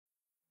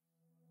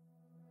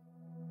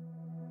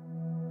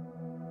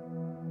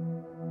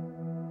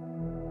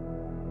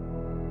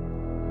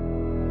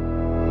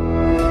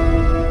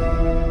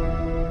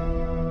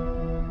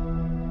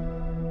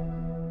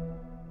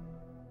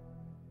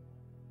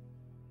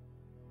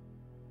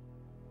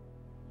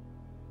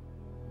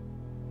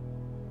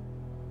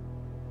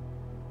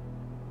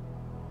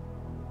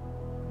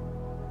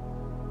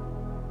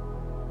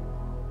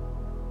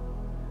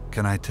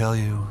Can I tell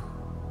you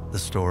the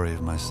story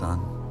of my son?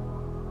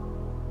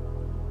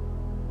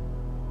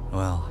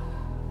 Well,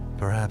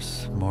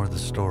 perhaps more the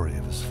story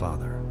of his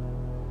father.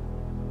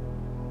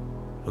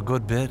 A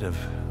good bit of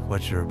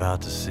what you're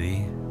about to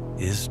see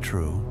is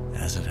true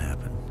as it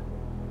happened.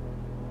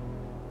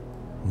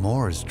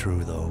 More is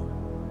true, though,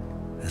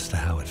 as to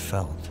how it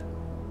felt.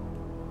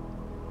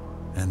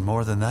 And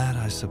more than that,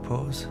 I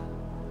suppose,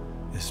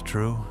 is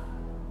true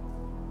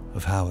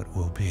of how it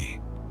will be.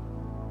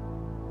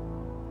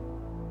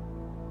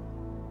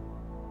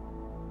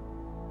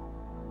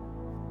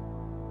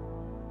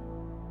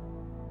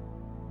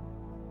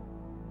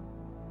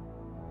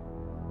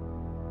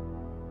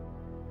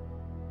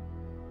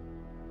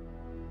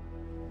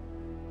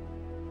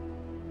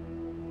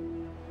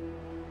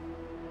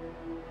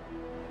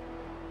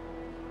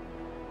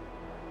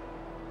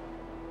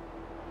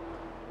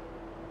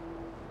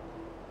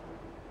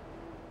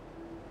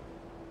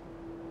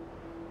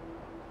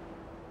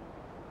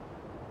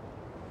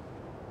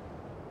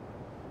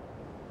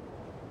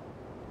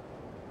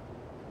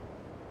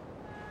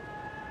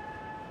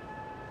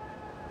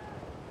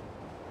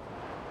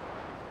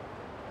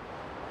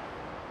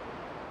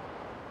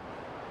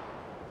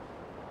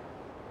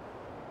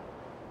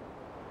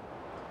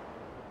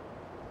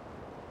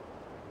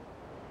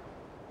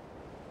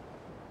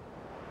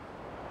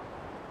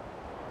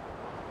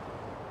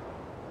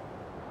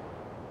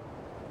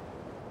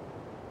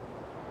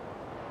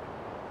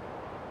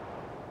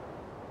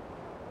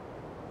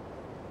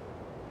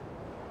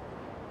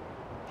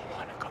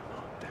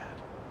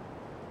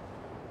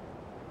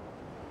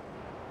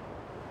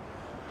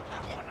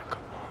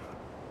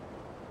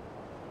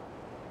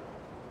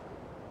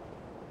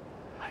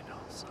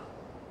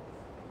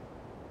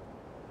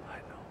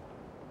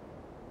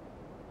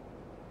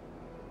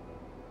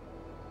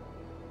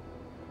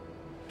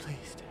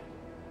 Please, Dad.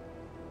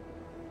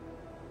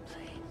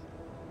 Please.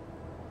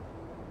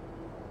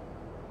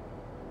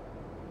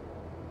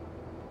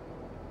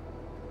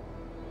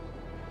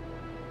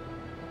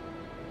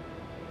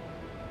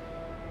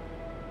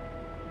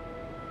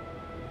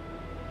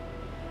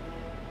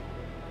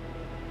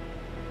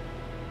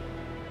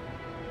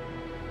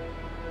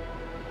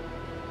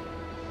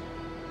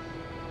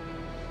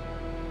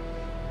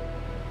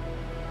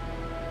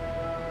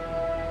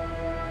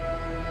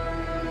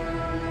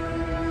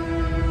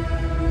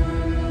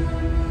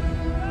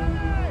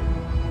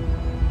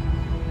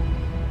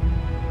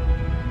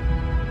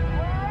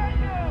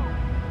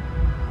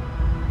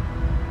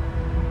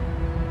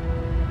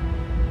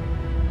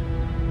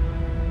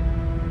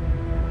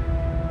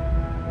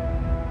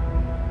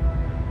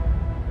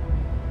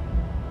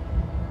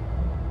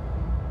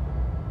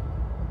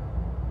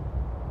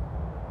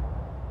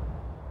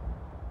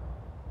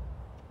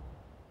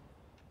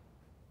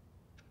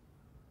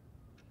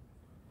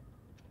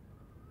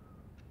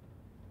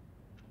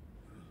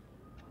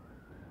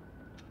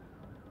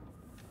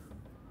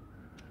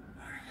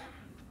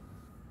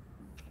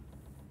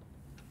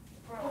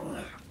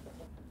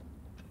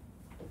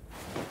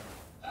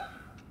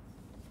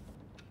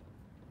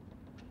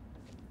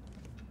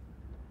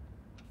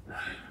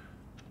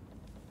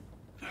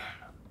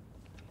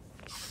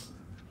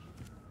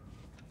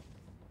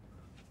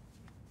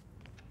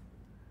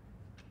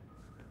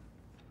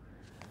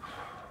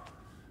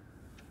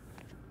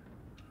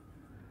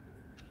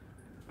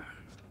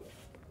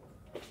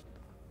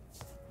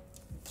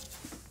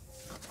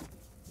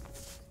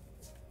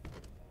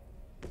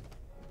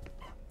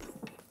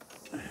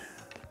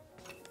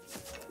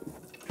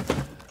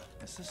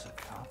 Is this a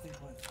copy?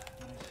 What?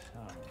 I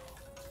don't know.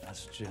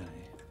 That's Jenny,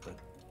 but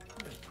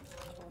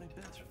I've already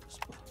been through this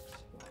book.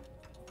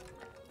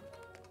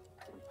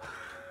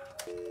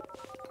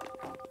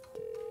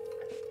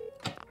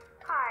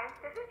 Hi,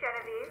 this is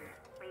Genevieve.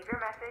 Leave your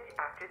message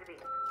after the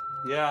beep.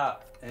 Yeah.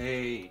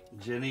 Hey,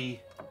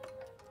 Jenny.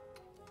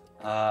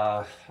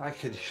 I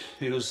could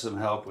use some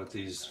help with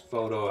these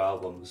photo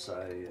albums.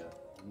 I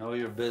know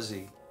you're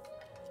busy.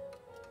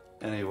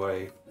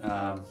 Anyway,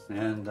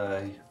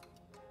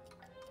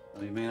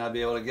 you may not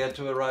be able to get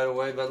to it right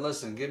away, but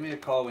listen, give me a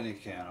call when you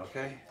can,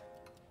 okay?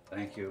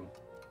 Thank you.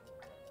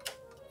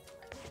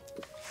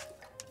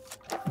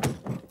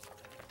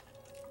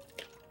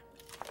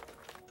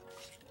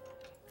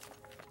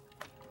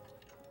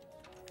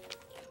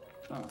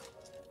 Oh.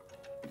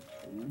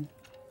 Okay.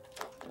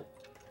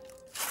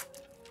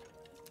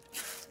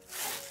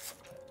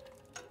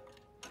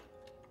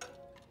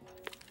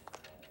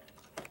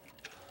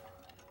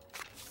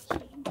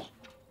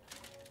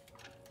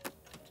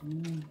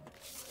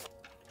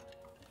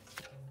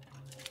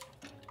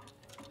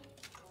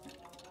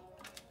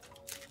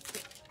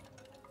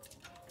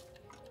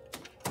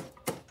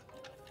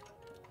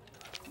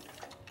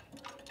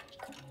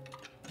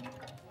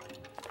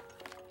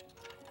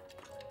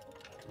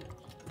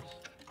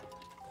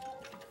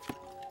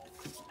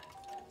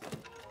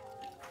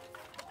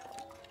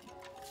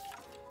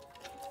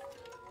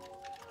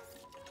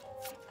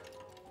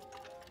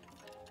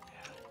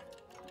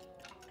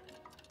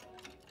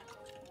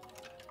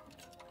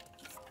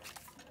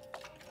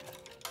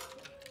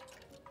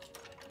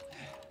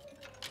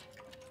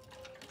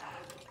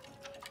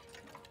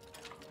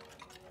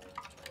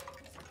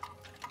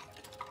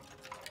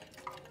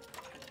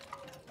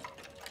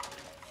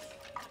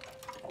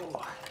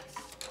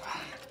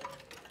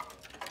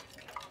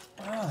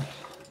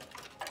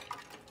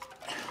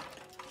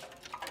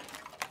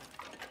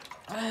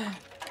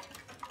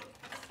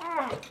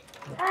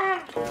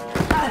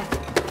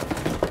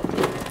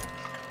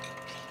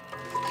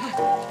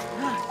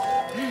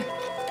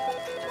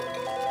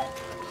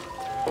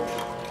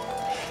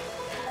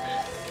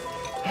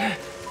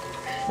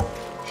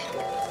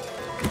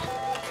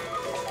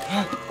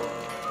 Hello?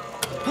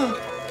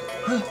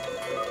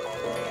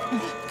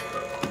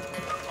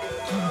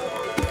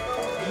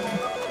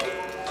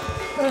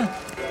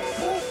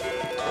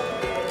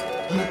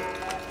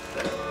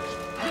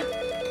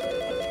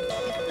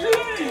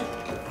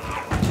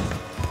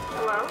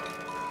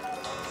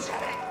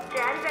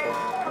 Dad, is that...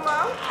 Hello?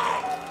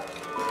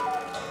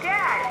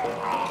 Dad!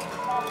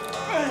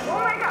 Oh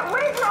my God,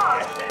 what is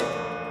wrong?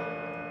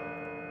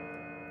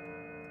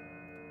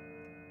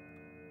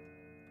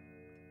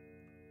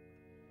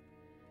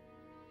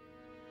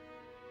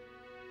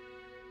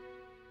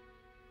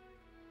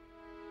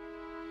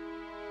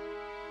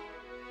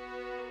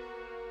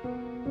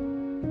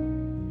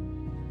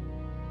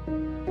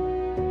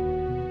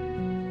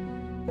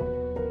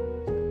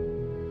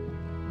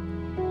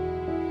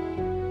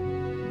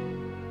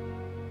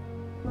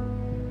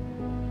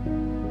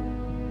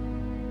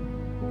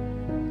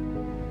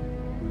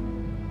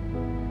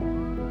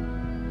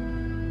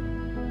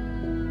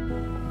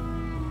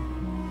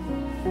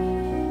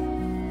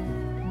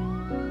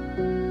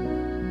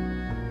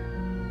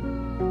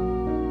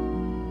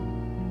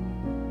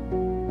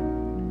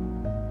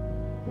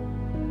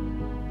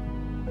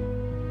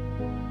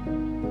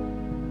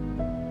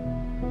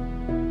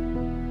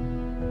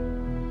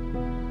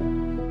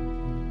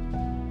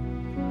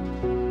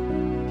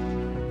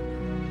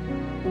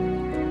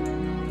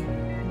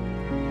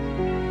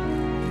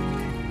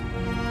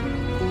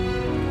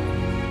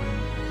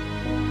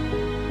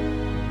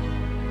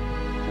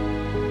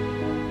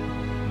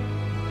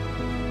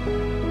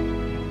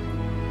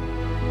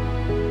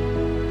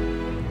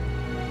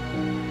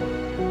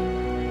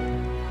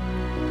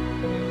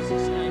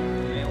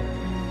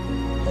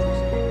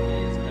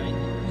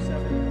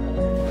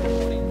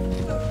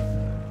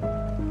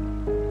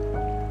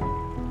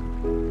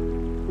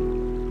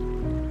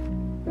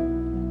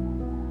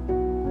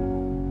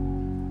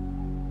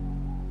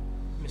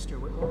 Mr.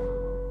 Whitmore?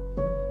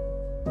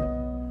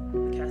 The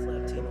cath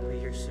lab team will be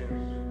here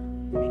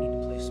soon. You may need to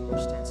place some more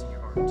stents in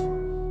your heart.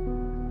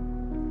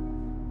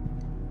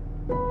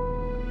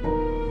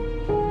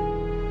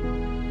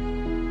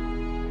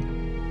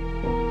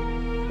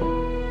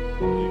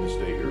 You'll need to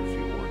stay here a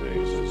few more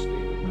days. I just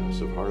need a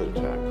massive heart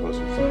attack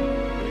causing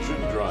and he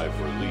shouldn't drive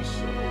for at least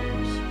several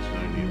weeks. He's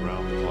going to need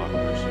round-the-clock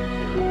nursing care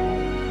at home.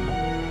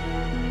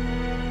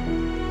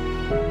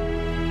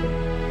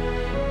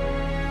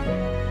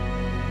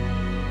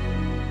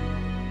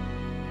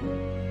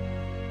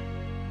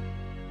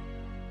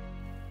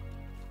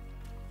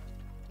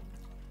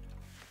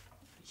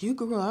 You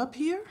grew up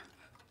here?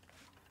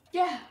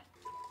 Yeah,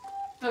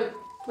 but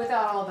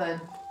without all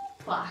the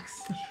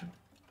clocks.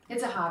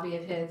 It's a hobby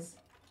of his.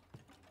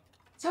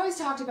 He's always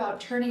talked about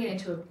turning it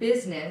into a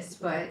business,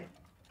 but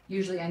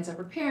usually ends up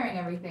repairing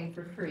everything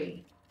for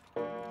free.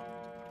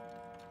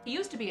 He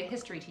used to be a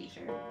history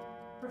teacher.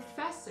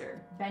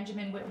 Professor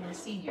Benjamin Whitmore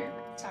Sr.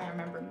 That's how I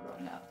remember him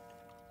growing up.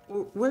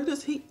 Where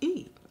does he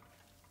eat?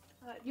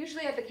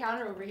 Usually at the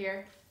counter over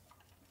here.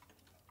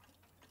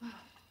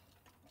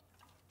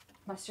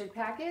 Mustard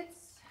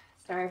packets,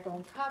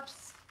 styrofoam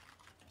cups.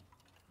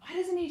 Why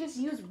doesn't he just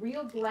use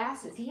real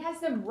glasses? He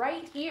has them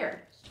right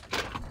here.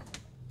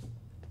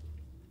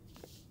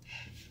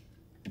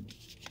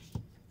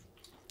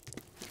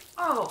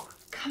 Oh,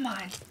 come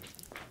on.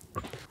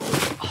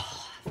 Oh.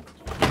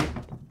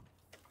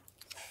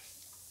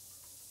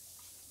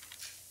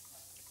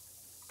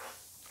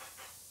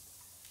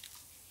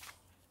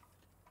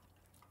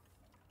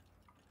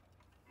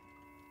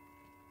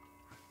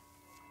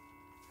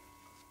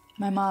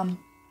 My mom.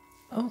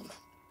 Oh,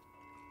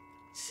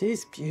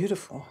 she's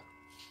beautiful.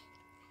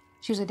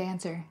 She was a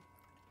dancer.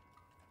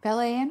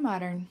 Ballet and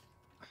modern.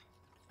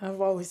 I've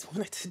always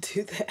wanted to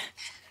do that.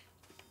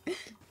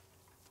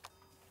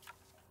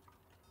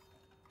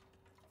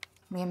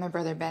 Me and my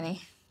brother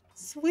Benny.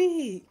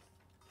 Sweet.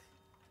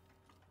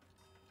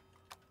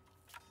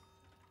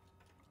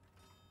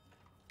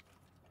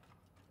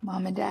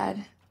 Mom and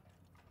Dad.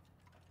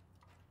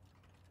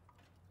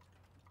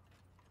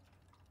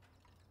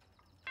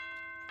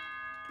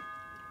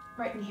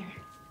 Right in here.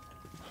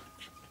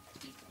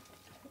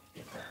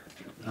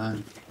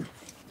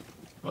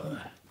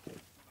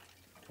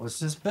 What's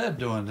this bed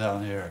doing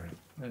down here?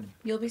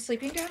 You'll be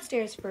sleeping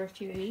downstairs for a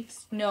few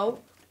weeks. No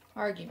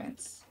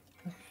arguments.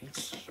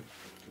 It's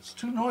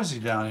too noisy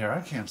down here.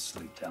 I can't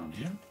sleep down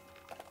here.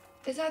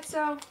 Is that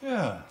so?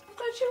 Yeah. I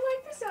thought you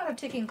liked the sound of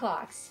ticking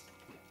clocks.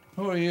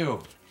 Who are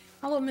you?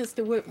 Hello,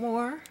 Mr.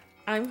 Whitmore.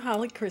 I'm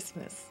Holly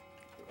Christmas.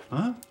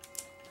 Huh?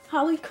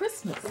 Holly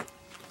Christmas.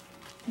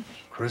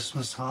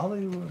 Christmas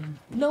Holly?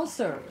 No,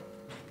 sir.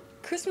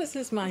 Christmas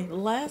is my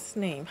last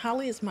name.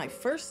 Holly is my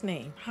first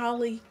name.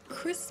 Holly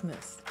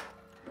Christmas.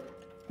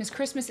 Miss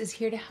Christmas is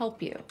here to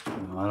help you.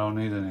 No, I don't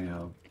need any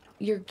help.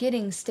 You're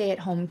getting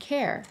stay-at-home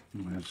care.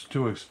 It's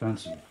too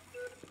expensive.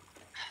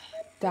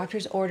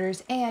 Doctor's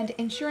orders and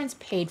insurance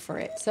paid for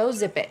it, so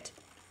zip it.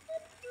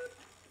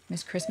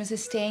 Miss Christmas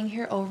is staying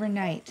here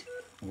overnight.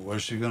 Well,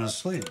 where's she gonna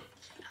sleep?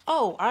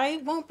 Oh,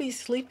 I won't be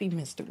sleepy,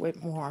 Mr.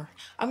 Whitmore.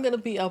 I'm going to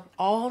be up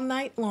all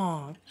night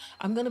long.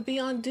 I'm going to be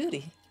on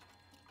duty.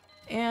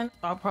 and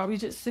I'll probably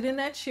just sit in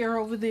that chair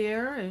over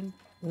there and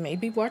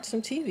maybe watch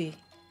some TV.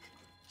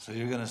 So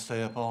you're gonna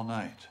stay up all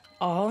night?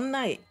 All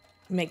night,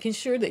 making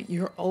sure that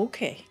you're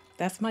okay.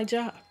 That's my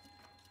job.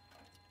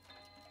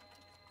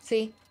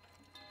 See,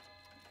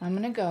 I'm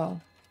gonna go,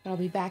 but I'll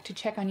be back to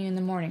check on you in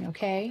the morning,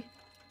 okay?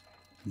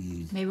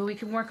 Maybe we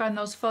can work on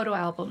those photo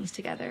albums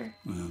together.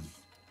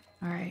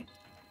 All right.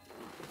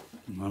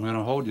 I'm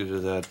gonna hold you to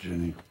that,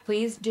 Jenny.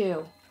 Please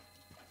do.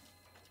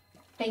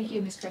 Thank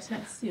you, Miss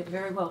Christmas. You're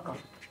very welcome.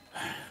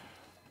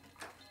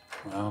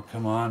 Well,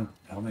 come on.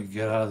 Help me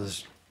get out of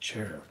this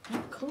chair.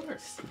 Of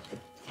course.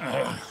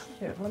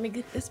 Here, let me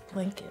get this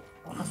blanket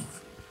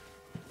off.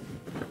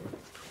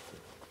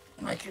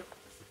 Thank you.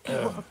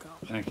 You're welcome.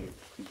 Thank you.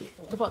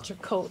 What about your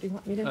coat? You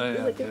want me to Oh,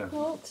 do like yeah, your yeah.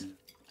 coat?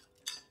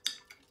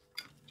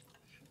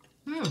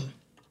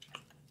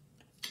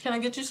 Can I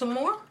get you some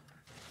more?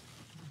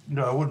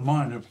 No, I wouldn't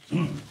mind if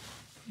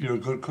you're a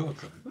good cook.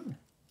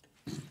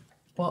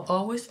 Well,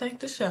 always thank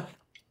the chef.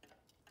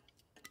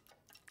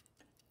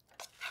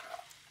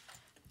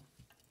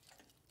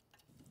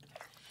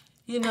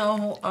 You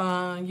know,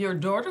 your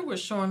daughter was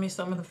showing me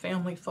some of the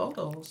family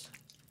photos.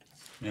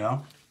 Yeah?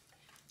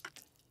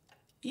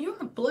 You're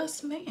a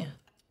blessed man.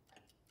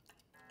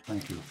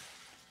 Thank you.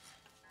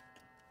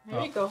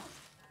 There you go.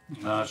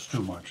 No, it's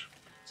too much.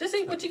 Just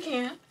eat what you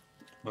can.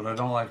 But I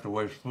don't like to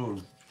waste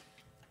food.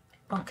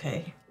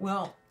 Okay,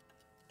 well,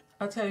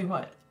 I'll tell you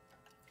what.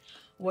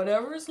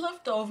 Whatever is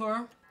left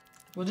over,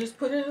 we'll just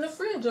put it in the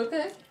fridge,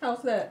 okay?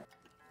 How's that?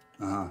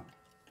 Uh-huh.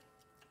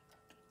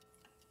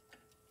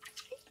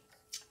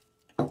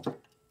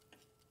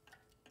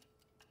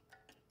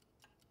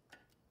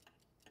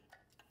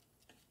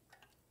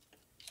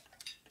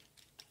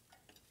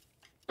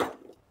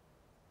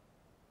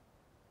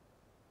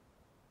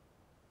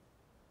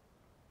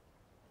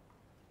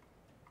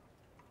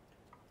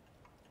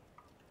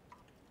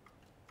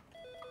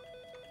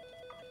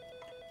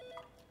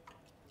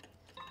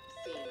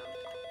 Sino.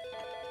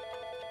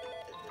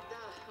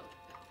 Da,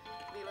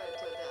 bilo je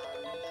to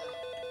davno, da.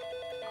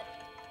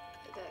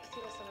 Da,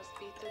 htjela sam vas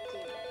pitati,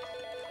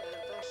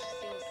 vaš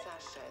sin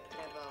Saša je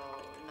trebao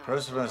nas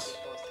Christmas.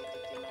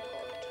 posjetiti na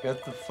Korčuli.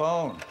 Get the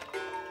phone.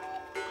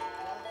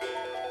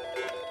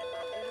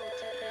 Evo,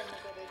 očekujemo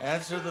ga već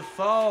Answer the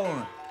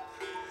phone.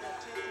 za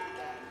 4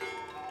 dana.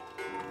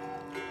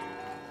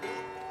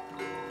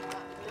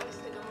 Da li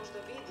ste ga možda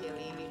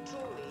vidjeli ili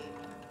čuli?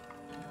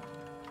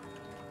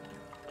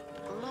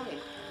 Molim,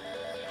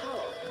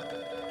 halo?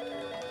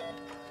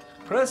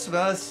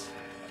 Christmas.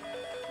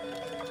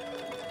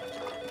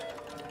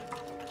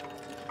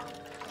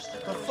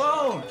 The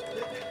phone.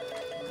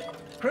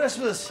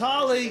 Christmas,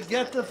 Holly,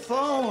 get the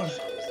phone.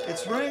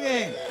 It's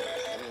ringing.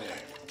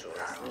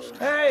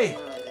 Hey,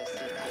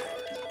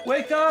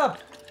 wake up.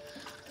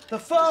 The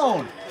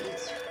phone.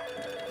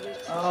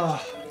 Oh.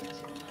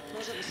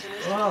 Možda bi se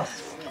nešto Oh.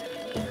 desilo.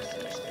 Možda se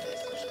nešto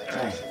desilo.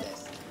 Šta će se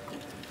desiti?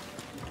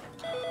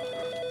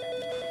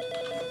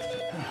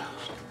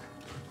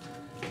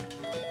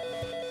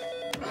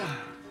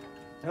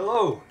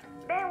 Hello.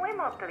 Ben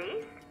Whitmore,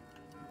 please.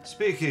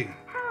 Speaking.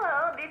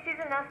 Hello, this is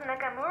Nurse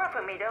Nakamura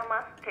from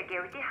Middlemouth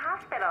Security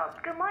Hospital.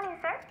 Good morning,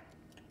 sir.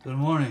 Good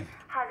morning.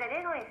 How's your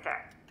day going, sir?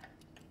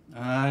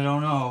 I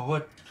don't know.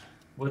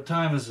 What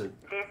time is it?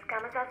 This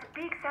comes as a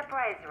big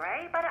surprise,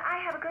 right? But I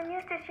have good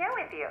news to share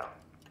with you.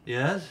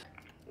 Yes?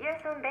 Your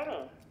son,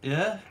 Benny.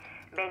 Yeah?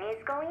 Benny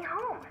is going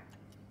home.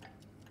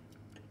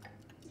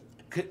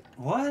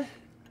 What?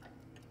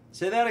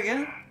 Say that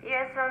again?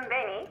 Your son,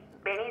 Benny.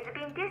 Benny is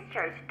being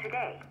discharged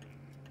today.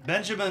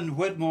 Benjamin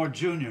Whitmore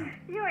Jr.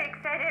 You're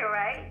excited,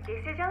 right?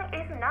 Decision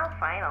is not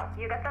final.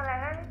 You got the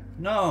letter?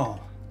 No.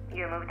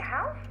 You moved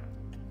house?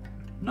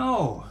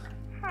 No.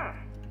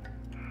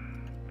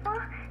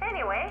 Well,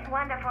 anyway,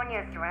 wonderful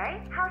news,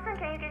 right? How soon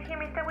can you get here,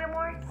 Mr.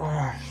 Whitmore?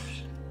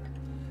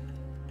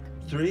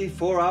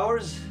 3-4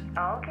 hours?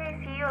 Okay,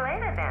 see you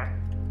later then.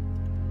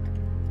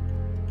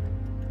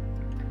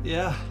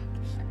 Yeah.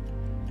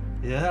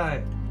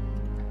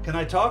 Can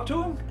I talk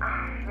to him?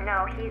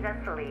 No, he's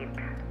asleep.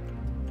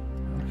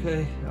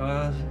 Okay.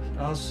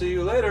 I'll see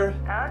you later.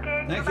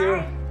 Okay, Thank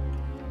goodbye. you.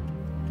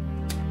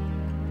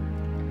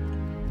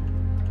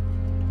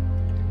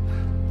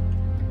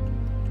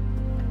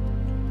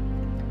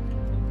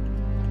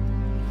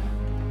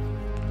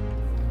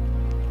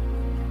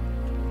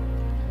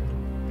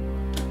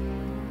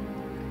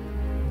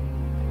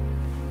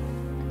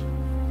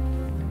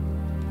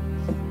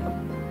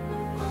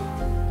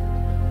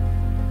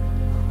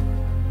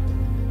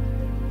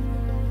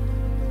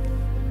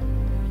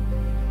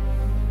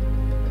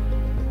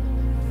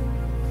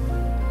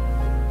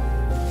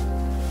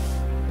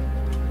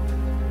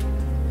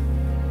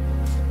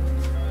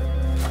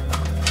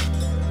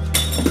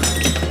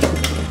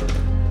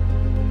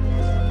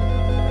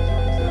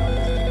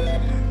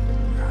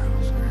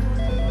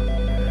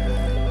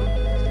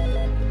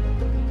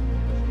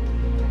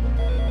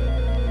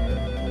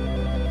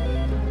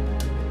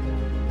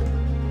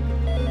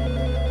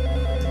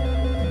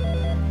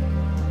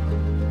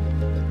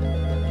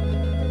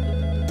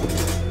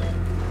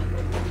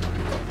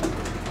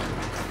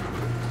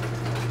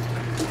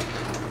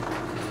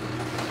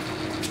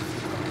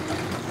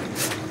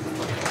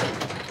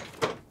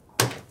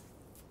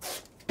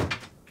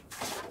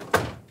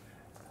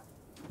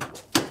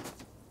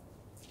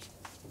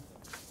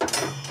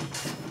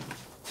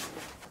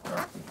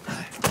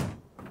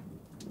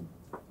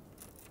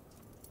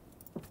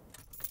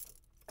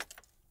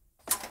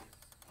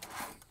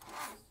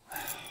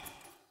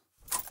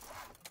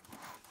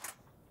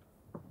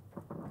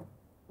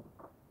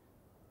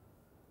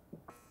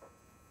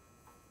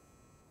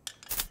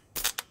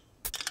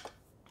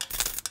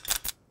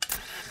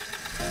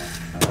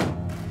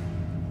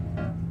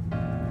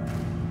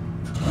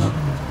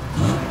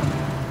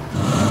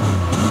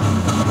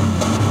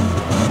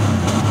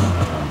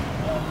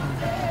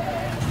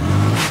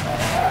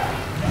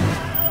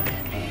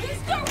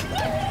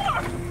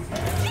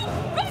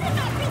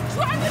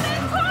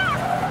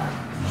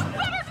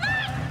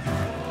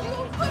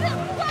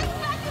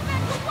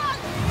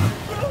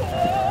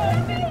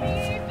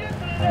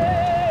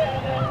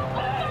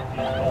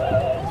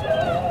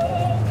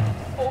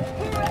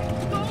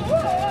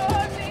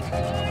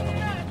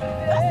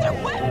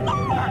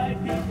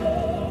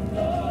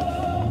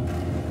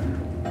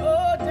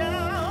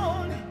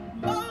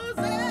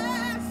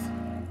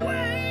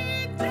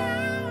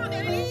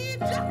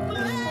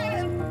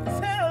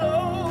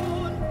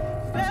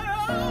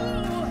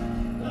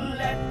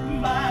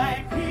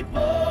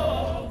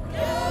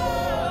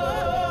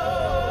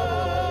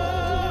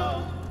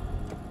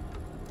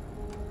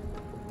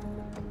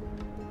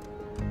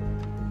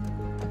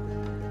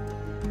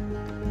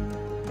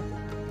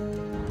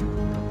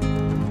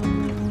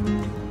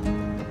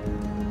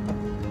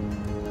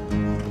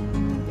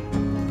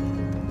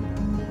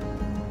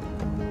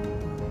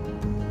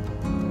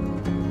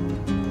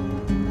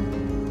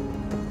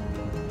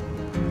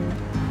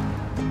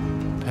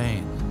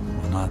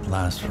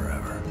 last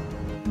forever.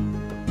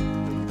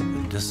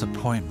 And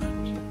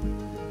disappointment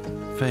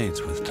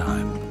fades with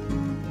time.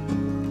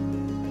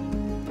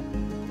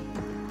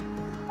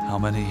 How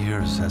many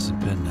years has it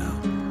been now?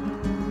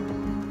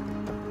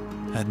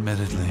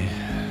 Admittedly,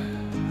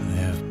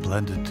 they have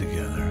blended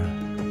together.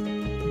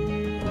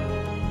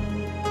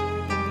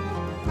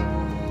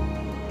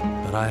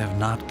 But I have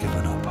not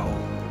given up hope.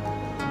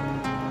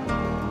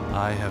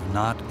 I have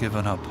not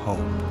given up hope,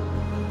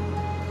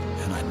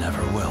 and I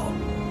never will.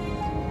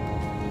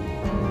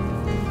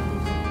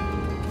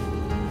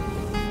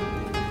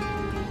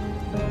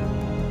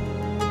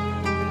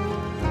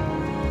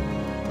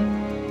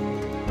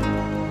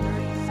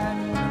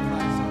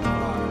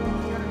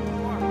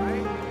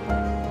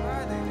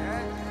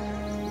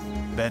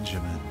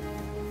 Benjamin,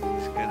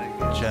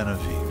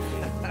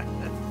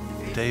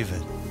 Genevieve,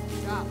 David,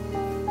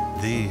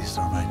 these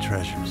are my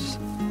treasures.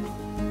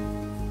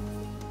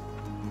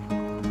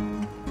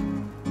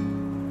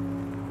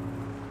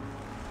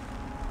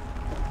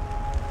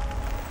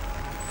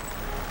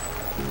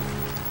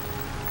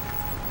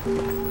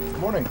 Good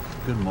morning.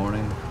 Good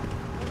morning.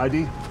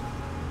 ID?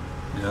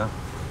 Yeah?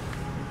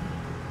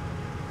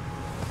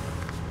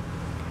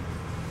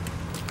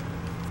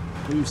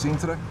 Who you seen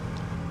today?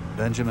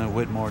 Benjamin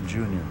Whitmore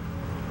Jr.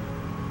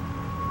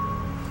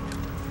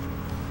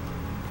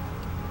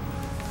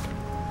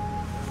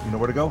 You know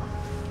where to go?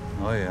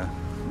 Oh, yeah.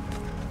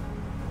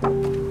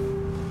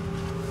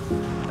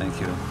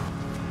 Thank you.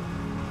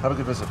 Have a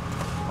good visit.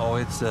 Oh,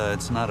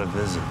 it's not a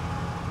visit.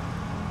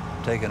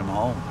 Taking him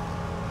home.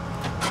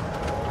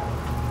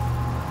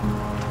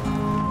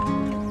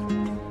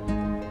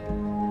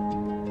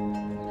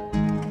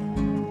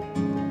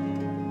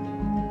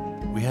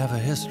 We have a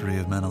history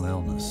of mental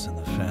illness in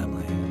the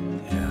family,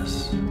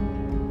 yes.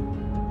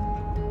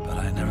 But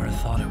I never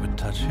thought it would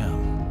touch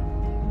him.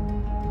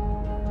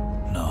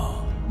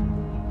 No,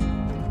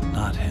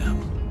 not him.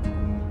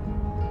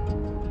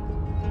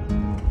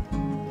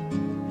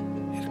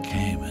 It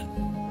came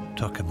and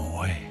took him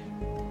away.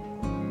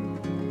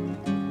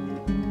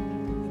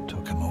 It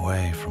took him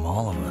away from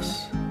all of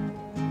us.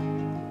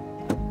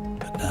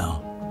 But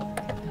now,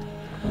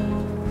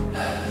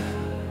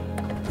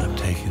 I'm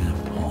taking him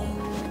home.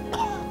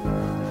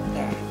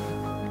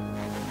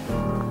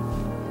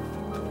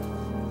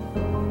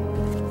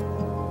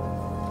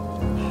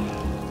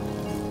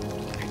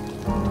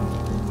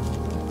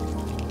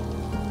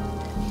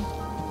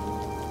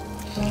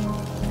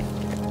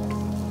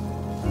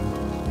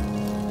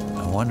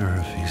 I wonder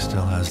if he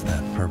still has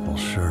that purple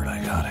shirt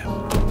I got him.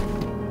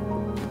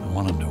 I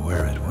want him to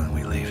wear it when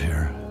we leave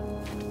here.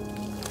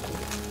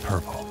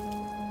 Purple.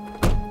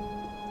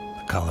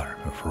 The color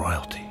of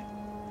royalty.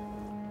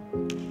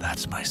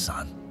 That's my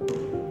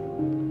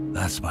son.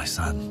 That's my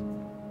son.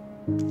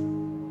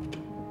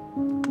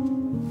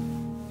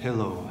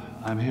 Hello,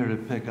 I'm here to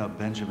pick up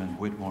Benjamin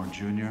Whitmore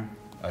Jr.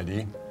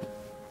 ID?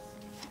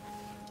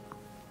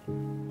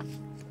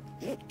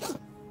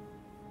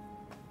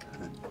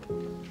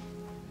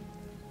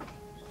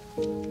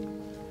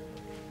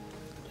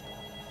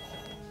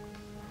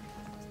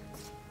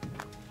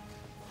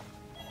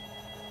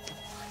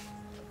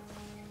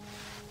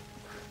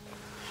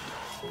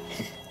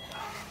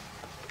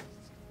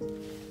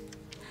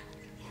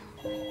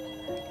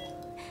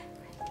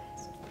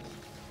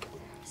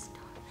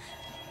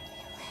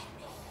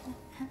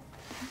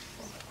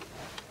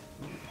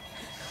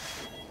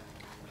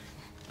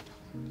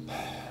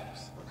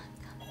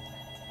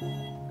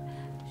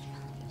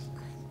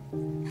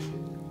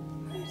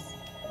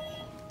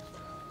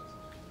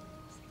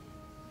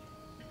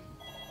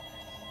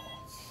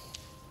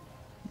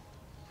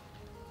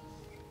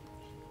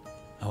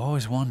 I've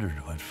always wondered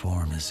what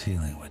form his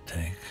healing would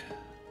take.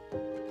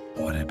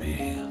 Would it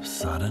be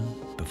sudden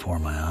before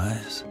my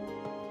eyes?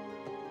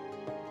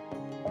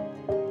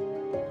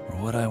 Or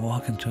would I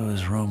walk into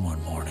his room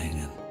one morning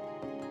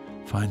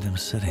and find him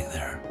sitting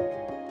there,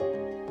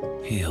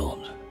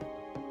 healed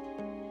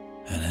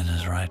and in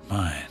his right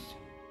mind?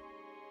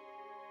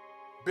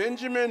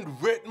 Benjamin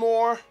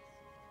Whitmore?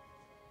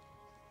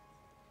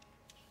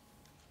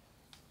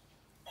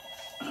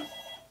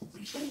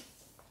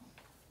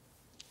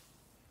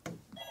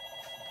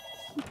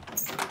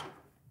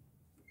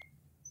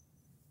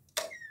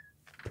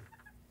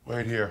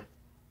 Wait here.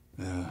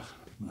 Yeah,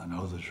 I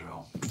know the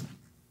drill.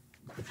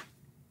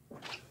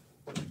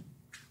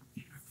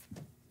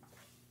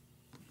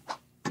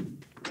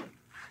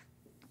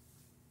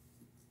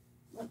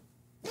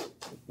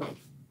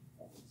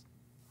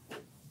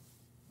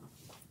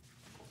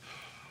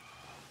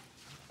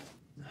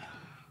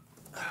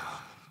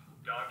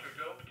 Dr.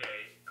 Dopte,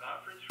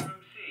 conference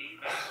room C,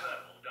 main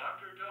level.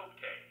 Dr.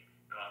 Dopte,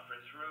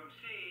 conference room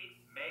C,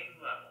 main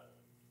level.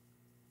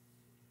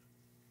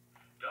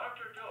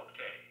 Dr.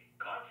 Dopte,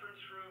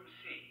 conference room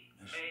C,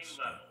 main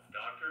level.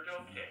 Dr.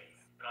 Dopte,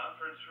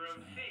 conference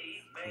room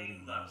C,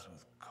 main Including those level.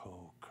 with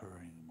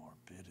co-occurring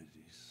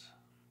morbidities.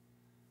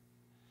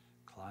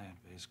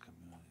 Client-based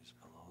communities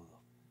below the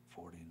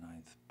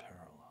 49th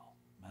parallel.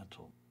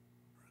 Mental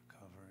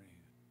recovery,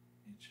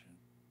 and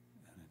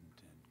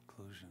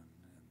inclusion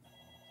in the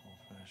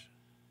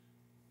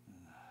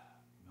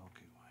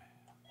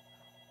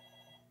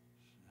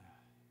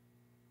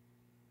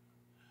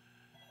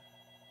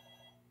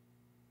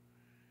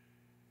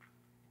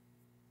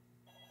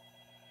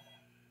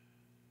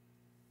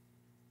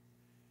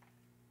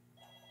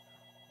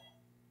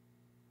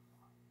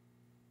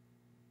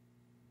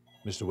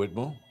Mr.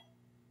 Whitmore?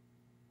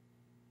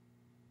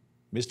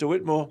 Mr.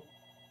 Whitmore?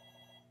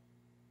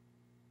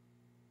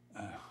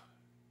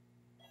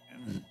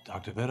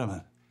 Dr.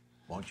 Bittman.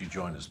 Won't you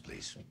join us,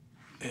 please?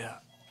 Yeah.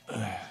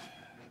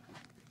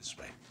 This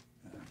way.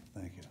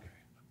 Thank you.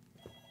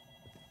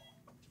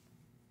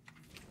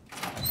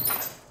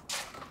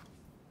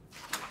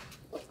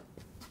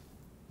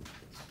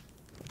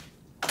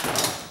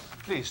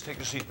 Please, take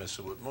a seat,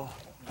 Mr. Whitmore.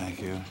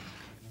 Thank you.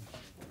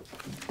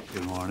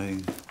 Good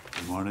morning.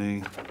 Good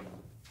morning.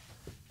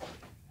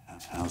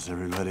 How's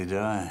everybody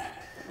doing?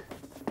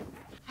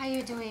 How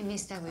you doing,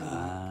 Mr.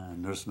 Whitmore?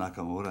 Nurse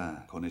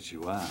Nakamura,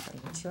 konnichiwa.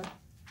 Konnichiwa.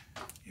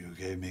 You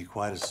gave me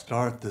quite a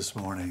start this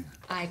morning.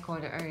 I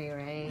called early,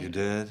 right? You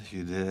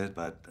did,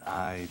 but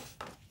I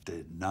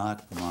did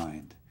not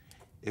mind.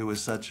 It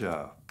was such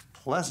a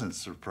pleasant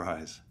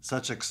surprise,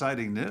 such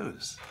exciting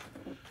news.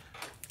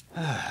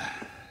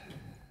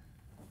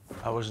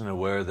 I wasn't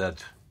aware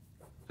that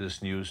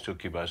this news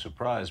took you by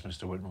surprise,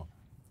 Mr. Whitmore.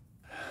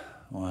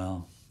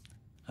 Well,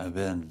 I've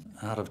been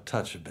out of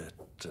touch a bit,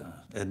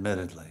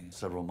 admittedly.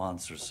 Several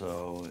months or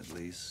so, at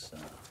least.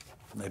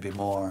 Maybe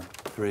more,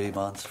 3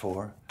 months,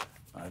 4.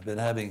 I've been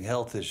having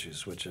health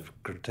issues which have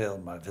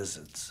curtailed my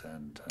visits,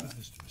 and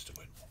Mr.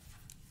 Whitmore.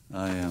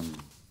 I am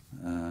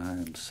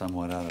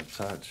somewhat out of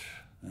touch.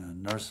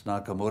 Nurse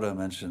Nakamura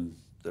mentioned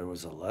there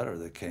was a letter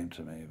that came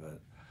to me,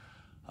 but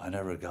I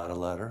never got a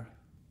letter,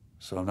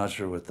 so I'm not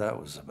sure what that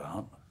was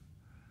about.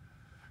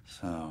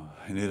 So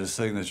I need a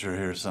signature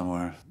here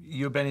somewhere.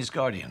 You're Benny's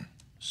guardian,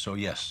 so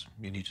yes,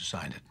 you need to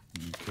sign it.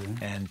 Okay.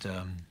 And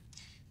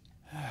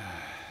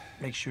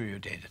make sure you're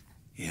dated.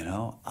 You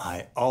know,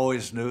 I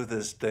always knew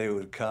this day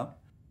would come.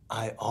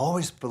 I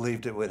always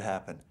believed it would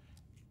happen.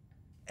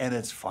 And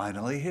it's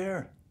finally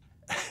here.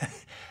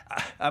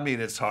 I mean,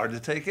 it's hard to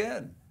take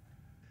in.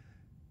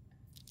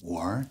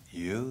 Weren't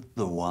you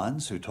the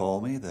ones who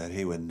told me that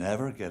he would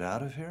never get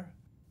out of here?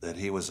 That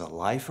he was a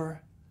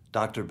lifer?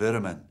 Dr.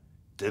 Bittman,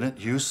 didn't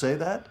you say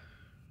that?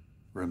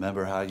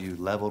 Remember how you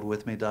leveled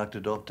with me, Dr.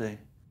 Dopte?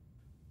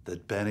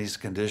 That Benny's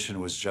condition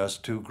was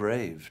just too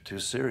grave, too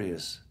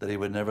serious, that he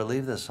would never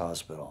leave this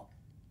hospital.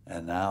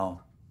 And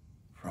now,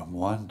 from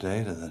one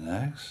day to the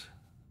next,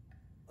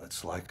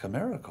 it's like a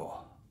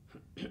miracle.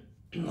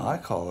 I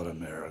call it a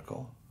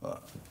miracle.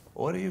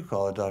 What do you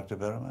call it, Dr.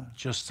 Bittman?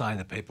 Just sign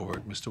the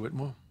paperwork, Mr.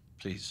 Whitmore,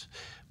 please.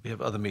 We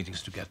have other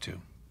meetings to get to.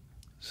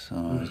 So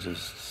I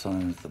just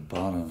sign at the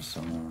bottom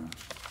somewhere.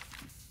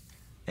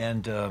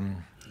 And the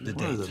what date.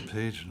 What are the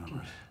page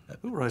numbers?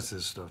 Who writes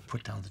this stuff?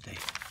 Put down the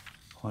date.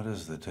 What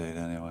is the date,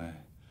 anyway?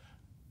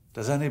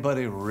 Does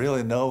anybody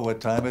really know what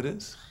time it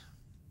is?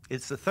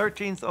 It's the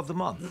 13th of the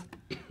month.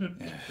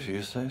 If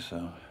you say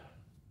so.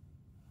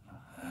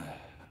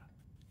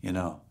 You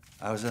know,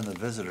 I was in the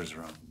visitor's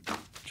room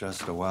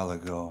just a while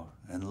ago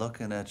and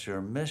looking at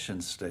your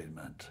mission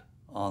statement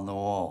on the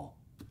wall.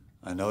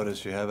 I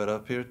noticed you have it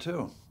up here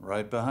too,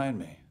 right behind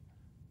me.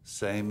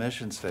 Same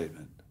mission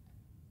statement.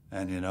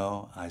 And you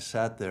know, I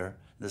sat there.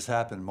 This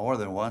happened more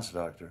than once,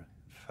 Doctor.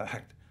 In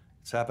fact,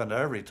 it's happened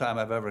every time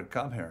I've ever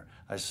come here.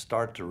 I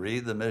start to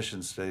read the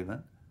mission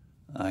statement.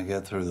 I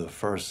get through the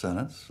first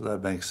sentence.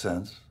 That makes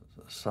sense,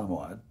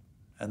 somewhat.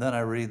 And then I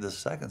read the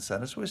second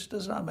sentence, which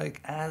does not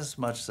make as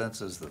much sense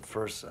as the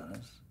first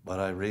sentence. But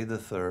I read the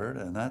third,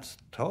 and that's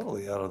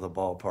totally out of the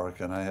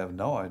ballpark, and I have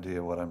no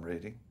idea what I'm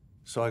reading.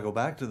 So I go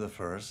back to the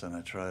first, and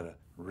I try to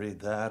read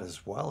that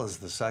as well as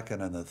the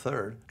second and the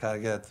third, kind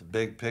of get the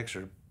big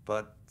picture.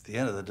 But at the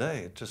end of the day,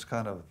 it just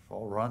kind of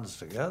all runs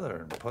together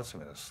and puts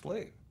me to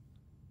sleep.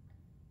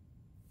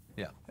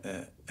 Yeah.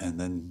 And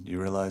then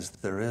you realize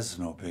there is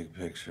no big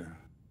picture.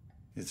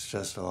 It's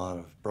just a lot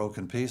of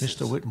broken pieces.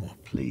 Mr. Whitmore,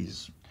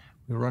 please.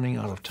 We're running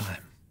out of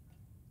time.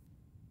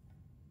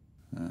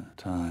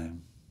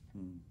 Time.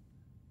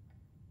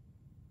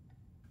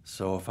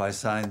 So if I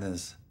sign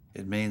this,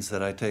 it means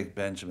that I take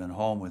Benjamin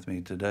home with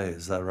me today.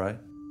 Is that right?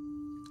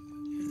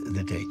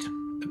 The date.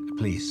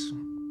 Please,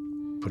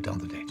 put down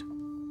the date.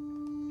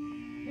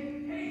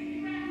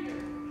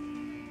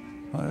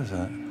 What is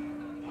that?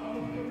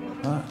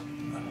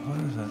 What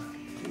is that?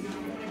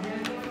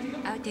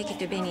 I'll take it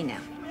to Benny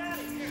now.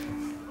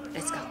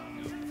 Let's go.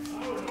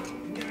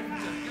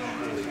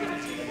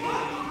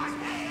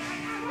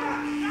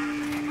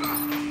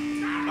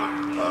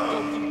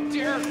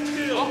 Dear.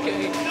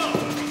 Okay. No.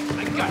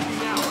 I got you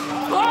now.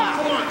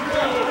 Come on.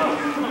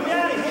 Get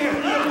out of here.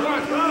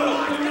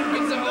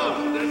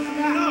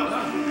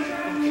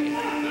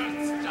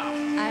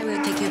 I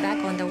will take you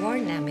back on the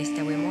ward now,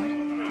 Mr. Whitmore.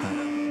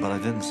 But I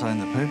didn't sign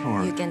the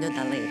paperwork. You can do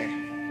that later.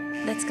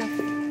 Let's go.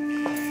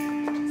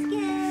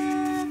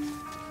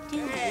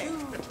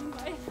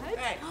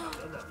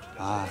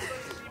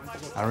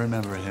 I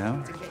remember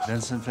him.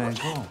 Vincent Van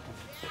Gogh.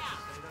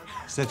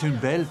 C'est une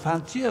belle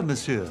peinture,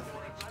 monsieur.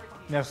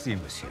 Merci,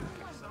 monsieur.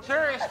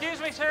 Sir,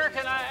 excuse me, sir.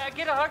 Can I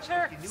get a hug,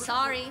 sir?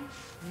 Sorry,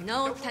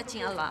 no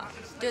touching allowed.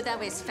 Do that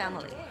with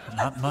family.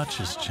 Not much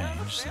has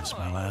changed since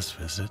my last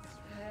visit.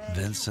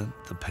 Vincent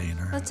the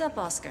painter. What's up,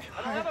 Oscar?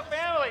 I have a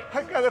family.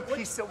 I gotta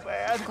pee so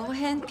bad. Go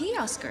ahead and pee,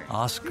 Oscar.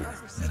 Oscar,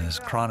 in his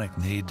chronic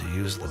need to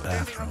use the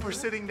bathroom. We're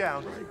sitting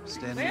down.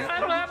 Standing Man, I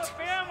don't have a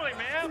family,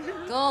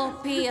 man. Go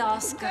pee,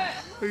 Oscar.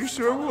 Are you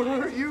sure it won't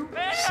hurt you?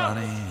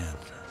 Sonny and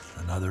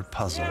another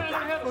puzzle.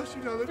 Flush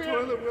you down the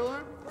toilet, will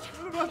I?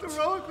 What about the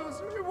roller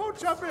coaster? It won't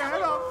chop your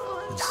head off.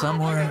 And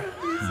somewhere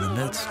in the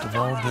midst of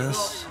all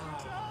this,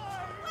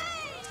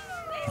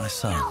 my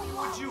son. I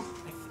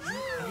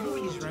know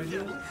he's right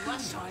here.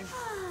 Last time,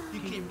 he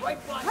came right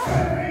by.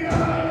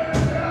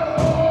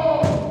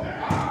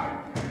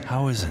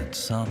 How is it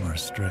some are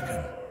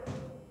stricken,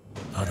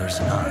 others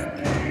not?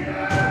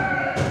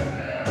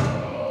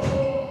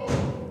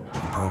 A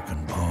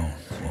broken bone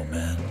will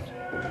mend,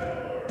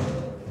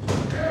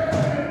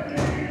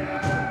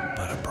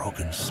 but a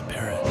broken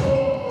spirit,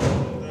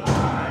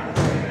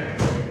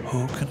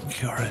 who can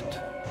cure it?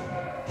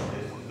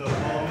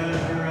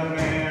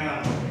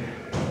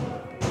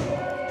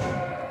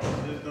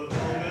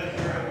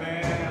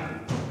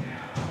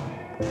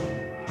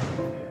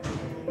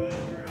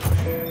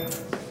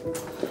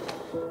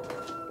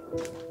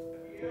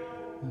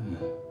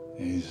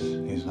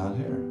 He's not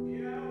here.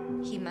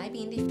 He might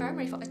be in the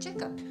infirmary for a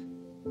checkup.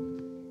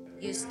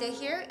 You stay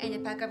here and you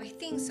pack up your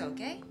things,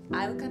 okay?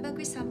 I will come back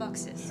with some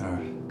boxes.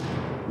 Sure.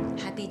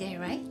 Happy day,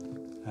 right?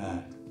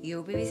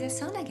 You'll be with your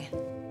son again.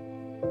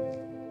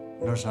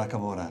 Nurse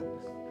Nakamura,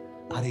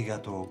 ありが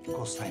とう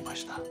ございま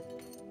した。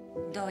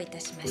どういた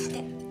しまし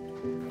て。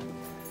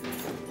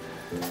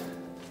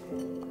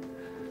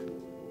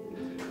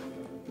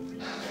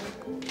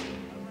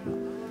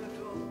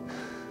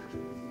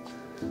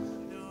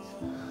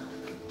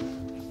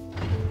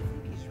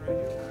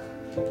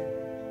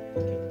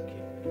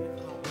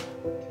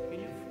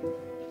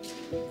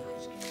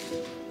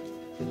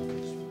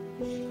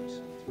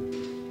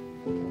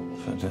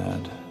For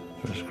Dad,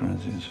 1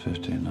 Corinthians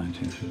 15,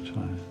 19 through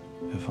 20.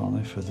 If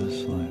only for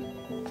this life.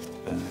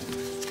 Benny.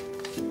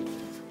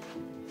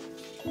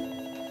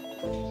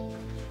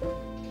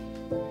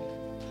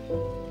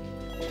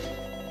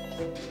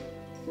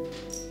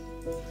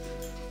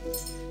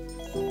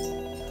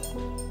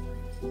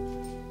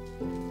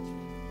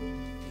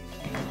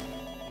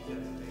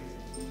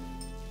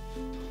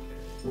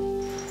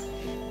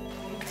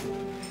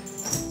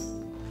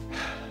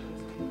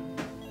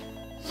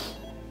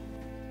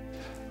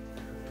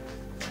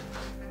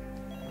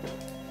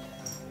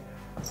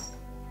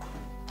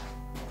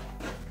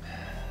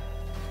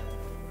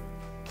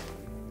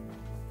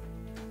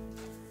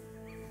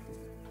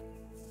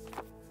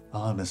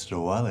 Ah, Mr.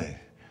 Wale.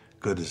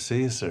 Good to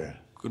see you, sir.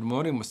 Good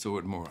morning, Mr.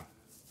 Whitmore.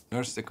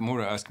 Nurse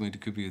Nakamura asked me to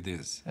give you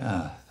this.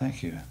 Yeah,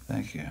 thank you,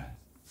 thank you.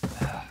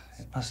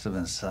 It must have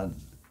been sudden.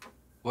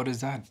 What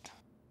is that?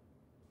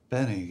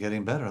 Benny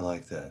getting better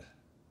like that.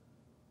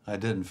 I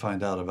didn't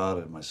find out about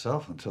it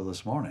myself until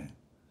this morning.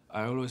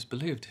 I always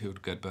believed he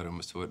would get better,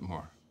 Mr.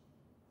 Whitmore.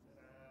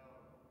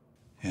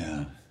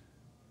 Yeah.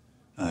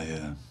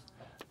 I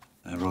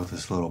wrote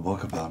this little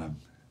book about him.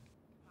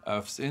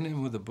 I've seen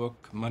him with the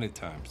book many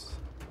times.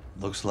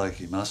 Looks like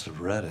he must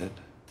have read it. It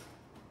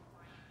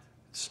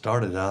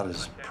started out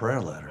as prayer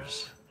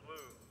letters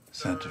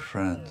sent to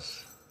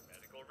friends,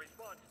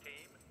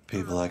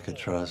 people I could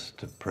trust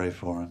to pray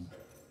for him.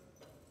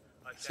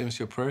 Seems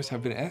your prayers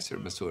have been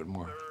answered, Mr.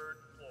 Whitmore.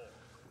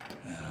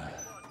 Yeah.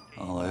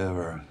 All I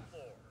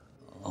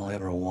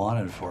ever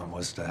wanted for him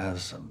was to have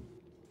some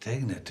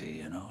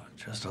dignity, you know,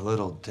 just a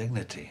little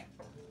dignity.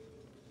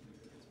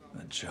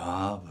 A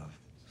job of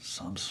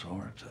some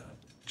sort, a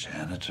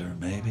janitor,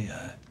 maybe.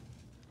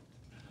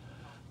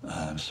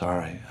 I'm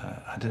sorry.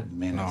 I didn't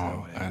mean it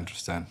that way. I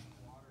understand.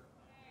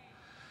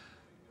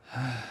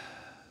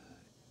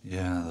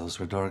 Yeah, those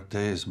were dark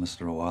days,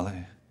 Mr.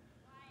 Wale.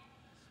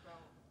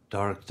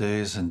 Dark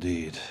days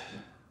indeed.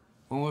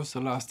 When was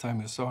the last time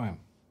you saw him?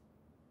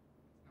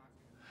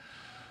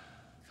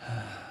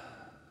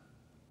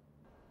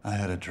 I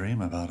had a dream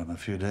about him a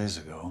few days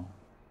ago.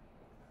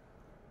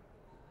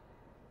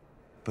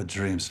 But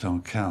dreams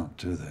don't count,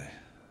 do they?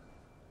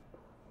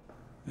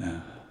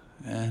 Yeah.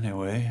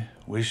 Anyway,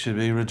 we should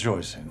be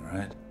rejoicing,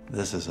 right?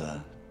 This is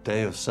a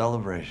day of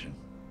celebration.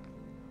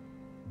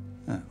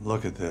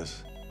 Look at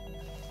this.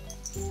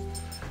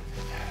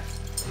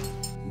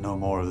 No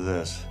more of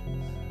this.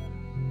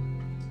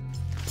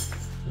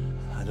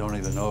 I don't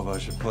even know if I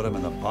should put them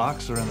in the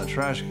box or in the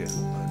trash can,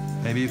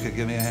 but maybe you could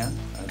give me a hand?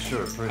 I'd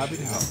sure appreciate it. Happy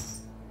to help.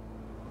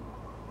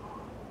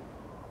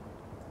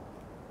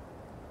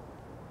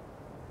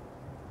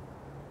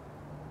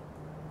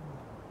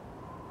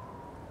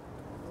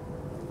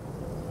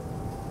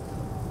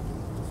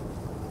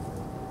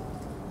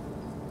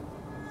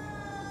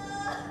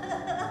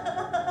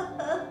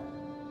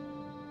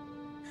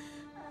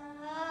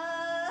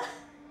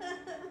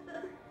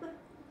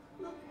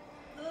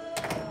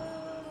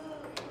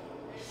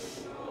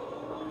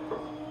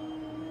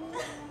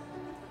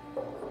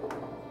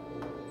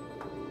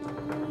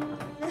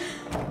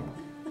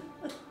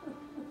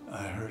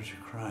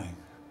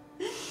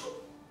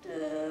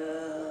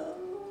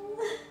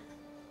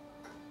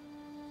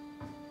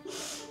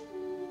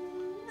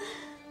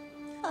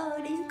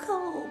 Why do you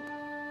come?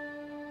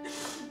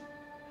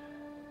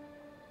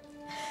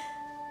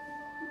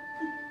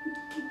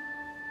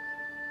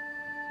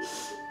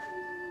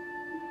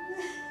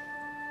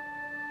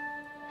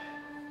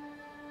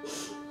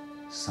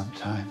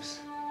 Sometimes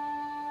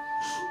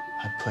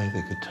I play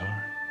the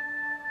guitar.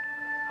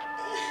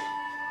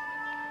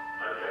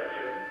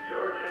 Attention,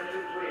 your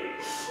attention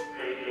please.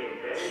 Taking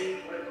Benny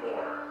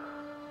Whitmore.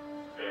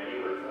 Benny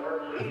Whitmore,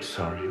 please. I'm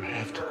sorry, I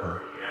have to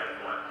go. At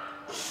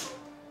once.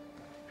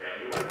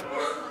 Benny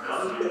Whitmore,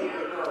 come to the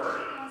infirmary.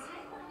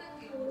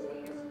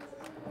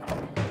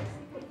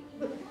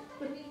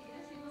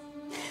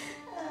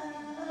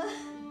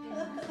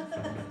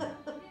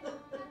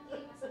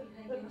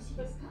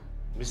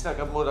 Mr.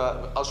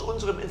 Gamura, aus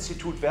unserem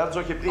Institut werden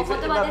solche Briefe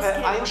immer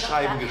per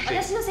Einschreiben geschickt.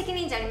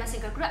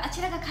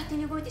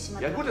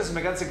 Ja gut, das ist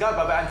mir ganz egal,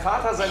 aber wenn ein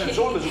Vater seinen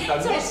Sohn besucht, dann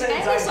muss er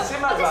in seinem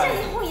Zimmer sein.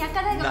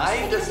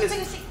 Nein, das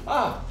ist...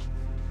 Ah,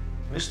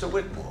 Mr.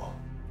 Whitmore.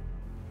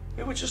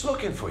 We were just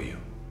looking for you.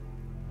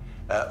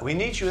 We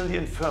need you in the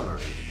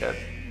infirmary.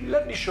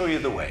 Let me show you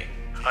the way.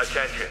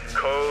 Attention,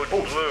 code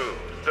blue,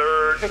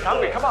 third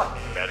floor. Come on.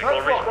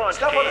 Medical response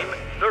team,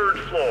 third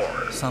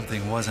floor.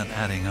 Something wasn't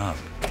adding up.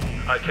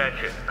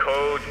 Attention,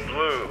 code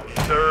blue,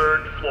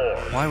 third floor.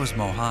 Why was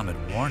Mohammed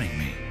warning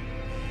me?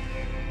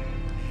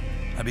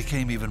 I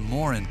became even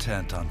more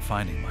intent on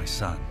finding my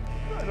son.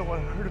 I don't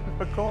want to hurt him.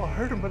 If I go, I'll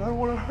hurt him, but I don't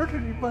want to hurt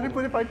anybody.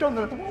 But if I don't,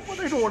 then I don't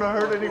want to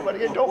hurt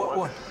anybody. I don't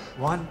want...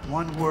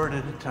 One word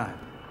at a time.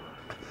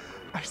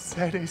 I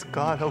said, is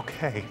God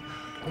okay?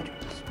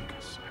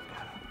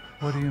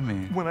 What do you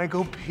mean? When I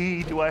go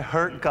pee, do I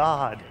hurt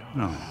God?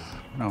 No,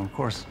 of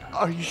course not.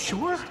 Are you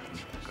sure?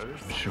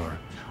 Sure.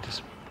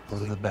 Just go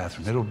to the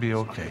bathroom. It'll be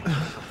okay.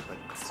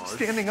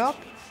 Standing up?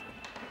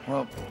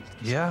 Well,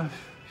 yeah,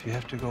 if you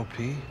have to go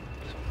pee,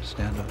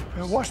 stand up.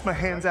 I'll wash my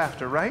hands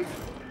after, right?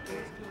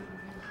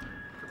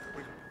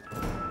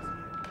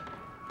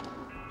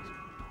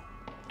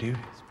 Do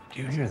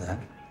you hear that?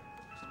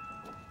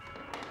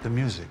 The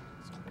music.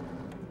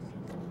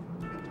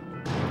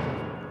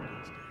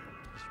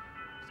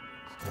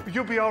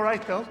 You'll be all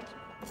right, though.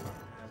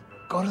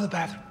 Go to the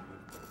bathroom.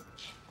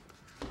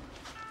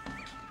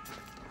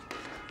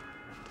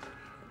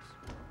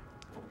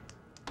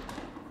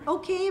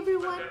 Okay,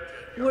 everyone,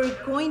 we're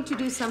going to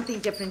do something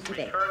different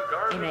today,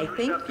 and I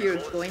think you're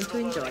going to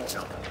enjoy it.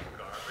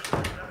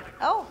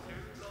 Oh,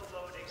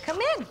 come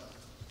in.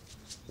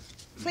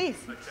 Please,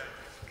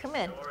 come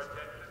in.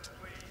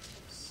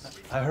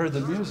 I heard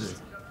the music.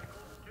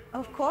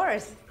 Of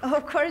course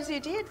you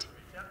did.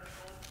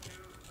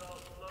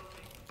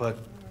 But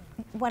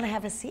Want to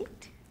have a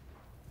seat?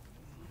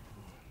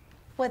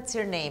 What's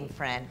your name,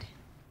 friend?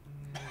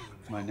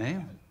 my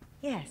name?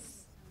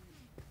 Yes.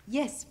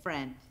 Yes,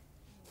 friend.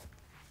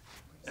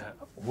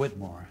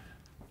 Whitmore.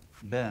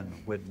 Ben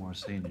Whitmore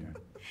Sr.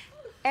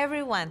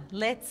 Everyone,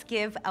 let's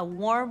give a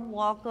warm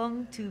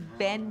welcome to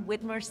Ben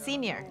Whitmore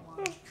Sr.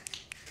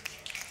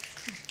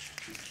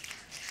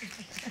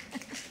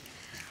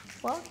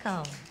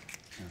 Welcome.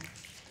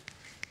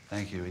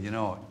 Thank you. You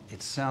know,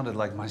 it sounded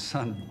like my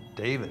son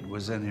David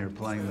was in here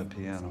playing the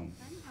piano.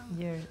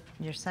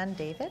 Your son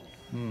David?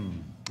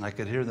 I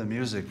could hear the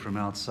music from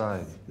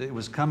outside. It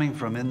was coming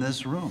from in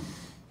this room.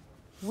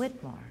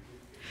 Whitmore,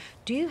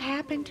 do you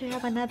happen to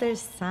have another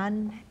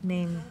son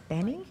named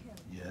Benny?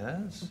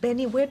 Yes?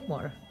 Benny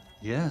Whitmore.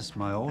 Yes,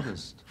 my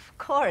oldest.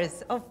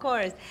 Of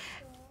course.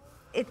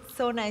 It's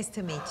so nice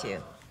to meet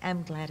you.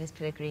 I'm Gladys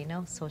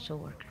Pellegrino, social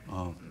worker.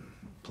 Oh,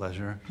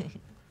 pleasure.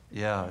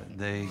 Yeah,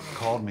 they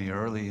called me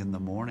early in the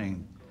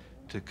morning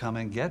to come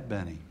and get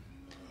Benny.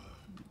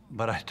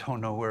 But I don't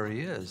know where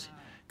he is.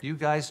 Do you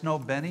guys know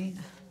Benny?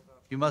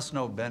 You must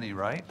know Benny,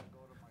 right?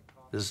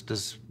 This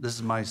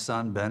is my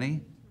son,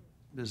 Benny.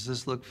 Does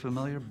this look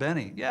familiar?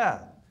 Benny,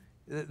 yeah.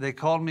 They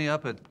called me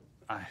up at,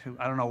 I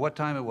don't know what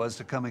time it was,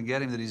 to come and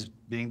get him, that he's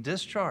being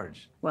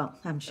discharged. Well,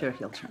 I'm sure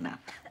he'll turn up.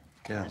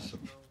 Yes.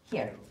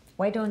 Here,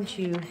 why don't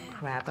you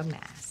grab a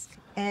mask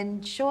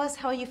and show us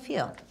how you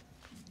feel?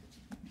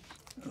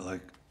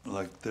 Like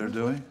they're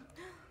doing?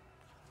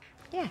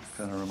 Yes.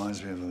 Kind of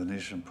reminds me of a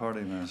Venetian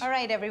party mask. All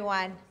right,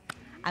 everyone.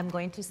 I'm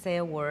going to say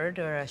a word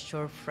or a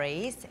short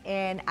phrase,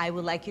 and I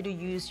would like you to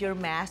use your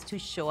mask to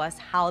show us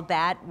how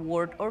that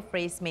word or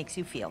phrase makes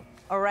you feel.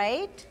 All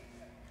right?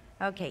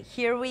 Okay,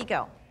 here we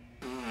go.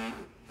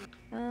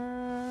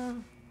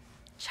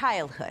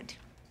 Childhood.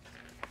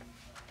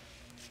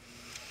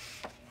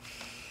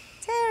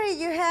 Terry,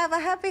 you have a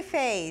happy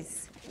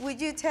face.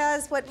 Would you tell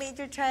us what made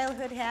your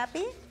childhood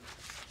happy?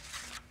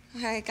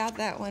 I got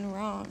that one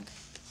wrong.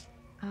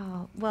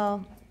 Oh,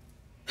 well,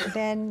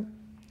 then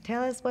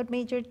tell us what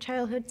made your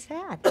childhood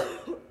sad.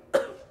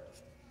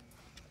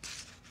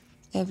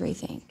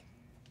 Everything.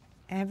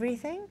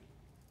 Everything?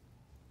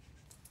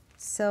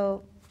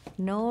 So,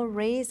 no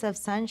rays of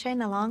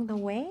sunshine along the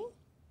way?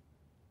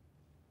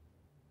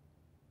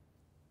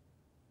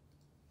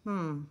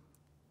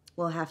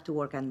 We'll have to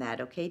work on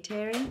that, okay,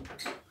 Terry?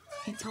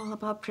 It's all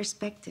about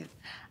perspective.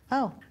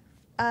 Oh,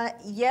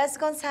 yes,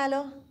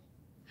 Gonzalo.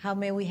 How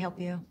may we help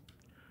you?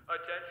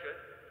 Attention,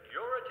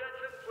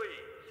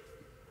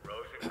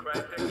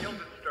 Rosencrantz and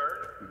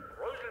Guildenstern.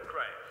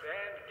 Rosencrantz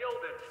and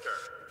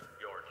Guildenstern.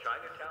 Your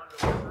Chinatown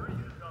delivery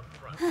is up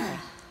front.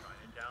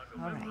 Chinatown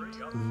delivery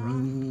up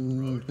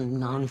front.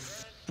 Non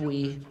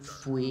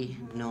fui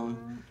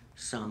non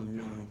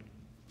sam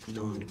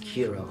non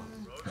quiero.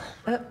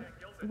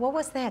 What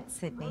was that,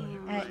 Sydney?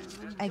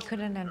 I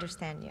couldn't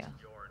understand you.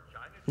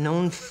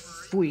 Non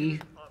fui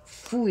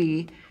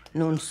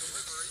non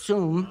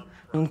sum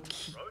non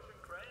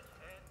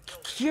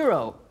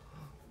quiero.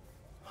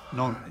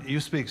 No, you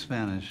speak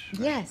Spanish.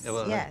 Yes, Yeah,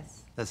 well,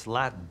 yes. That's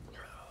Latin.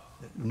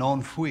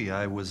 Non fui,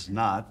 I was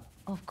not.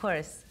 Of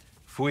course.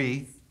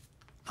 Fui,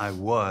 I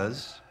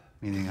was,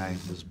 meaning I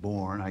was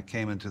born. I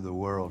came into the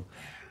world.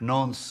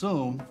 Non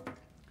sum,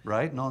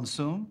 right? Non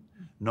sum?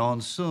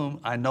 Non sum,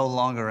 I no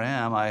longer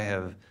am. I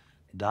have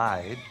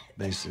died,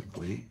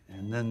 basically.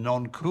 And then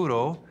non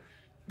curo,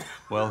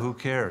 well, who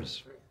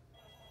cares?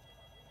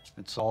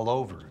 It's all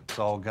over. It's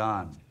all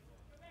gone.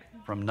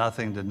 From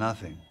nothing to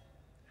nothing.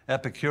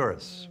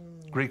 Epicurus,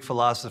 Greek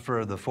philosopher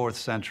of the 4th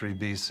century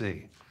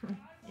BC.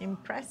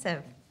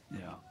 Impressive.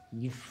 Yeah.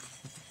 You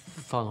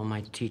follow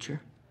my teacher?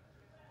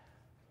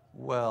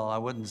 Well, I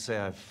wouldn't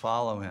say I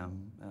follow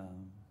him.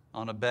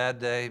 On a bad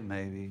day,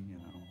 maybe,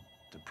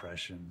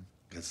 depression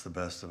gets the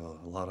best of a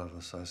lot of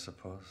us, I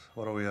suppose.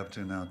 What are we up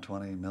to now,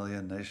 20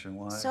 million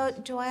nationwide? So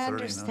do I 30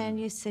 understand million?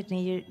 you,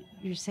 Sydney?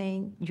 You're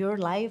saying your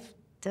life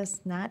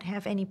does not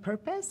have any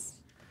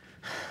purpose?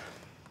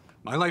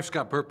 My life's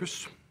got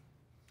purpose.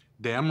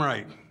 Damn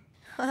right.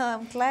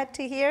 I'm glad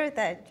to hear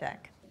that,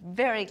 Jack.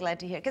 Very glad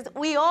to hear, because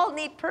we all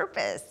need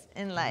purpose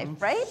in life,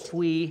 right?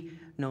 Fui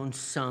non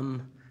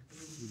sum.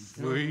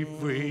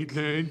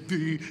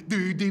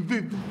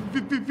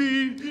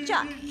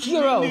 Jack.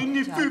 Hero.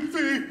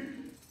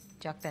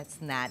 Jack,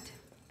 that's not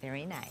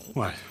very nice.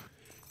 What?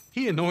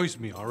 He annoys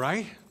me, all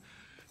right?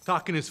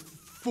 Talking his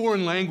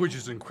foreign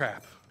languages and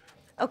crap.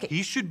 Okay.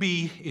 He should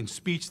be in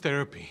speech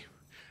therapy.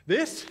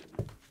 This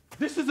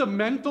is a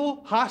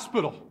mental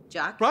hospital.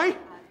 Jack. Right?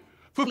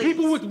 For Please.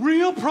 people with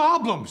real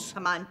problems.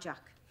 Come on,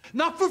 Jack.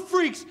 Not for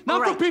freaks. Not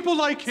All right. for people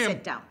like him.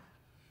 Sit down.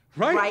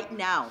 Right? Right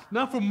now.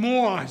 Not for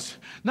morons.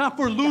 Not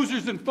for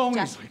losers and phonies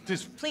Jack, like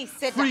this. please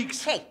sit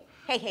freaks. down.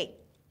 Hey.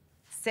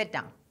 Sit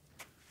down.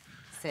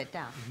 Sit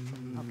down,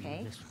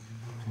 okay?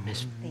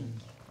 Miss Thank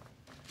you.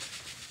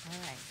 All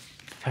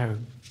right.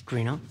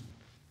 Peregrino?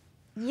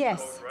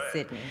 Yes,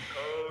 Sydney.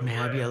 May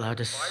I be allowed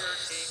to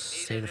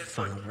say the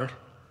final word?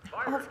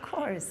 Of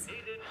course.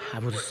 I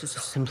would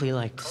simply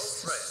like to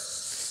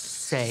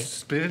say.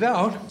 Spit it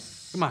out.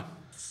 Come on.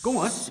 Go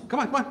on. Come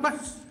on.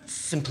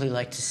 Simply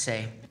like to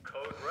say.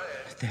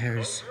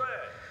 There's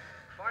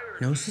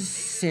no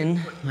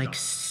sin like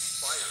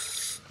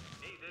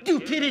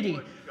stupidity.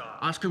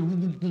 Oscar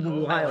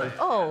Wilde.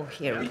 Oh,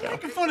 here we go.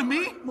 Making fun of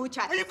me?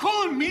 Are you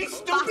calling me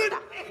stupid?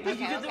 Okay. You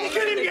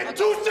can't even get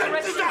 2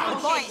 sentences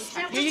out.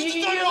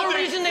 You know the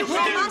reason they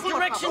put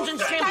directions and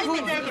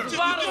shampoo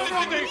bottles.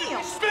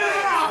 Spit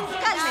it out!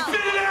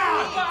 Spit it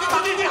out!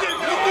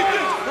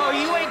 Oh,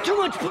 you ate too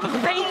much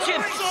paint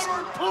chips.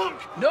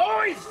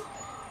 Noise!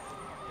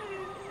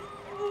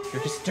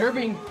 You're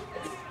disturbing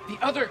the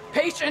other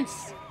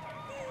patients.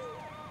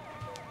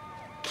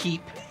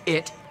 Keep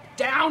it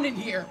Down in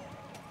here.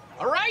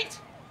 All right?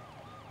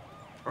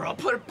 Or I'll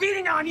put a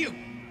beating on you.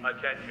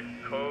 Attention,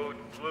 code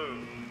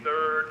blue,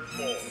 3rd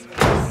floor.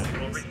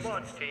 Medical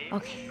response team,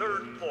 Okay.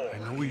 3rd floor. I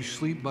know where you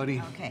sleep,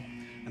 buddy. Okay.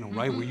 I know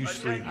right where you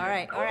sleep. All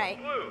right.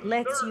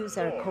 Let's use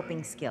our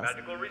coping skills.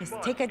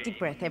 Just take a deep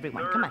breath,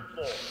 everyone. Come on.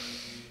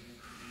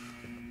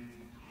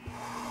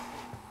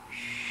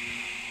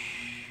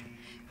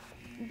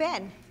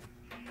 Ben,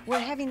 we're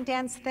having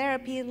dance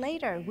therapy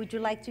later. Would you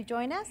like to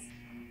join us?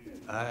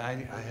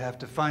 I have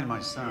to find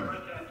my son.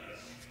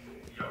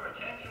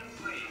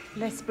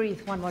 Let's breathe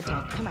one more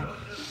time. Come on.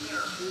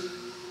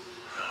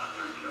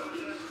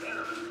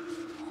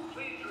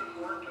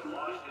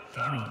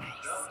 Very nice.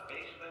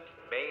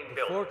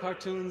 Before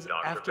cartoons,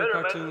 after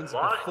cartoons,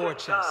 before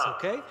chess,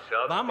 okay?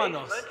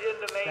 Vámonos.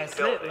 That's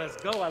it. Let's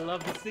go. I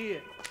love to see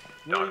it.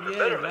 Muy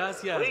bien.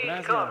 Gracias.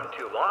 Please come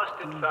to Lost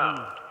and Found.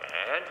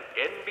 And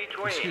in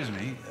between. Excuse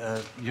me,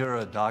 you're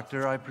a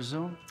doctor, I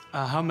presume?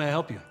 How may I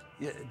help you?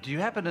 Yeah, do you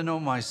happen to know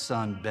my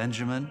son,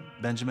 Benjamin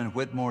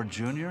Whitmore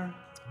Jr.?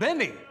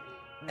 Benny.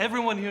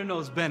 Everyone here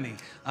knows Benny.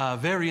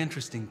 Very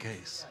interesting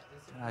case.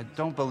 I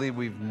don't believe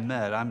we've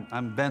met.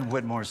 I'm Ben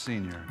Whitmore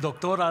Sr.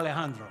 Doctor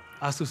Alejandro,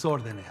 a sus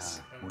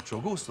órdenes. Mucho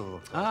gusto,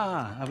 doctor.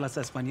 Hablas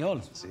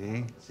español.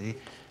 See.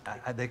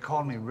 They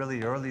called me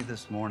really early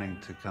this morning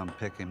to come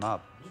pick him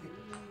up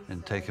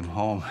and take him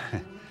home.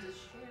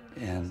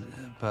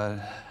 But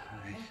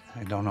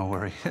I don't know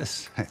where he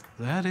is.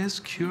 That is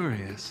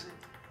curious.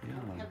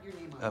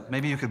 Yeah.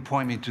 Maybe you could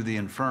point me to the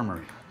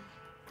infirmary.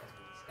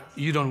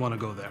 You don't want to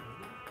go there.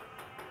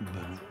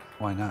 But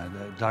why not?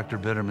 Dr.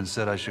 Bitterman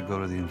said I should go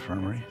to the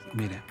infirmary.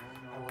 Mire,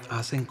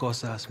 hacen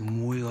cosas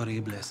muy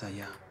horribles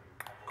allá.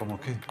 ¿Cómo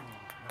qué?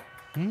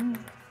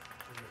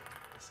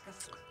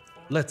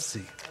 Let's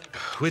see.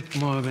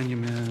 Whitmore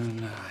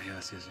Benjamin.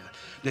 Yes.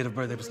 Date of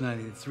birth, April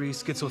 1983.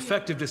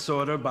 Schizoaffective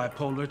disorder,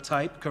 bipolar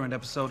type. Current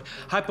episode,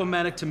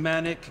 hypomanic to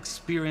manic,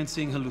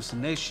 experiencing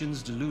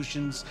hallucinations,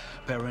 delusions,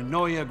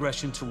 paranoia,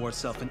 aggression towards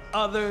self and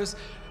others.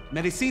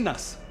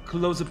 Medicinas.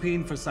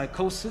 Clozapine for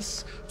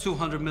psychosis,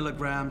 200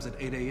 milligrams at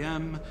 8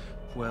 a.m.,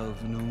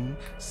 12 noon,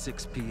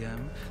 6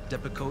 p.m.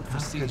 Depakote for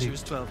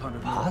seizures,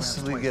 1,200 milligrams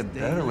possibly twice get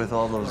daily. better with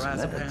all those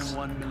Lorazepam, meds?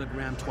 1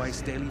 milligram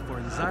twice daily for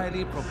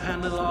anxiety.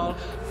 Propranolol,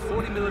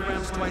 40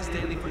 milligrams twice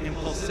daily for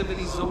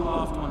impulsivity.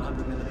 Zoloft,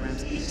 100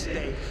 milligrams each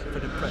day for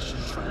depression.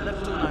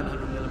 Trileptal,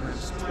 900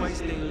 milligrams twice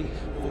daily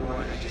for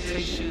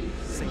agitation.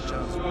 St.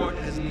 John's wort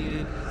as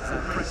needed.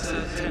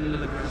 Zyprexa, 10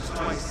 milligrams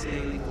twice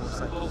daily for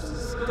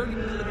psychosis. 30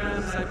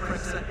 milligrams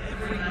Zyprexa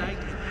every night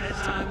at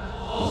bedtime,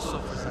 also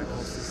for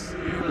psychosis.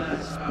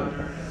 Relax,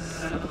 powder,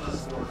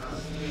 Xanax for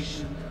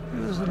constipation. He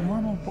was a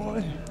normal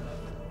boy.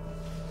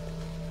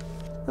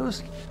 There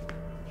was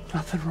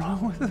nothing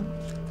wrong with him.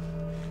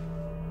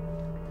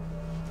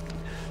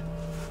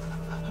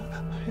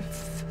 I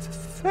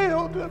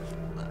failed him.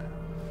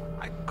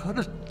 I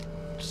couldn't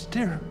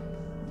steer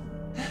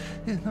him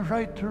in the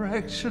right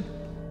direction.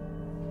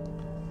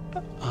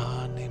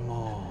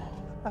 Animo.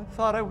 I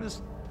thought I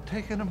was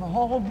taking him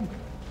home.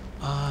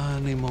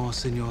 Animo,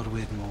 Senor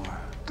Whitmore.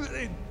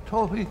 They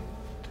told me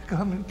to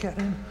come and get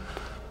him.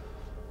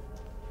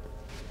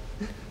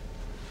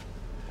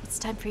 It's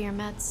time for your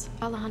meds,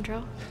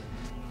 Alejandro.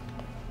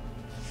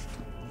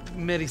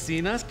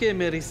 ¿Medicinas? ¿Qué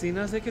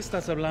medicinas? ¿De qué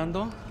estás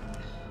hablando?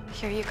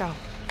 Here you go.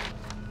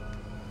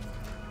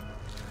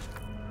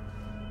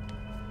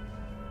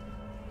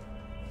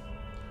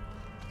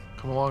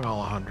 Come along,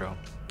 Alejandro.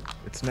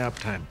 It's nap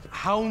time.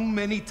 How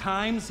many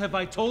times have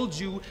I told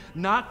you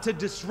not to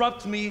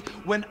disrupt me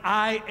when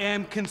I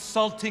am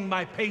consulting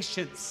my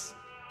patients?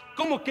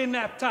 ¿Cómo que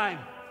nap time?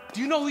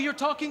 Do you know who you're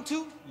talking to?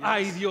 Yes.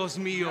 Ay, Dios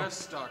mío.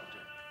 Yes, doctor.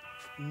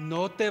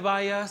 No te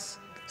vayas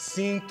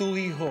sin tu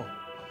hijo.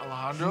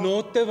 Alejandro?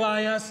 No te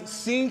vayas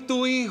sin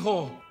tu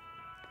hijo.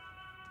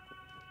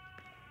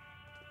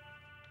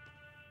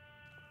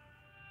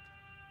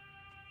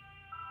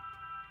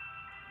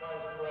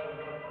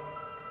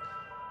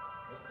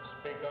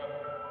 Speaker,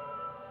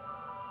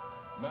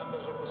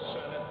 members of the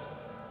Senate,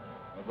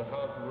 of the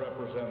House of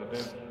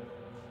Representatives,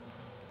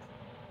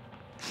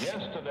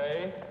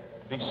 yesterday,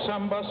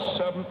 December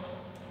 7th,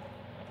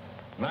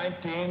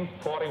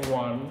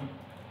 1941,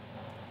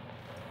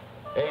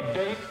 a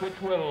date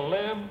which will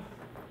live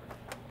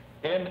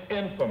in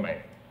infamy,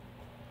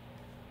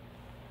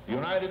 the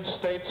United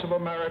States of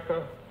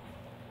America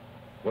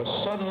was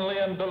suddenly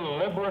and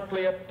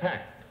deliberately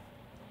attacked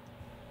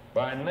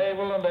by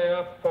naval and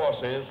air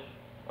forces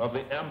of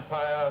the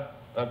Empire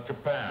of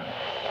Japan.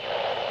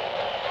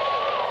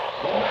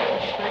 The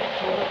United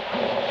States was at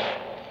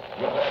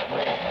peace with that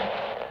nation.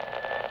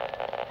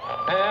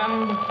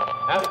 And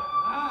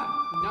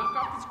Knock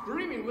off the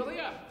screaming, will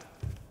ya?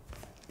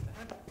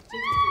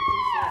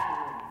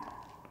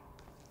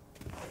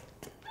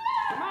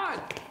 Come on!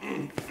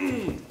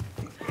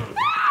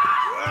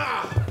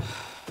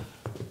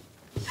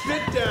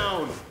 Sit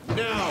down,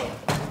 now!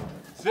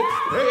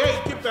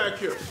 Hey, get back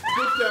here!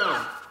 Sit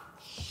down!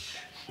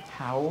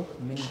 How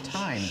many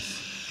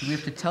times do we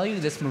have to tell you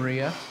this,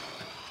 Maria?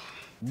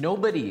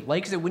 Nobody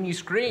likes it when you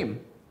scream.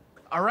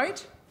 All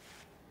right?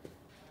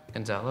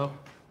 Gonzalo,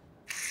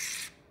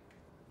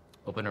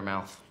 open her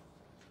mouth.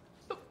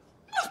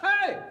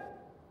 Hey!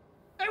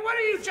 Hey, what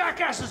are you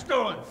jackasses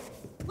doing?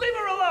 Leave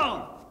her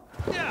alone!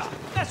 Yeah,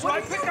 that's What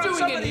right. are Pick you on doing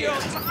some in of the here?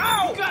 old...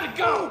 Ow! You gotta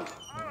go!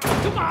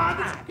 Come on!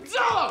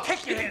 Gonzalo!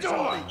 Take your hands door!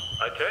 off me.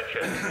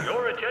 Attention,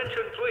 your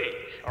attention, please.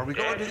 Are we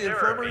going to Dance the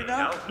infirmary therapy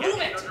now? getting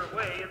Move it!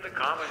 underway in the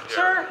common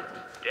Sir? area.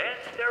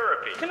 Dance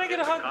therapy. Can I get in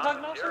a the hug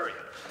common now, sir? area.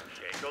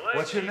 Shake a leg.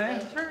 What's your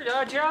name?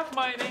 Sir, Jeff,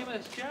 my name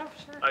is Jeff,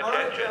 sir.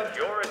 Attention,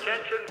 your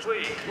attention,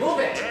 please. Move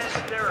it! Dance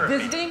therapy.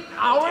 Visiting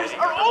hours Getting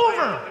are underway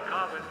over! in the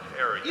common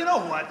area. You know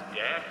what?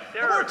 Dance The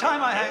therapy. more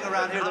time I hang in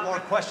around here, the more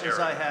common questions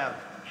I area. have.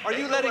 Are you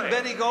Shake a letting leg.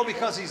 Benny go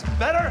because he's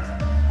better?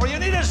 Or you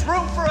need his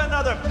room for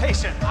another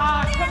patient?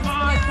 Ah, come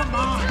on, come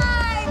on!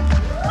 Time!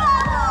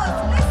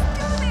 Vamos! Let's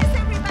do this,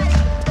 everybody!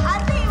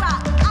 Arriba!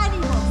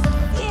 ¡Ánimo!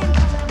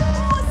 Siente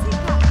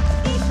música!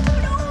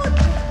 ¡Disfruten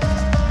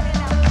de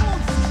la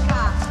música!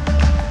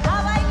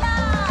 ¡A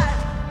bailar!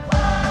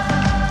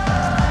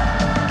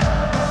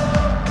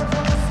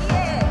 Así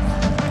es.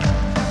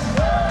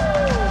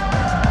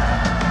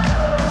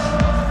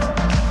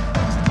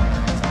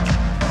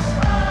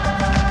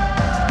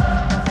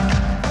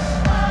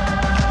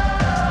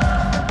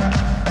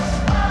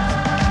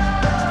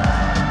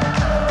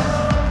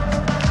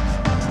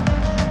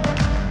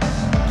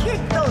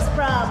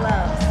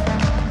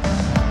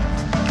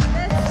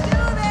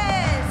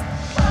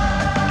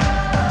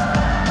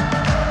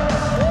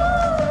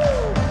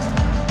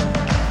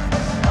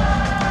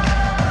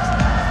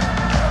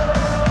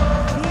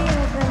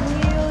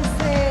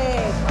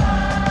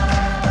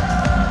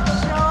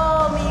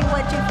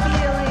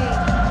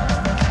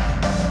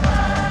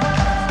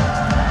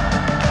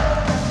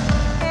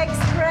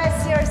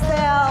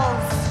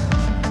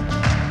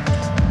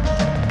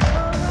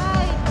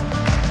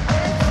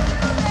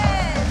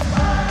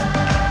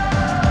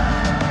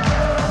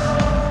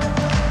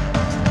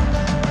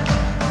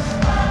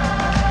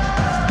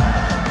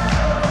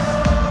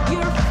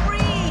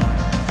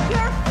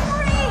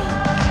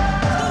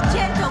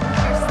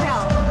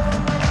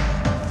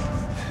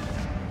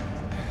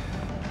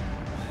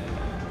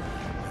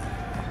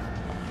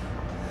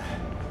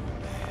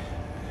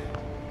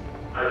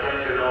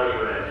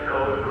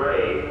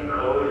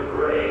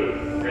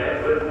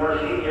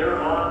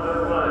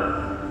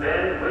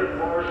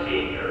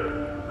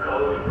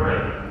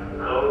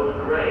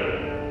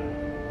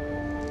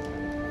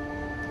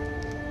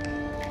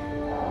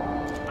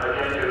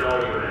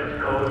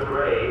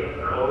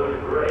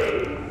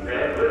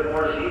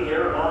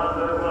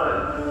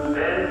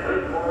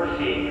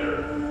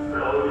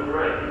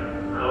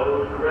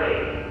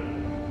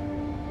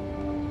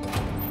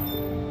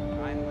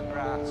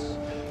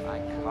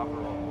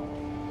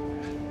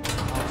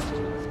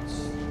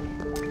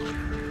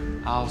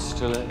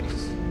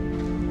 Austerlitz.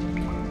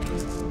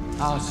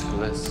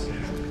 Austerlitz.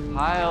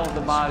 Pile the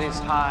bodies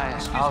high.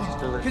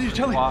 Austerlitz. Can you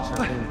tell me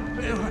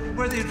Washington.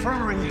 where the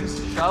infirmary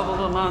is? Shovel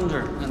them under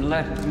and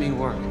let me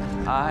work.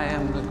 I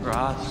am the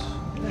grass.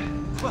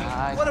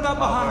 What about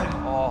Mohammed?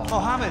 All.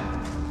 Mohammed.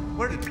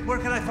 Where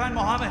can I find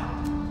Mohammed?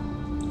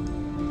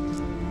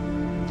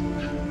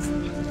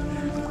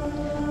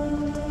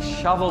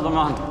 Shovel them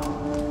under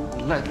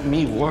and let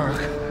me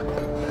work.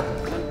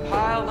 And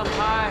pile them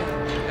high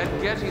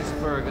at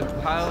Gettysburg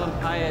and pile them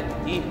high at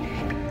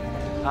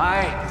Ypres.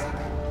 I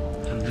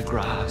am the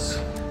grass.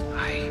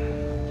 I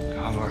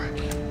cover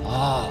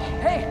all.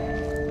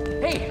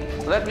 Hey,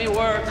 let me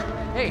work.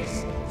 Hey,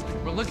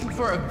 we're looking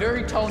for a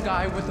very tall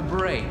guy with a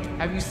beret.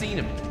 Have you seen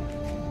him?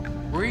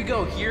 Where you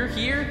go? Here?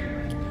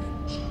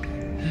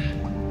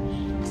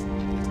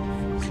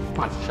 Come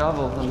on,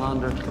 shovel them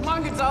under. Come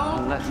on, Gonzalo.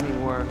 And let me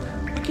work.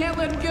 We can't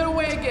let him get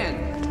away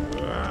again.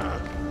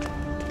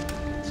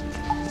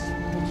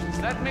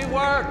 Let me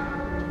work.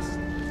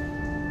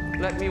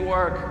 Let me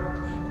work.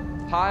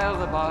 Pile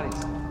the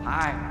bodies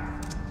high.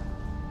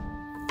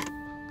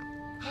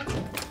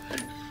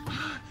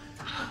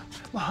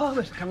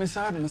 Mohammed. Come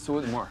inside, Mr.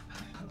 Whitmore.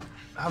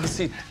 Have a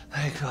seat.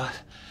 Thank God.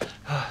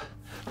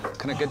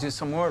 Can I get you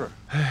some water?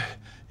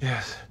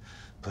 Yes,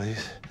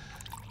 please.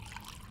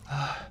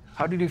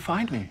 How did you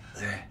find me?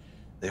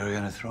 They were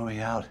gonna throw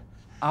me out.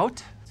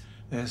 Out?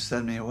 They're gonna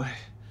send me away.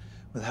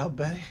 Without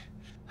Benny.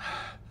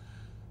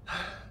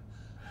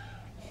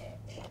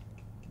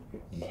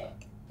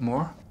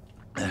 More?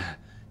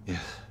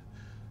 Yes.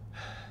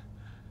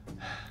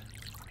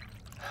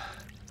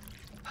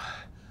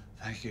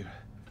 Thank you.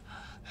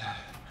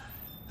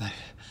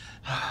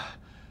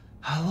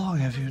 How long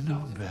have you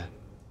known Ben?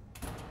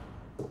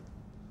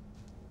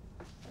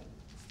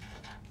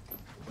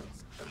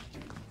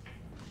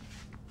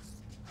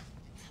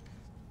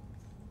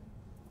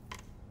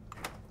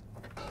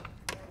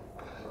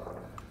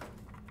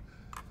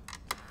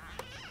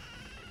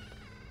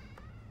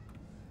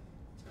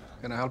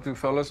 Can I help you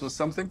fellas with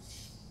something?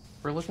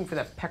 We're looking for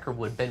that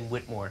Peckerwood, Ben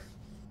Whitmore.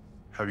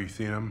 Have you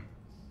seen him?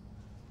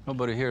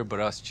 Nobody here but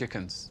us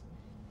chickens.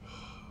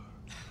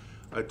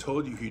 I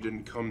told you he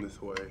didn't come this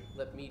way.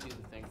 Let me do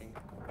the thinking.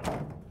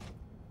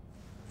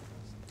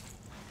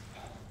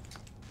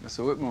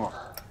 Mr. Whitmore.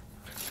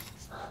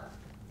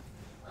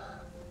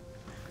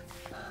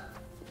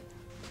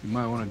 You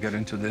might want to get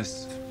into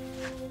this.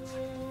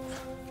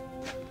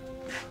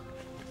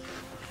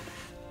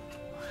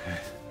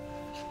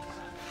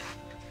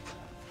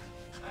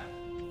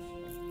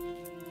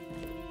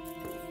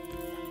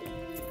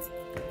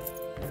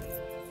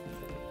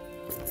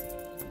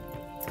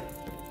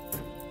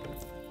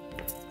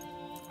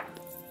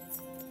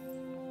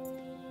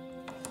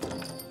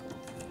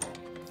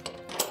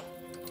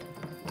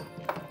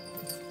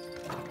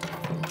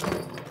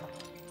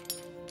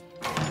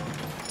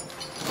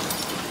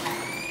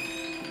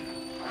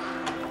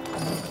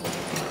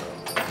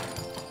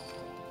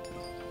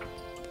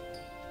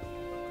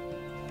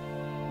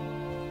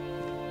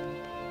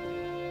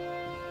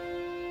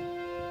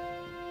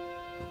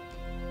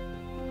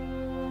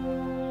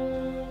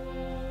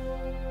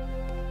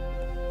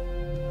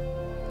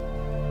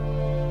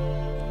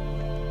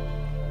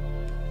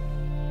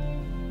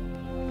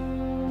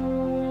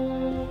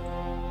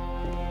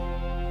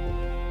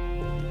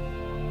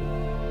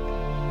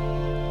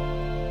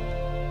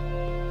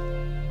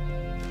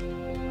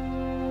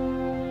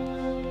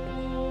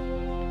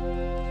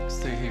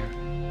 Stay here.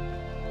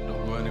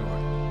 Don't go anywhere.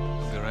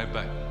 I'll be right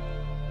back.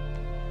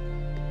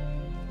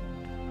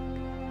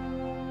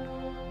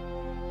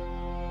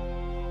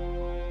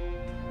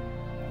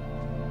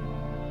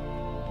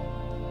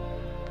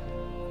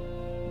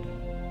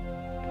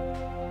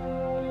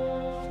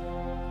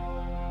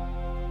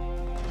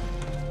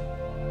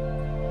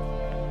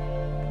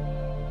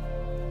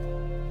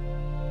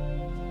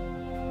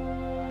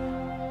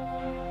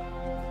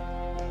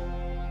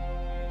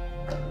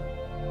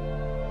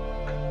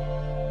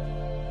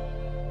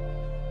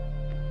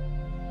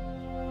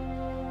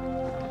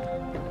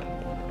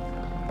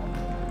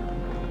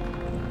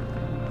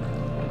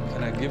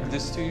 Can I give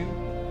this to you?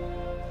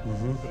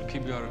 It'll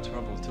keep you out of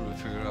trouble till we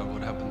figure out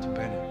what happened to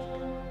Benny.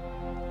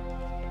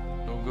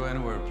 Don't go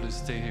anywhere. Please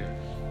stay here.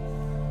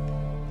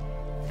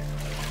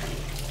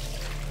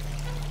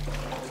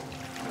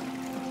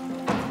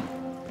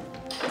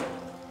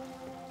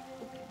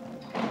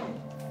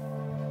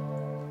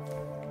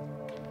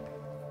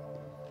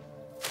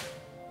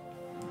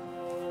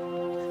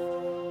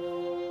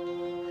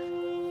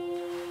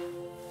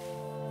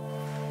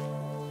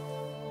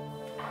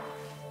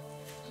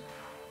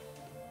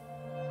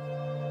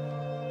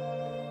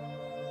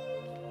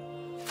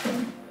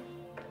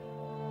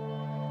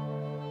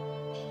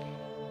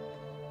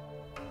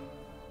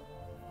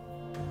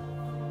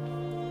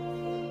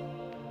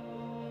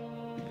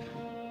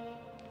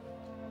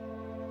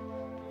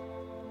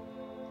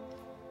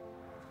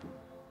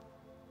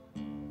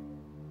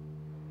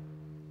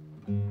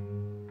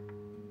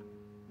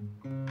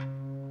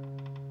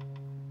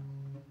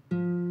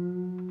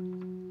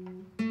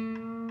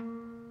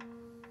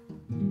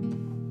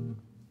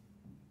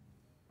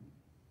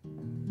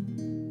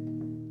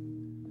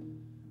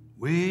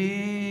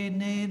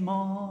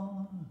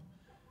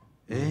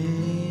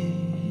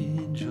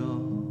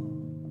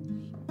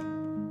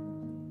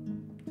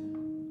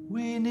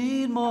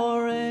 need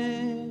more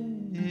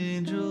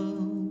angels.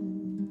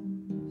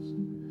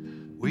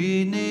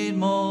 We need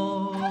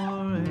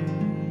more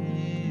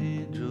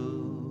angels.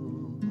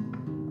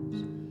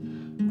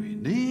 We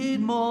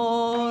need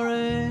more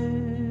angels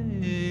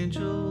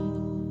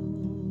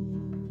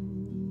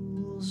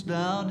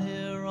down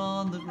here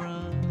on the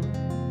ground.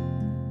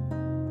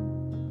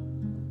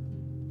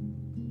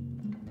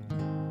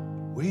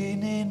 We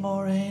need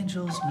more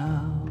angels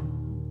now.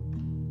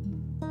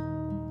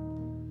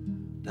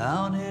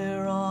 Down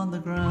here on the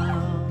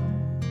ground.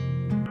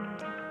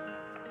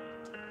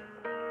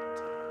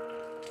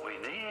 We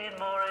need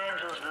more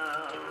angels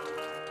now.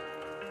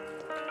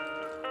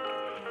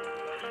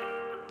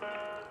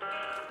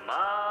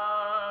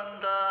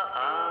 Manda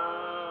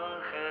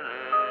ángeles.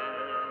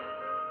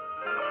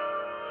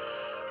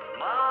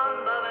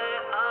 Mándame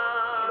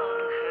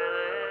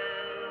ángeles.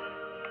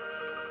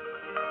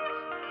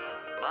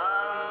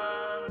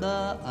 Manda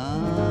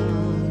ángeles.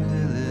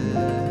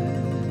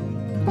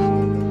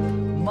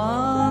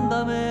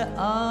 Mándame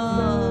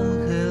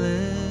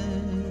ángeles,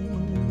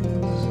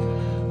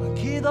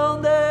 aquí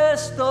donde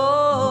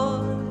estoy.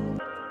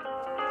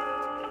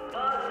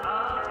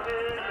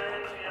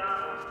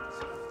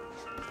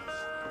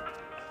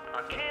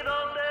 Aquí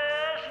donde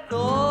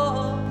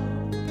estoy,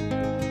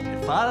 me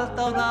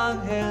falta un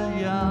ángel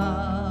ya.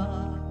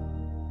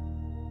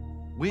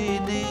 We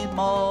need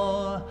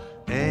more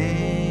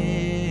angels.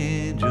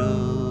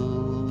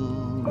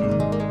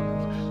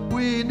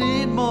 We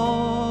need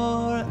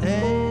more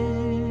angels.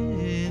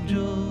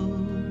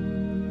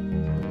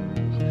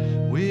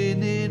 We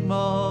need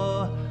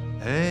more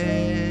angels.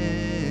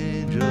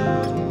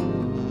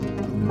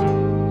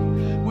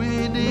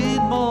 We need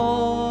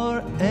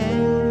more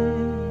angels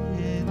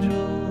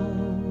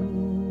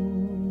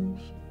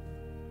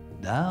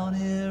down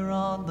here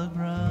on the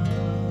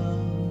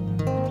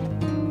ground.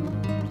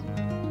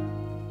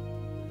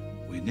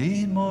 We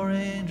need more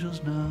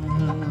angels now.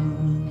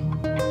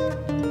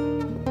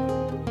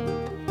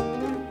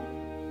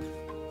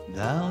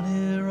 Down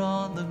here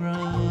on the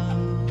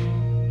ground.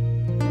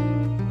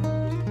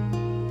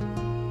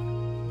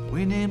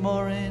 We need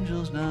more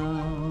angels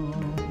now.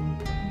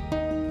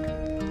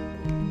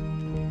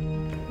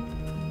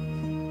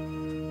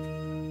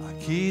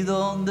 Aquí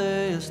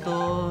donde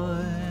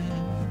estoy,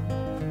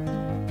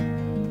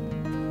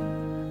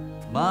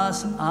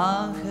 más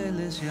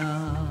ángeles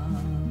ya.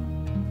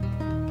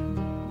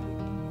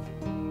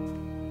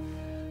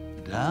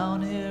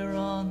 Down here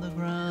on the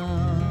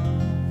ground.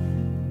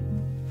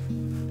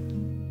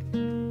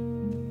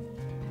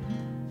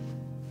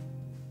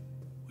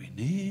 We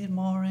need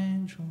more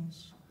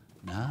angels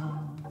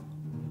now.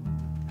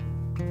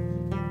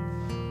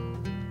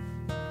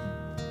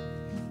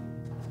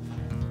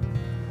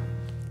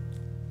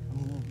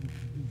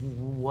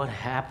 What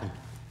happened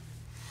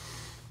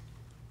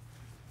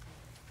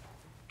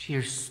to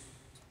your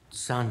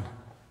son,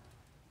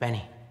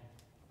 Benny?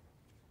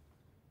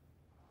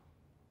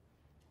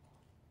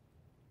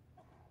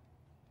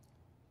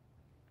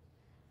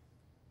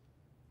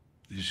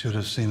 You should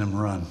have seen him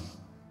run.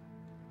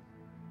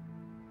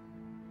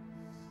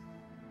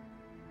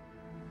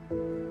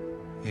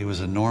 He was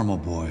a normal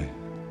boy.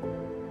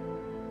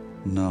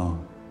 No,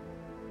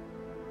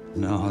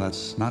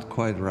 that's not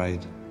quite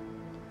right.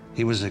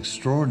 He was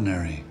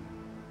extraordinary,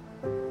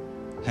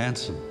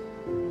 handsome,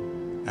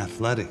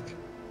 athletic.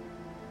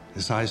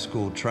 His high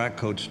school track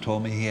coach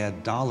told me he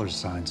had dollar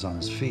signs on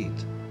his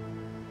feet.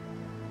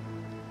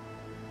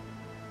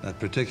 That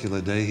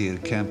particular day, he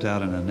had camped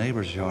out in a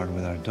neighbor's yard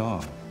with our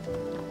dog,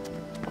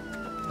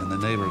 and the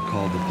neighbor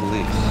called the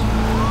police.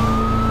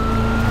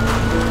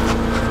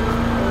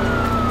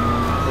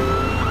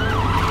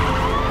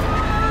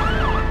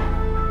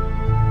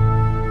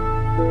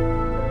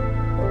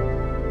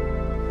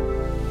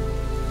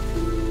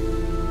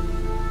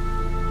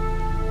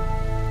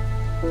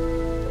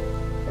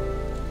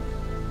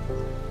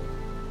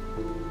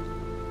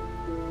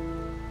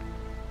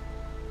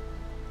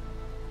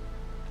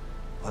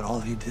 But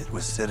all he did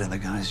was sit in the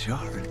guy's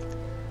yard.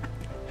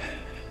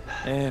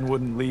 And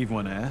wouldn't leave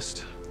when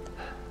asked.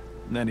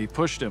 And then he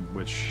pushed him,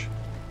 which,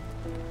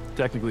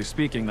 technically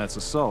speaking, that's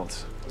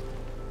assault.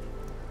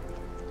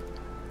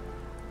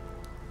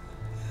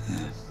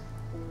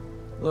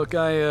 Look,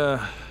 I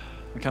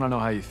kind of know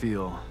how you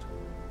feel.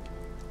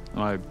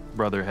 My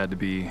brother had to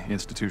be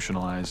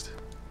institutionalized.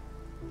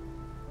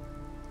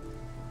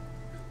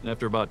 And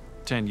after about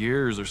 10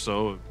 years or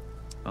so,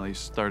 well, he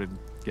started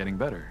getting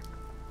better.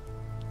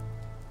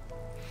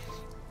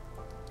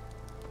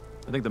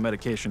 I think the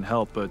medication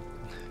helped, but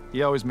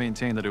he always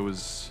maintained that it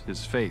was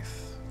his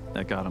faith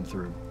that got him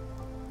through.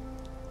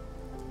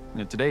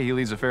 And today, he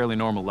leads a fairly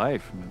normal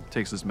life. I mean,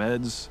 takes his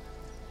meds.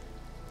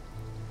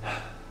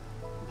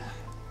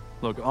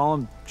 Look, all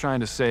I'm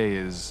trying to say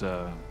is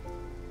that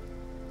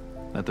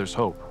there's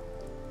hope.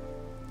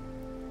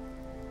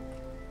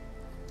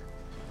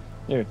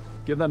 Here,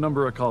 give that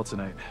number a call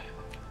tonight.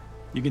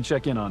 You can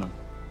check in on him.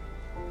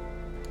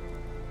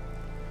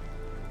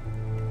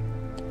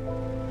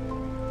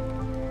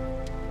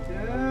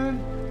 Dad,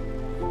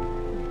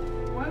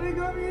 why they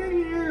got me in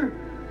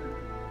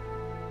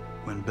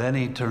When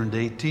Benny turned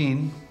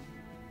 18,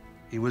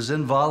 he was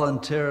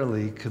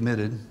involuntarily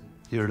committed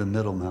here to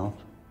Middlemouth.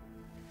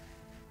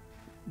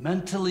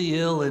 Mentally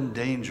ill and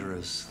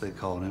dangerous, they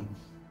called him.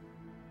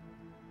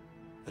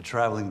 A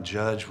traveling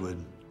judge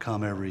would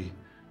come every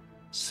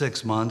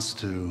 6 months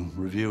to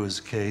review his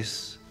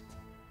case.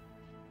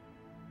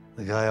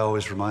 The guy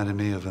always reminded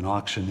me of an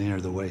auctioneer,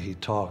 the way he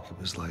talked. It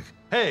was like,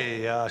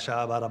 hey,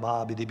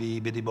 sha-ba-da-ba, biddy-bee,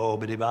 biddy-bo,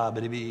 biddy-ba,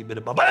 biddy-bee,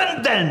 biddy-ba,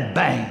 and then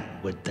bang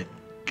would the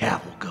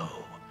gavel go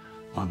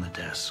on the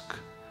desk.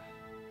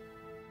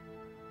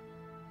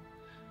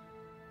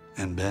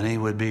 And Benny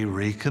would be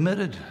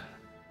recommitted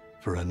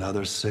for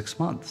another 6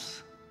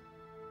 months.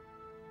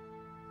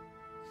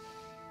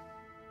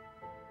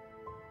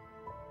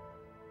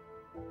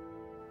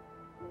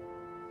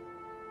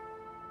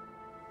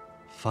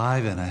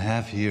 Five and a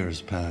half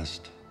years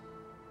passed.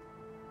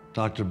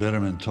 Dr.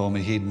 Bitterman told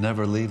me he'd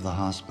never leave the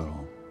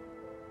hospital.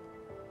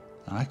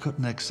 I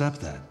couldn't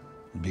accept that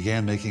and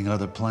began making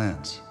other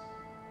plans.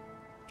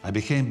 I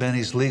became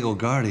Benny's legal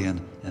guardian,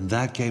 and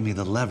that gave me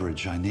the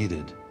leverage I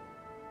needed.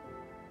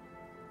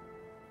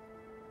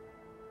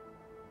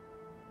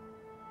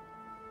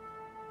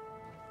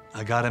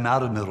 I got him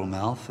out of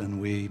Middlemouth, and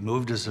we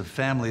moved as a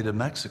family to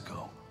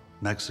Mexico,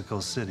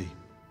 Mexico City.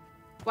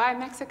 Why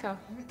Mexico?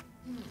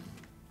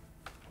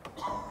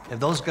 Have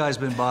those guys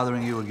been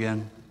bothering you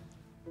again?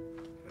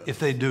 If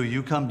they do,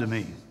 you come to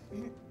me.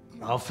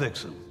 I'll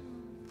fix them.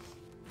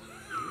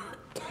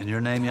 And your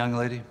name, young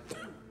lady?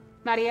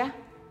 Maria?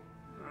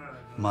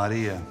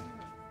 Maria.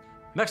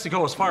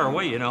 Mexico is far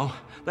away, you know.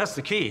 That's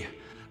the key.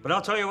 But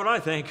I'll tell you what I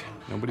think.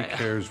 Nobody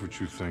cares what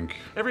you think.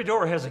 Every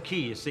door has a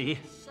key, you see.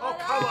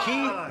 The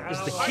key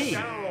is the key.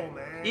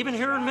 Even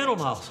here in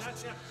Middlemouth.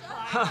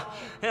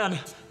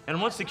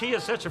 And once the key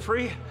has set you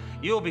free,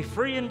 you'll be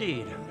free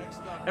indeed.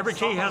 Every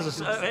key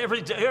has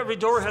every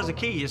door has a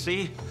key, you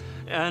see.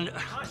 And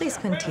please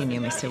continue,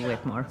 Mr.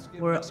 Whitmore.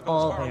 We're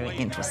all very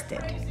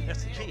interested.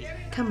 That's the key.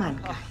 Come on,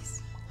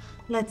 guys.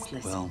 Let's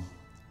listen. Well,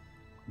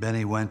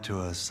 Benny went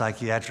to a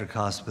psychiatric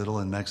hospital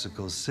in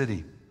Mexico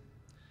City.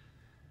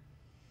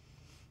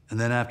 And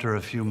then after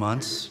a few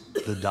months,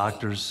 the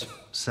doctors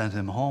sent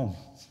him home.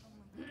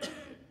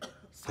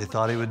 They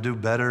thought he would do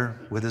better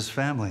with his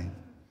family.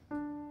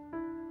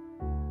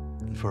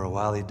 And for a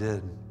while he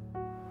did.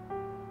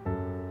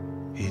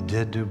 He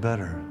did do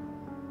better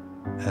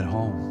at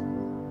home.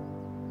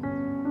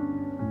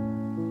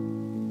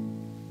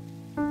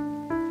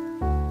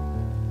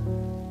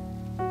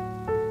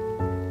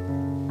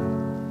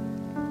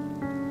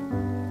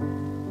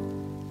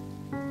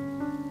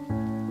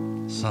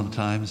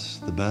 Sometimes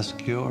the best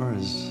cure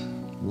is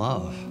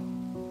love,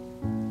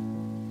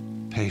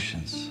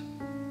 patience,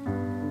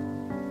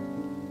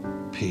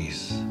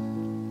 peace.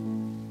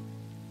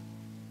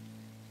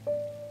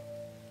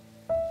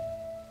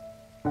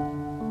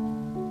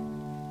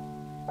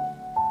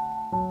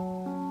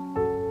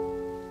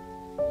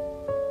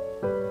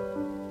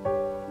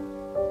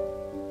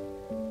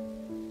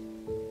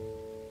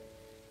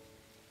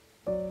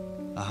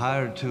 I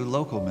hired 2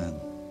 local men,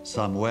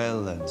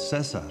 Samuel and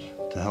Cesar,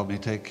 to help me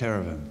take care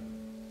of him.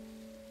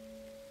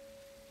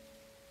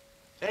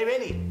 Hey,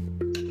 Benny,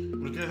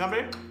 ¿no tienes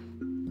hambre?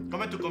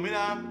 Come tu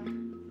comida.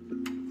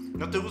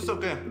 ¿No te gusta o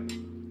qué?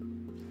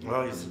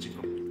 Ay, ese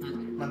chico.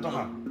 Me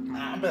antoja.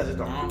 Un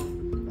pedacito.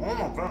 Oh,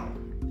 no, claro.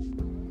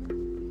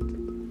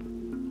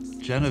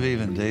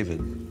 Genevieve and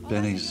David,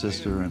 Benny's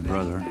sister and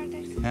brother,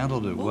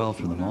 handled it well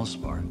for the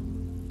most part.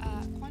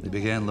 They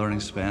began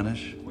learning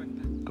Spanish,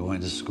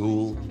 going to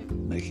school,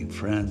 making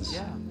friends.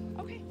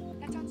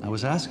 I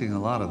was asking a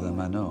lot of them,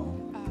 I know,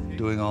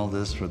 doing all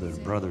this for their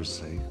brother's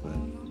sake,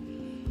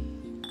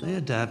 but they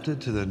adapted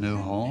to their new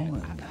home,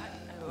 and,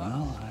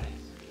 well,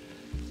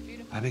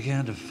 I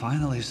began to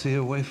finally see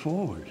a way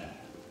forward.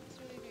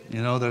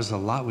 You know, there's a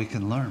lot we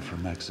can learn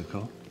from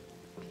Mexico.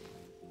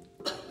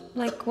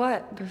 Like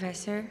what,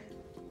 Professor?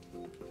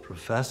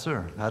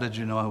 Professor? How did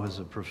you know I was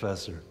a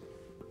professor?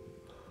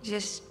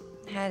 Just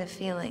had a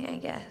feeling, I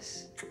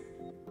guess.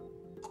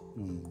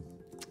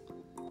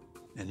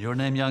 And your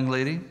name, young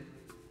lady?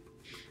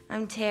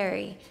 I'm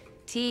Terry.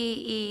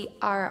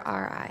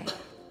 T-E-R-R-I.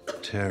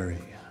 Terry.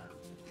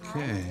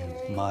 Okay,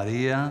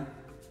 Maria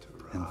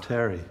and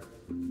Terry.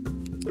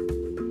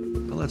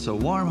 Well, it's a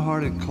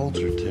warm-hearted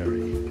culture,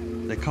 Terry.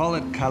 They call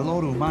it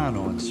calor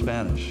humano in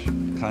Spanish,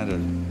 kind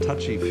of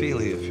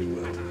touchy-feely, if you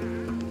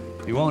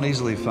will. You won't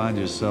easily find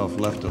yourself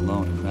left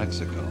alone in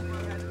Mexico.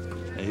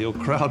 You'll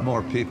crowd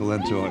more people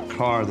into a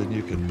car than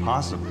you could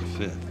possibly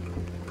fit.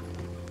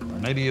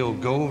 Maybe you'll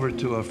go over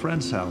to a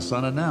friend's house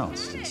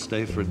unannounced and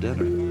stay for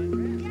dinner.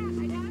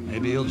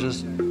 Maybe you'll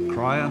just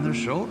cry on their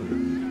shoulder.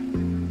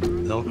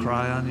 They'll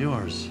cry on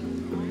yours.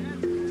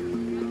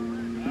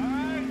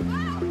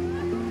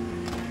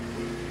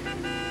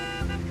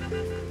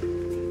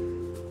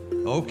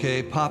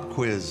 Okay, pop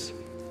quiz.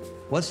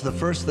 What's the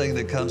first thing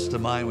that comes to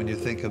mind when you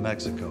think of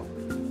Mexico?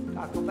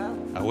 Taco Bell.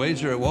 I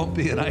wager it won't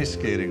be an ice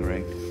skating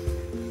rink.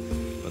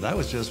 But that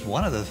was just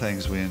one of the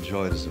things we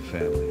enjoyed as a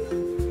family.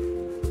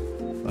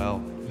 Well,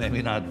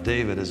 maybe not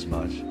David as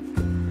much.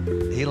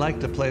 He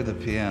liked to play the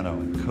piano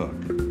and cook.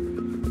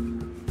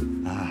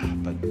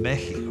 But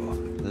Mexico,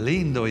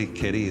 lindo y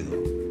querido.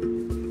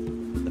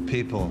 The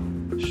people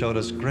showed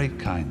us great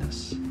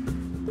kindness.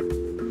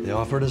 They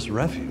offered us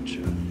refuge,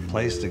 a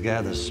place to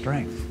gather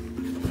strength.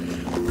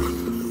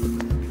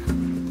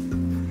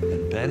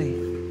 And Betty,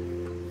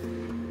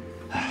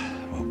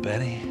 well,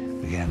 Betty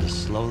began to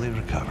slowly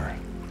recover.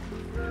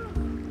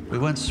 We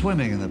went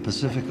swimming in the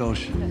Pacific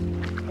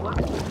Ocean.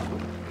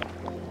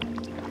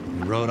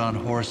 We rode on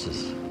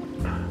horses,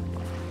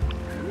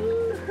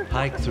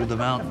 hiked through the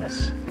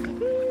mountains.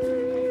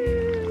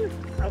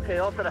 Okay,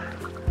 open it.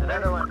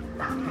 Another one.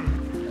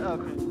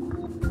 Okay.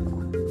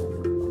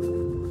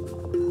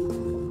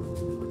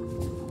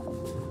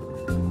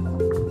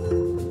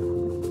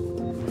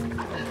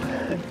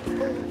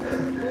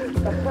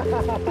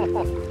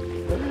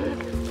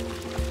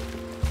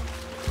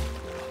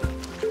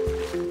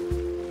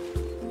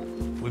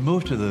 We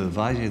moved to the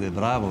Valle de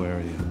Bravo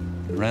area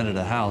and rented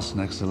a house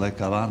next to Lake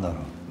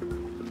Cavándaro.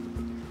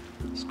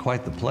 It's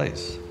quite the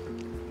place.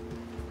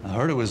 I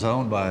heard it was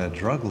owned by a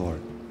drug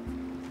lord.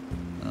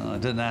 I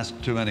didn't ask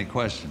too many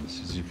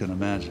questions, as you can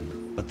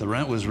imagine. But the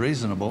rent was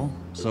reasonable,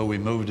 so we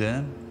moved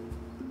in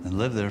and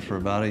lived there for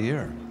about a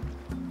year.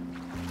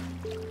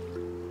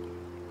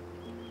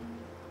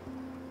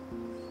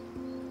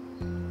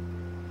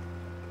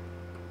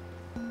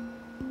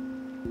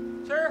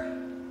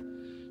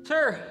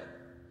 Sir,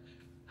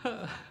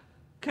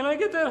 can I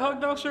get that hug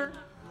now, sir?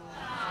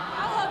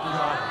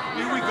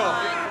 Here we go.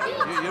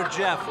 You're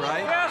Jeff,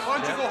 right? Yes. Why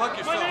don't you go hug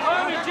yourself? My name's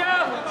Harvey,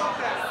 Jeff.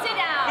 Sit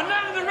down. And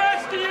none of the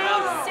rest of you.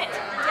 Sit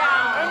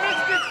down. And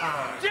Mr.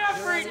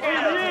 Jeffrey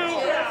and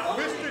you.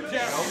 Mr.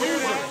 Jeff,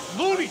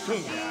 Looney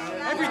Tunes.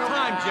 Every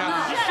time, Jeff.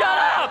 Shut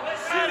up!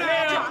 Sit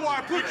down.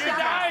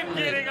 I'm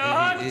getting a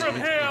hug from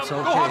him. It's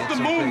okay, Go hug the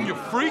it's moon, okay. you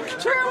freak.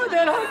 Sure, with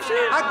that hug,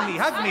 sir. Hug me,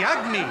 hug me,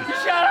 hug me.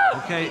 Shut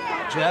up! Okay,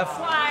 Jeff,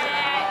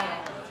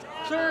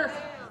 Sir,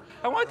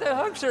 I want that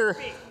hug, sir.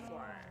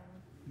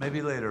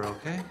 maybe later,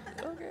 okay?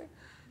 Okay.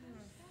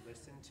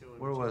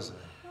 Where was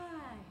I?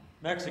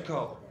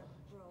 Mexico.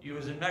 You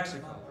was in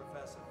Mexico.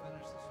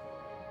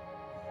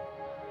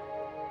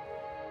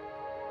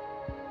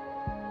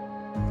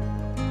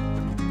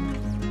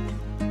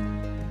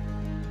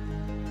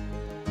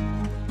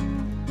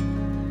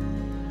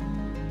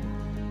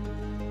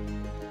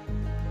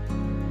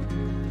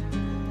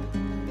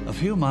 A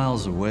few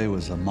miles away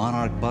was a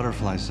monarch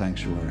butterfly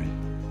sanctuary.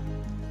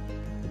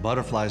 The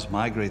butterflies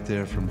migrate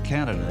there from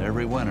Canada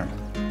every winter,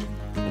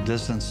 a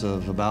distance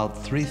of about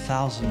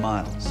 3,000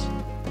 miles.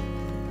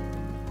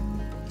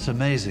 It's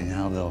amazing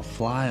how they'll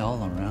fly all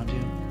around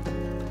you,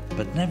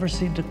 but never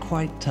seem to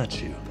quite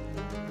touch you.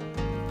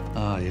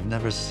 Oh, you've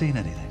never seen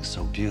anything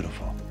so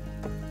beautiful.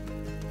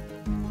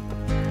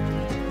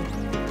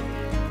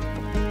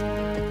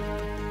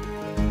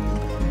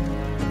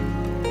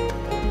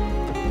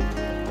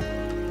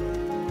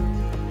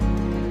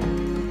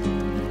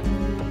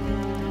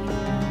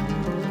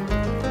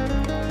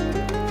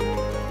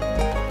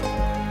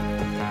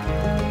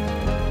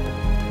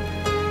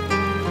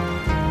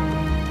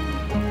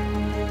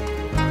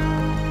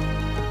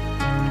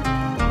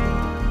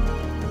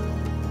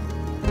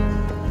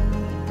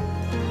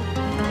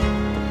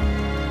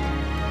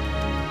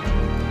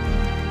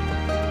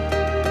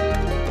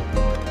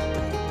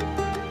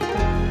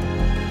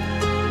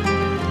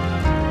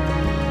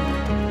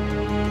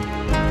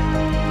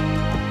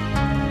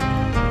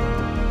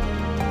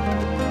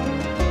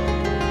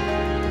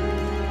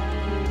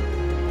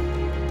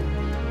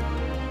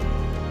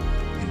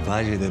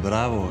 Valle de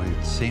Bravo,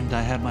 it seemed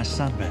I had my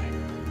son back.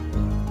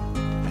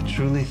 I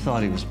truly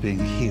thought he was being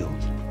healed.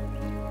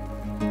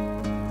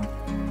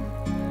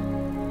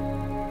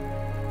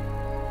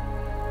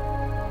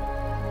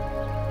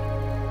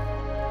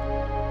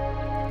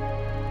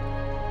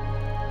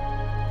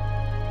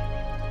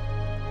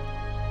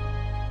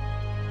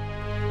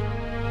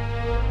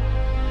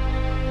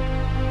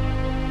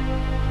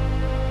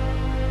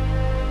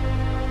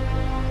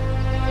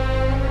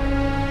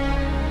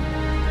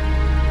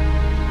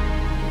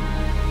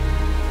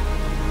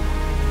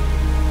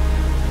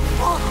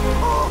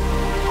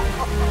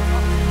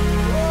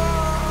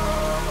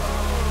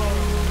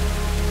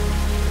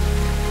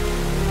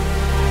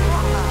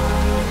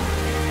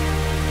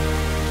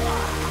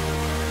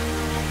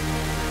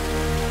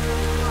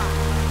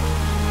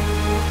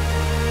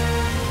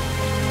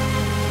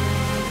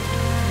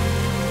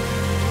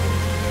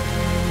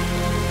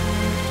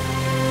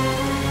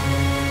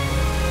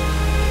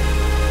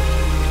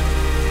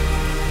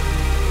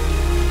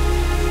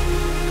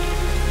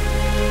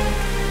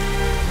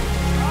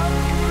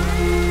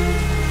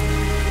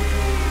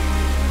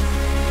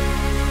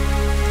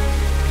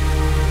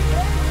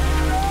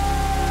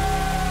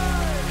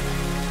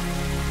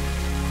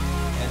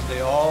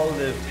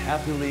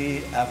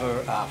 Happily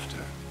ever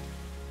after.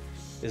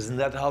 Isn't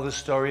that how the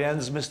story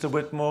ends, Mr.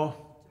 Whitmore?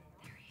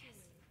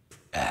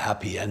 A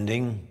happy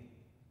ending?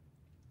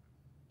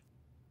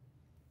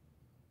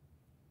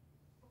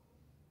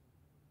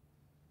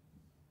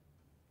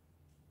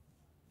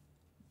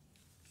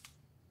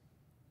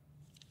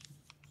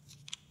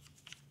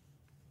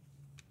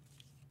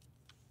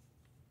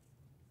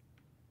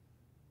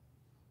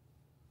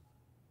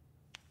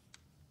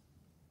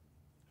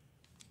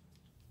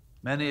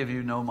 Many of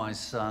you know my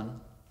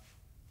son,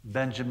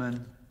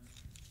 Benjamin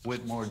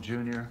Whitmore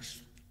Jr.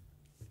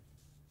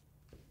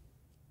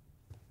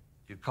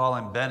 You call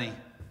him Benny.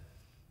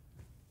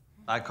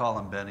 I call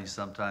him Benny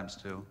sometimes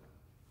too.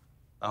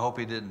 I hope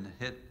he didn't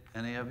hit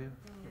any of you.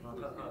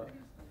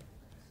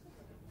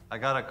 I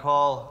got a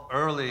call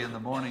early in the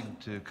morning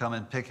to come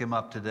and pick him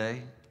up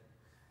today,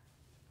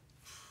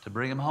 to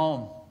bring him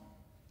home.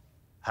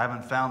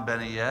 Haven't found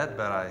Benny yet,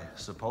 but I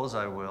suppose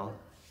I will.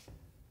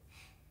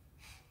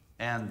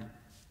 And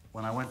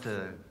when I went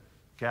to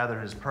gather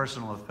his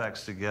personal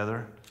effects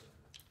together,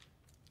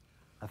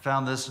 I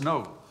found this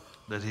note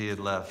that he had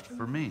left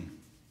for me,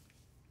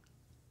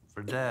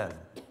 for Dad.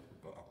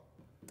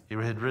 He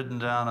had written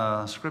down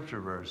a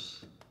scripture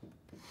verse,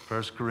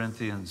 1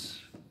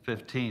 Corinthians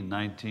 15,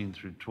 19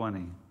 through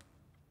 20.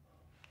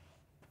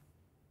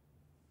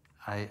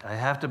 I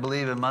have to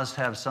believe it must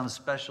have some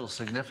special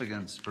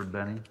significance for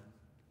Benny,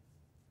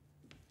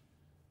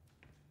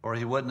 or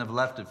he wouldn't have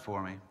left it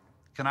for me.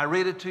 Can I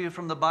read it to you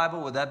from the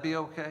Bible? Would that be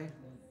okay?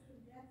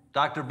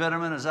 Dr.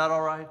 Bitterman, is that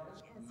all right?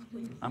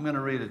 I'm going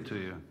to read it to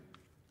you.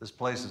 This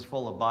place is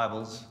full of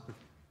Bibles.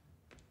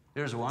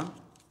 Here's one.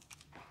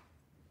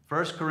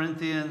 1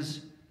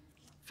 Corinthians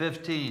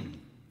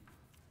 15,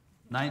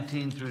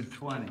 19 through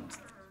 20.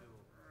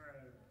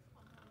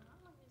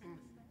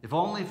 If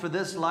only for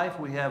this life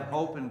we have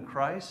hope in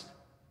Christ,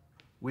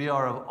 we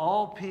are of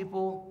all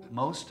people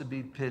most to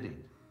be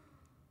pitied.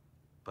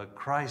 But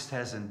Christ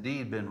has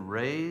indeed been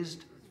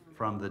raised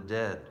from the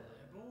dead,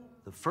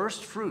 the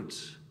first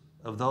fruits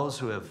of those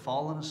who have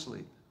fallen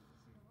asleep.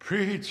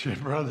 Preach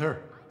it,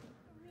 brother.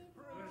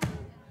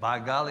 By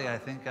golly, I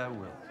think I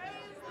will.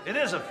 It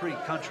is a free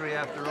country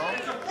after all.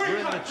 We're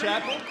in the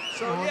chapel,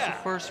 so What's yeah. the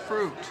first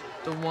fruit?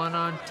 The one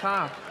on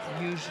top,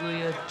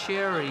 usually a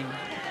cherry.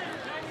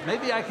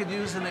 Maybe I could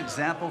use an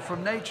example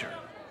from nature.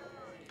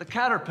 The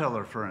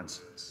caterpillar, for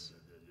instance.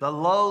 The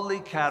lowly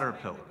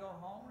caterpillar.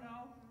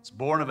 It's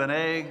born of an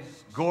egg,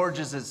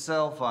 gorges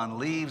itself on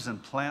leaves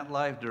and plant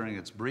life during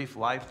its brief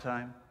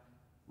lifetime,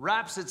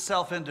 wraps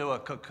itself into a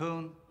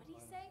cocoon,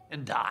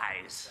 and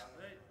dies.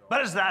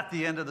 But is that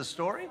the end of the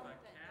story?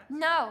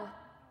 No.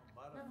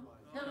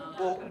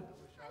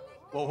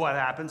 Well, what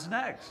happens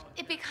next?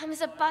 It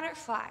becomes a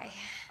butterfly.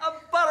 A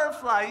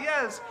butterfly,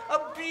 yes. A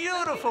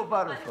beautiful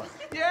butterfly.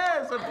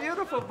 Yes, a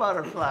beautiful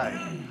butterfly.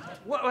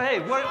 What's going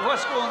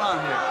on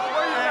here?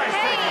 Where are you guys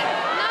taking me?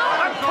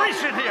 I'm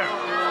preaching here.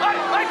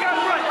 I got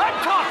right. I'm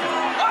talking.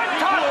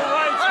 Equal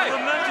rights for the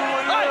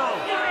mentally ill.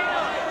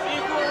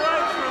 Equal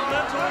rights for the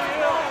mentally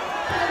ill.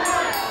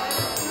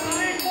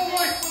 Equal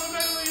rights for the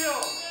mentally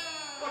ill.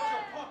 Bunch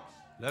of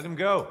punks. Let him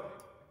go.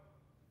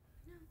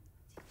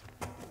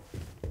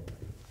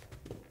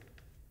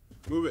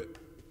 Move it.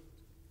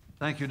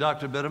 Thank you,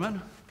 Dr.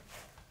 Bitterman.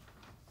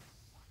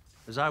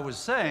 As I was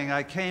saying,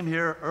 I came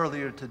here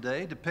earlier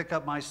today to pick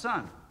up my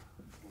son,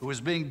 who was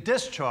being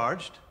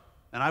discharged,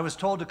 and I was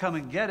told to come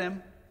and get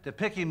him, to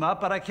pick him up,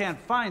 but I can't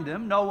find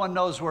him. No one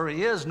knows where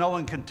he is. No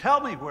one can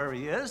tell me where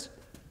he is.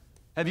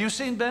 Have you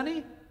seen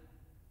Benny?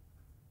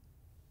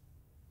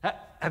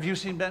 Have you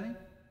seen Benny?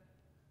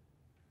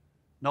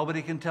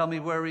 Nobody can tell me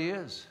where he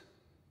is.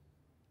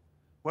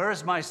 Where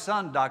is my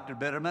son, Dr.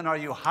 Bitterman? Are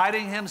you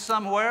hiding him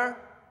somewhere?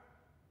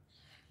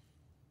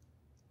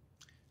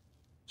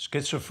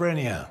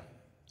 Schizophrenia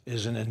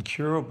is an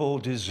incurable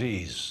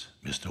disease,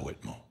 Mr.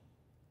 Whitmore.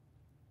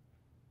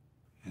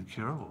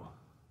 Incurable?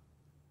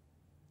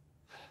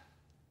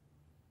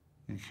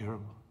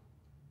 Incurable?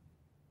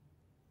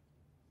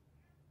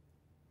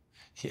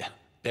 Yeah,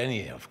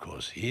 Benny, of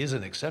course, he is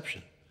an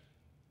exception.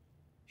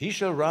 He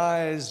shall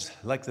rise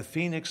like the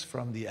phoenix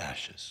from the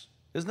ashes.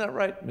 Isn't that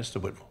right,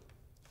 Mr. Whitmore?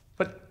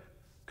 But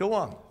go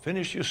on,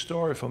 finish your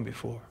story from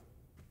before.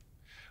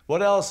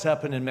 What else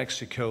happened in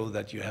Mexico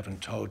that you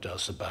haven't told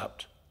us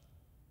about?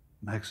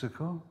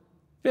 Mexico?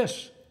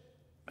 Yes,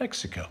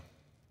 Mexico.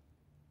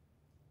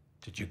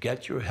 Did you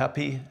get your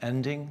happy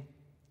ending?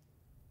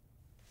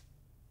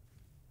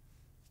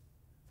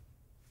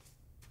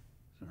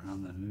 It's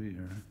around the New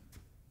Year.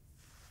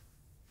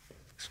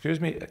 Excuse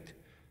me,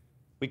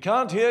 we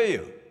can't hear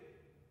you.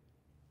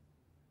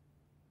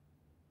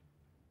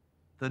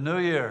 The New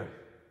Year.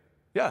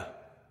 Ja,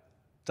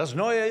 das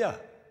neue Jahr.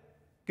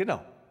 Genau,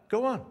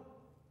 go on.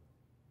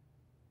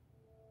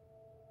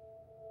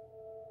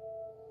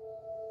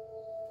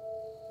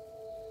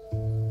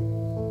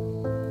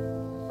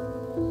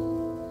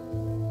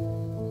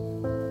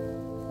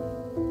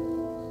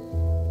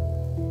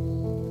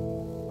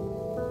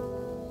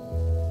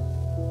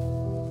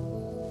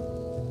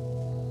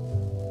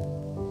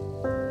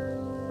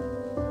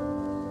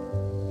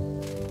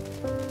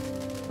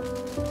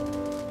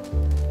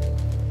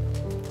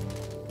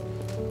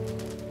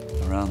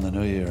 Around the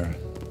New Year,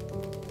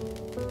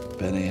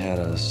 Benny had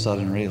a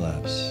sudden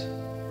relapse.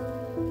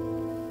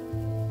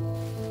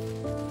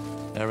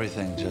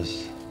 Everything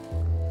just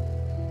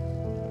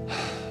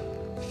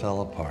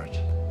fell apart.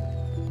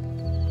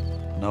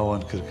 No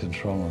one could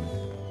control him.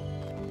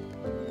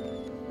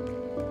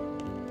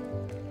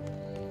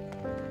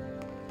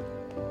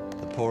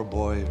 The poor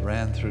boy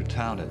ran through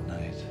town at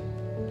night.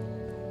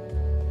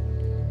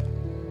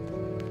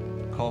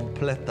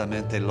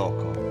 Completamente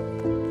loco.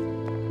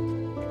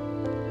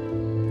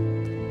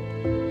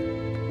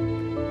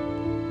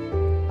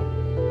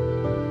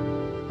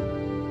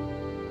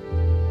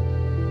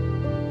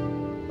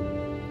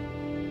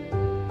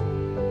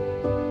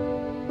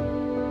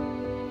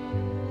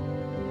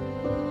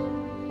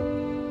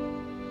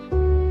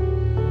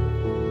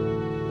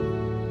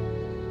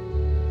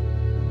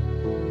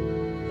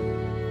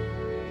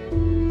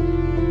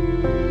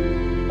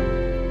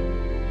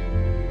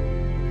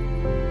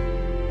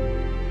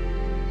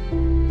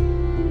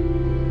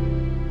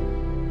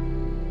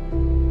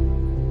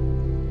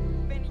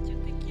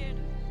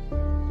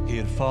 He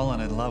had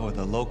fallen in love with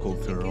a local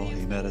girl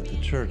he met at the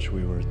church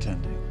we were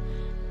attending.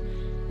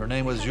 Her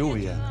name was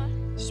Lluvia,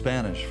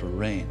 Spanish for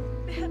rain.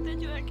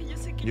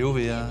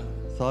 Lluvia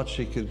thought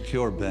she could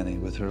cure Benny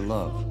with her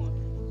love,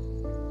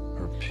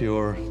 her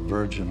pure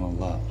virginal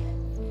love.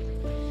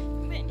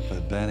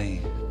 But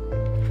Benny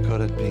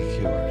couldn't be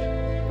cured.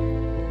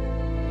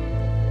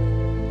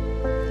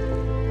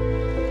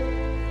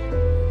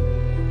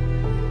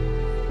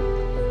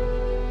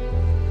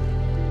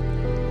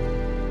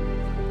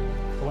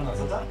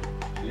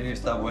 Sí,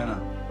 está buena.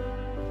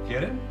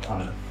 ¿Quieren?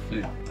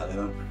 Sí,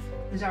 adelante.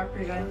 Is that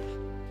pretty good?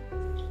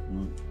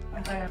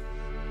 Okay.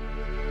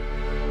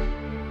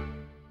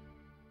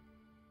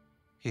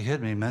 He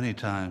hit me many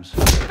times.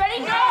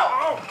 Benny,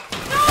 no!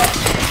 No!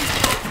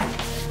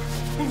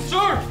 I'm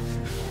sorry!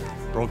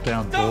 Broke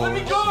down Don't let me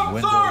doors, go, I'm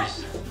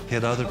windows,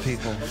 hit other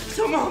people.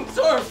 Come on, I'm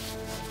sorry!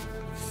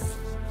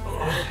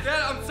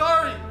 Dad, I'm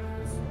sorry!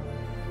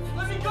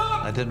 Let me go!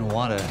 I didn't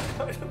want to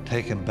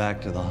take him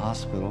back to the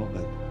hospital,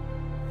 but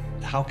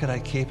how could I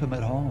keep him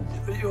at home?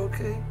 Are you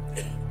okay?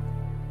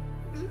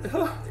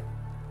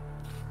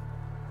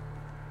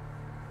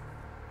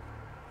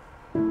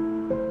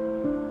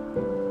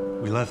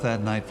 We left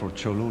that night for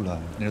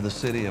Cholula, near the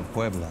city of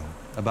Puebla,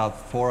 about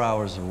 4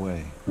 hours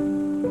away.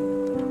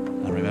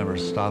 I remember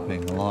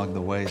stopping along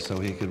the way so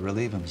he could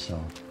relieve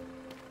himself.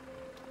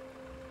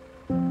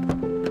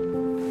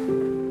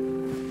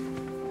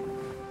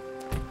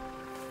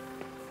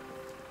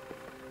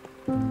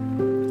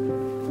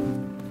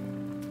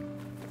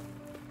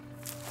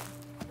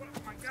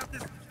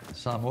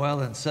 Samuel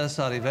and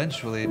Cesar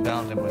eventually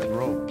bound him with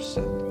ropes,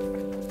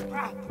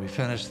 and we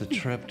finished the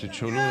trip to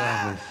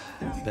Cholula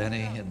with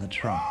Benny in the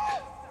trunk.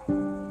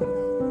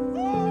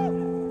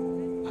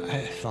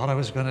 I thought I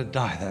was going to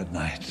die that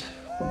night.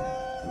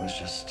 There was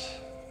just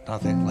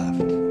nothing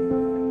left.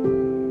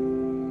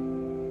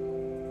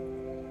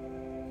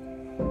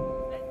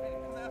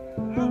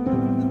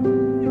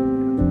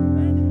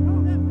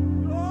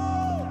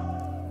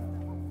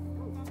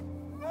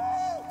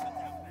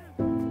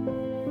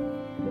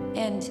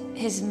 And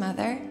his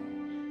mother?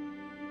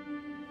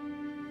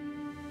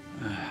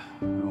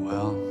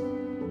 Well,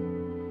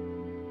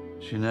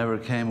 she never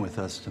came with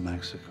us to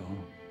Mexico.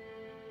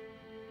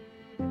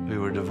 We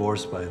were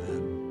divorced by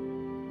then.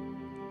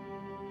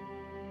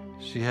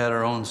 She had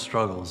her own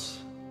struggles,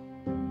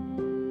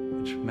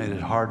 which made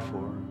it hard for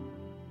her.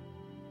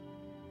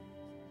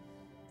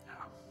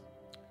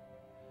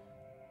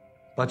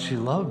 But she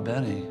loved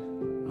Benny.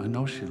 I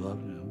know she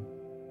loved him.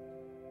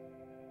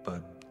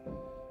 But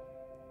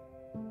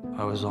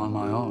I was on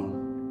my own.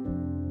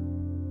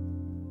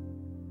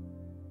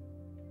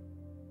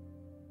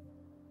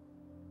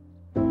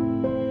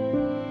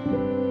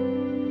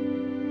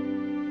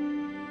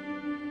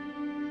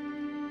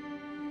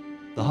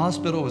 The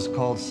hospital was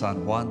called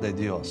San Juan de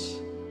Dios,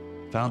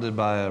 founded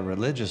by a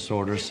religious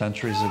order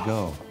centuries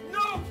ago.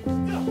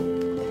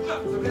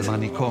 El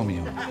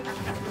manicomio,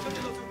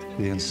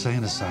 the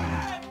insane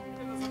asylum.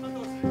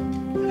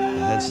 The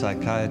head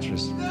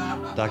psychiatrist,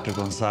 Dr.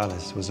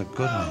 Gonzalez, was a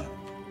good man.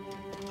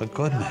 A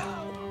good man.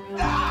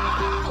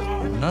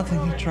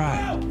 Nothing he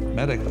tried,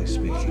 medically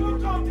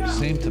speaking,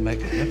 seemed to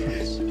make a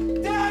difference.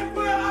 Dad,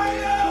 where are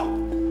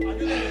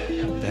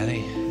you?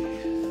 Benny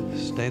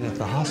stayed at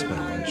the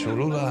hospital in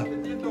Cholula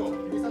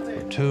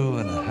for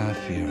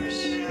 2.5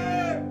 years.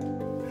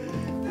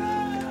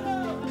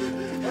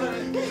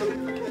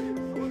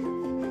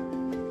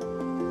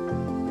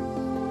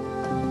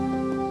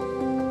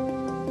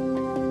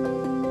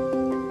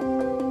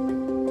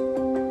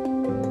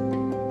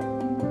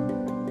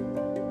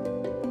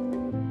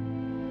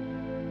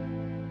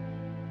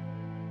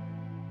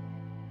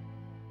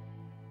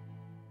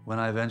 When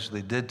I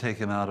eventually did take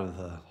him out of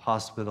the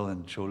hospital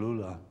in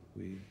Cholula,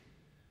 we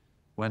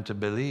went to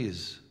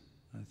Belize.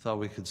 I thought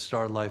we could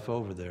start life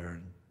over there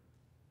and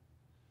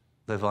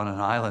live on an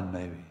island,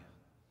 maybe.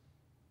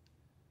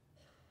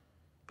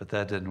 But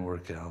that didn't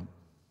work out.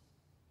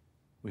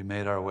 We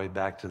made our way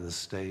back to the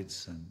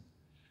States, and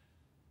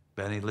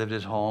Benny lived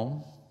at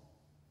home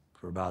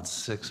for about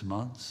 6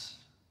 months.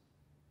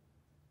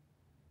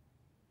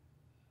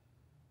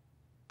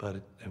 But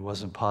it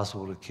wasn't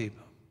possible to keep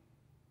him.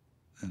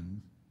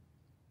 And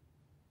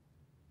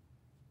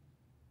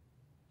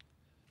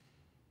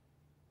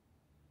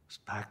it's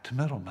back to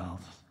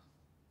Middlemouth,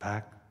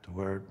 back to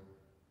where it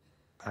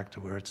back to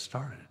where it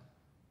started.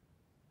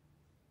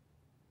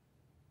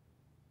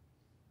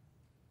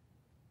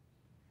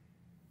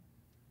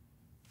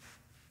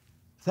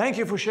 Thank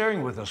you for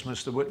sharing with us,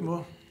 Mr.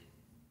 Whitmore.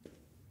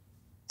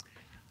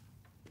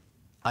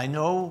 I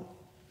know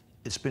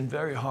it's been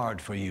very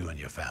hard for you and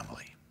your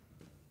family.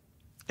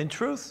 In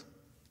truth,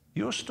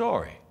 your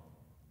story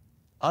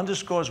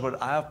underscores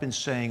what I've been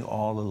saying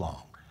all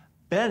along.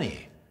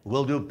 Benny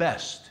will do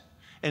best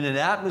in an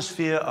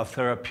atmosphere of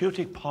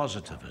therapeutic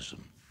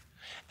positivism,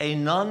 a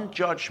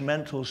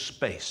non-judgmental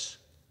space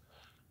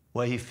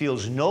where he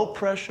feels no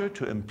pressure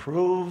to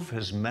improve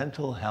his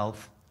mental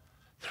health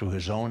through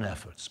his own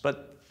efforts.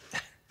 But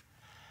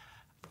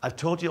I've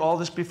told you all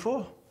this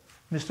before,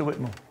 Mr.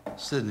 Whitmore.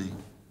 Sidney,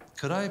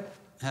 could I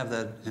have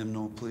that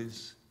hymnal,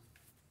 please?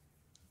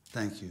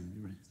 Thank you.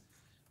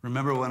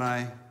 Remember when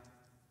I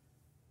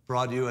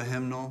brought you a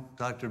hymnal,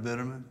 Dr.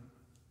 Bitterman?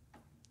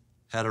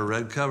 Had a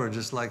red cover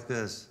just like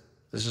this.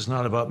 This is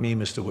not about me,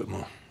 Mr.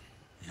 Whitmore.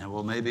 Yeah,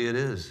 well, maybe it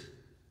is.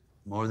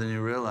 More than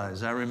you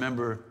realize. I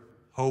remember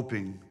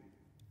hoping,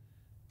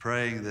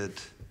 praying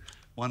that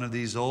one of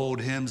these old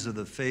hymns of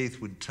the faith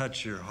would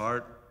touch your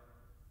heart,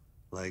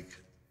 like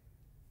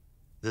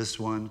this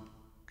one.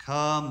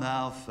 Come,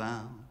 thou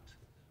fount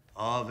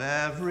of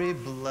every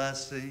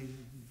blessing,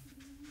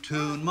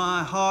 tune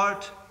my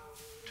heart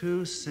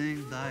to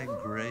sing thy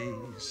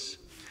grace.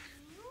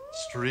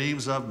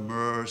 Streams of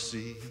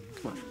mercy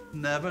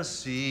never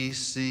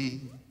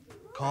ceasing,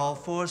 call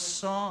for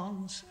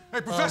songs. Hey,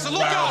 Professor,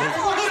 look out! Look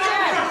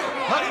out!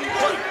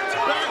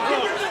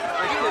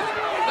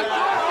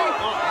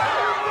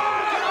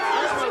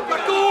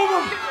 Let go of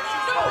him!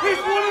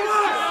 He's one of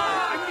us!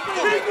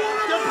 He's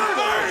one of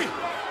us!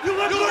 You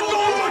let go of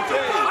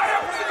him!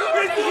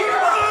 He's one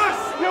of us!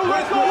 You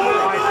let go of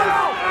us!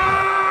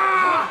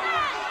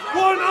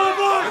 One of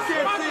us! I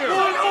can't see him.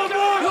 One of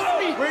us!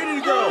 Ready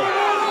to go.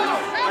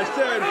 I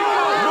said,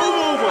 move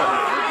over.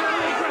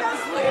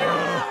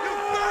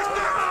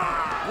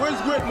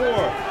 Where's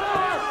Whitmore?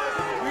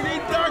 We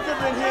need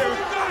doctors in here.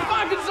 Come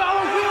on,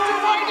 Gonzalo, we have to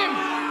find him!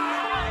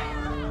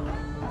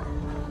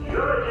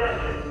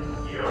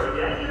 Your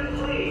attention,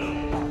 please.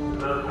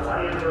 The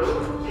quiet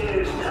room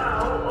is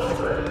now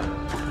open.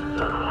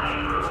 The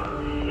quiet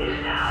room is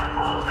now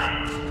open.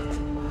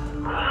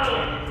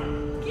 Quiet.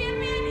 Give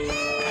me an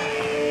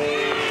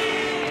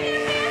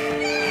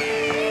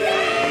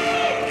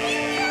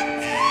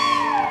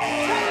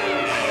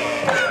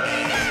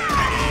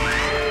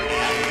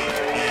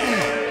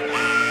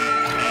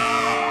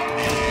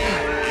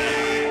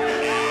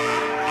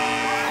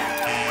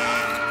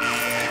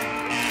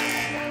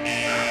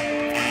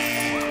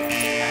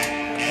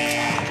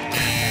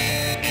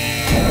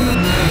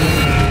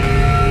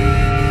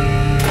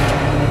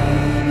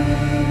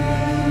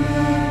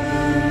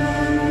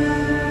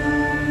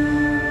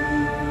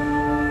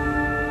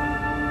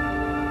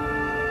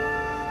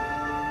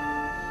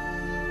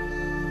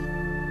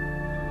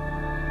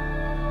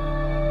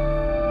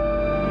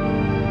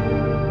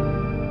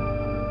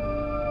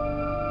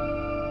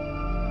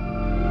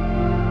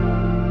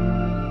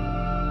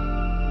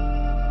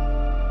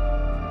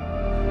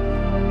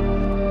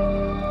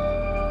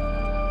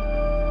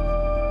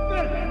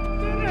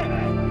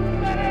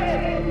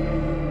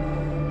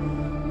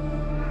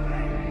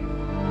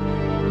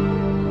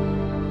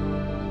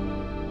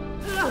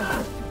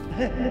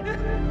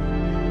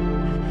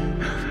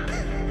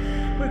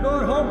We're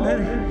going home,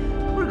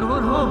 Benny. We're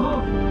going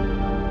home.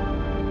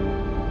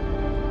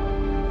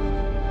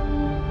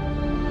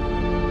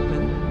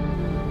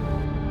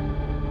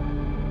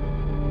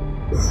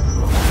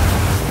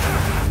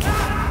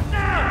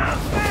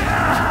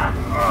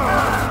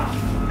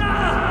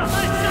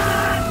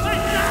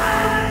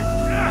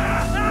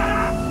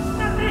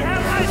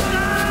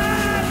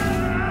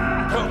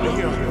 Help me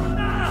here.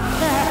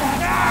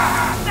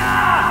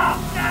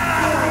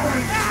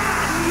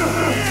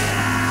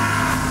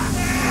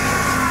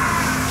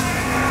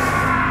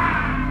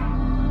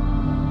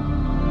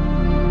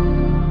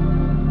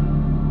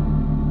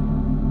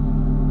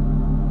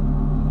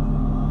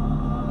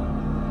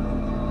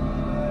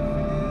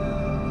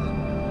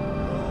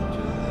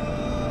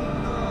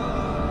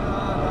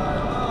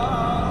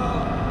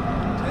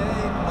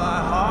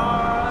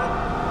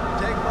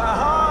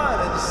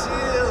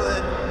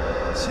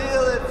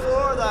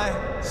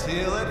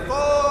 Seal it for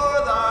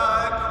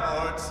thy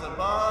courts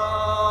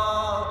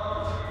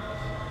above.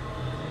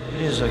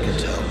 As I can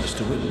tell,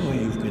 Mr. Whitmore,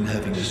 you've been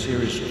having a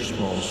series of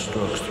small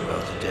strokes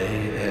throughout the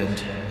day,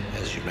 and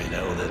as you may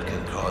know, that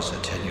can cause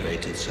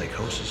attenuated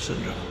psychosis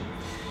syndrome.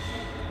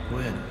 Go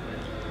ahead.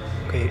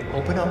 Okay,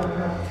 open up.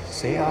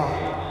 Say out.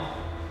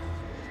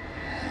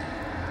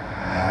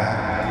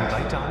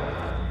 Bite down.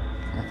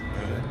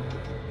 Good.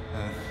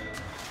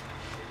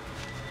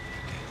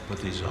 Put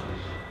these on.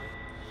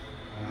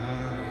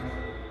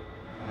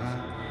 A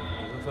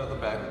little further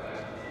back.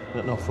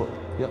 No, foot.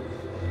 Yep.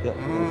 Yep.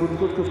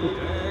 Good.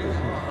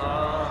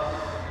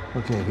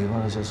 Okay, wir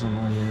machen das jetzt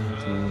nochmal hier.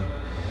 Die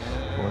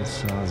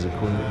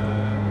Holzsekunden.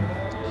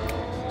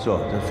 So,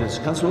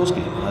 jetzt kann's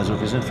losgehen. Also,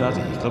 wir sind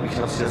fertig. Ich glaube, ich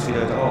hab's jetzt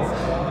wieder drauf.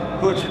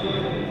 Gut.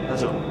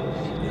 Also.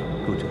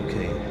 Gut,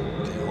 okay.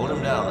 Okay, hold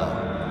him down now.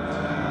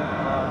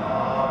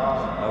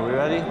 Are we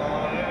ready?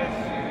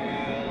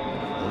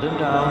 Hold him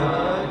down.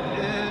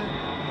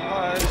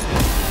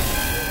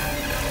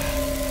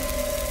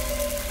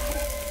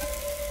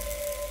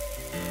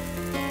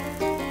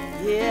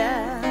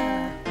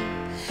 Yeah,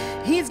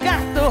 he's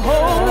got the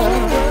whole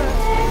world.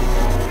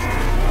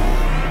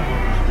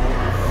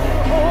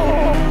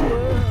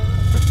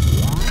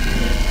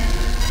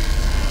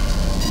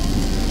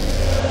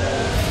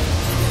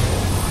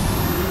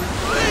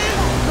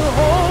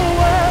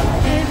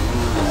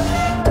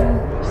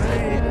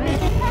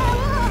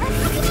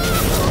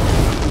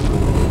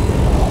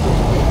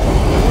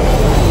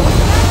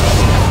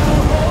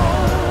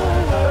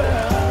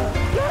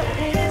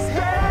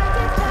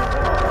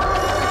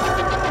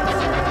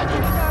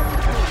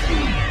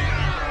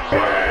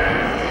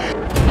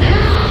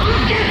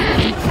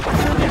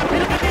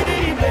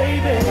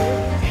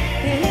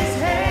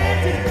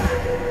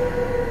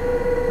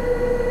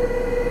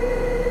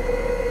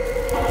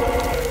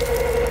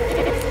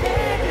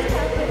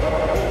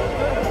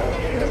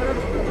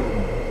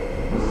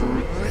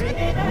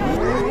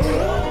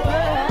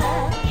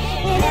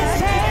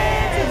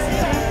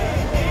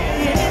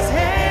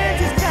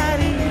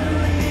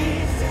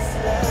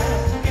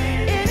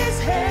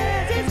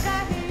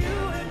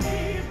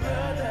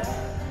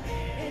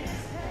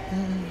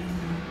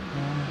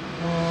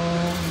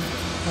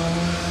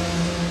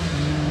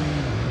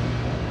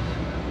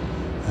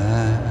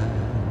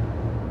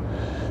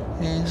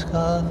 He's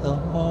got the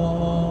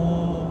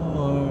whole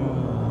world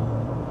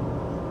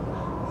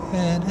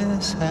in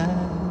his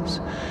hands.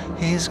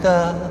 He's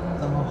got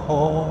the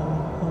whole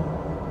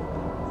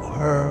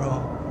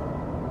world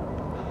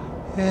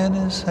in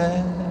his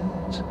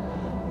hands.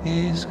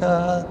 He's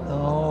got the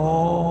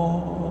whole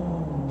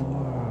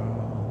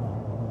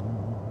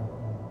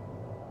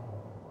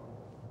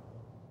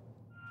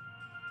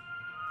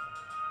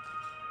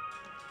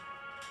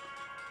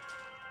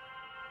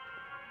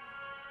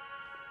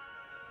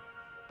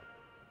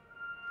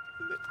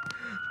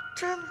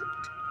Damn it.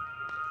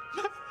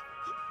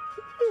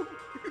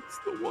 It's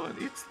the one.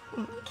 It's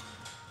the one.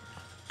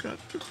 Got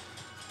to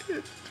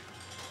hit.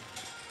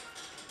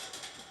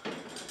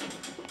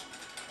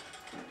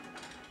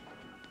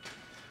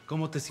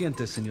 ¿Cómo te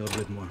sientes, señor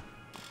Whitmore?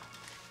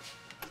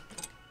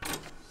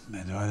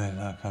 Me duele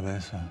la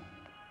cabeza.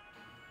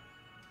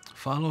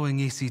 Following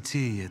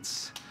ECT,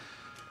 it's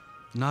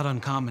not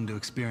uncommon to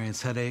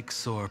experience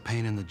headaches or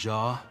pain in the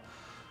jaw,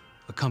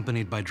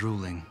 accompanied by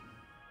drooling.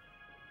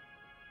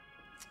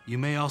 You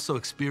may also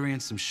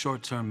experience some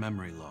short-term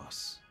memory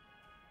loss.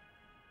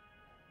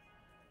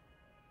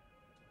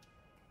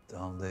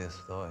 ¿Dónde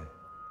estoy?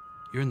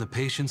 You're in the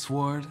patient's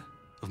ward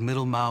of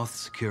Middlemouth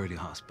Security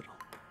Hospital.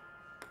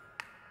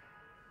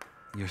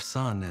 Your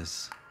son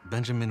is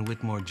Benjamin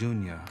Whitmore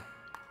Jr.,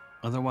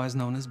 otherwise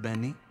known as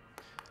Benny,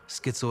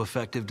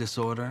 schizoaffective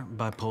disorder,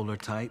 bipolar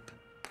type.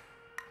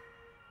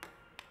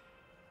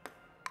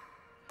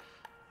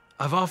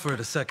 I've offered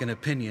a second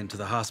opinion to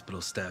the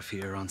hospital staff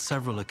here on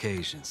several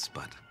occasions,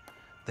 but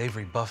they've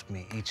rebuffed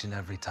me each and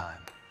every time.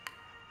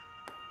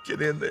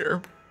 Get in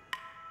there.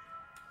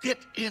 Get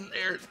in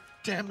there,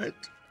 damn it.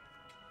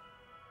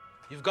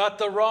 You've got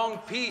the wrong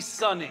piece,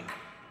 Sonny.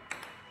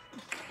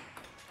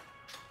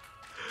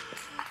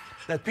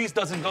 That piece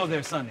doesn't go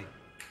there, Sonny.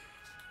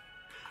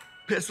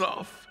 Piss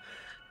off,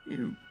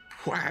 you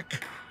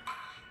quack.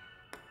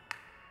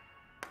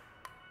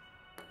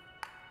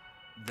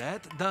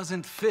 That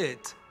doesn't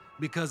fit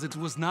because it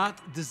was not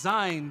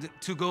designed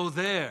to go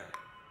there.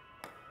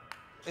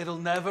 It'll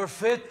never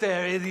fit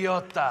there,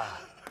 idiota.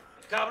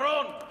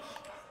 Cabron!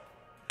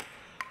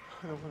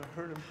 I don't want to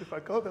hurt him. If I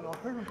go, then I'll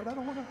hurt him, but I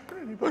don't want to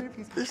hurt anybody. If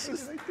he's this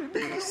is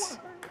peace.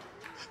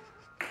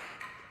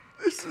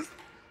 This is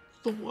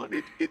the one.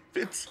 It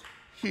fits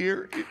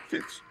here. It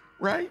fits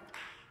right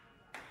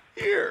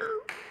here.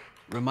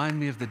 Remind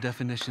me of the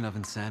definition of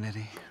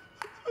insanity.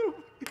 Oh,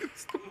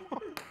 it's the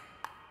one.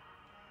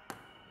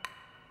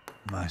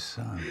 My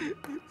son.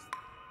 It's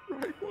the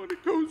right one.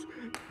 It goes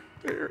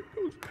there. It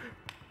goes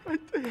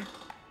right there.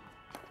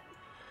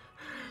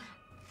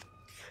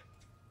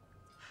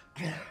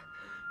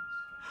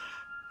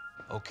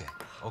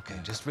 Okay,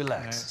 just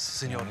relax,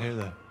 senor. Hear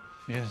that?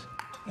 Yes.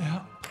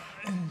 Yeah.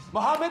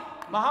 Mohammed,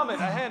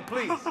 a hand,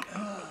 please.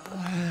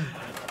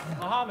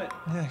 Mohammed.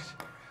 Yes.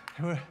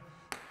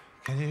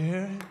 Can you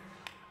hear it?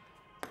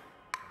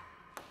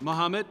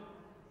 Mohammed.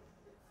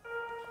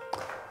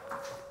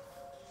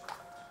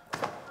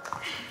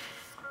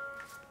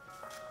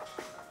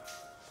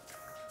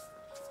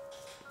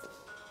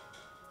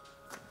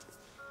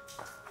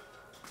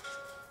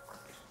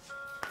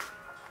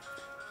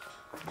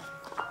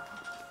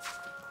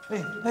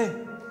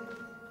 Hey.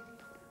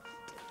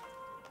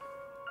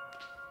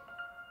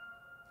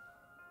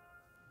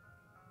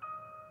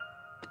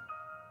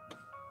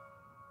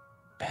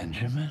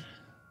 Benjamin?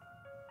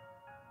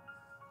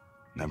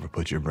 Never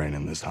put your brain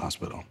in this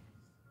hospital.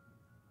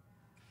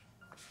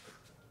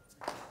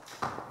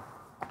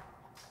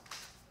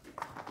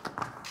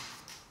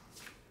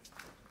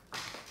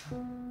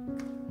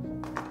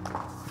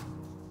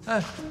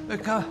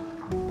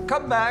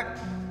 Come back.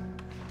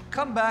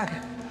 Come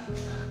back.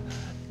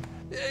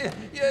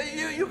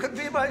 You can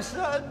be my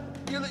son.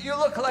 You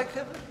look like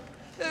him.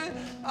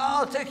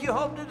 I'll take you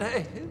home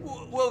today.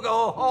 We'll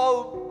go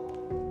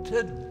home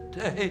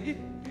today.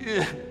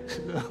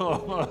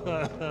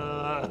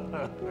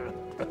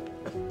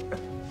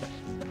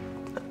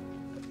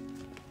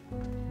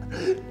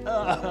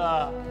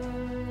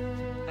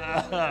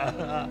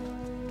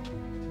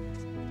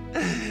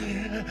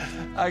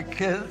 I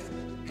can't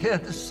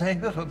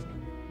save him.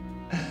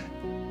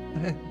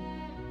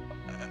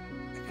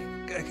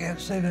 I can't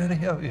save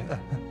any of you.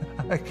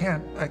 I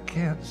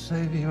can't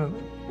save you.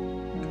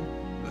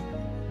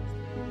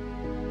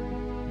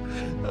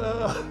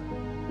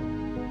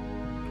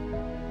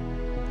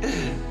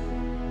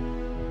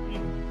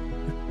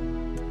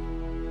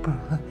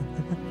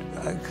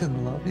 I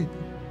can love you.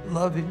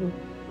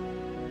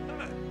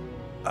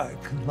 I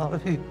can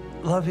love you.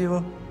 I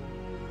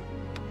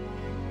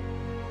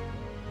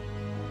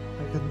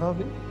can love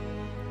you.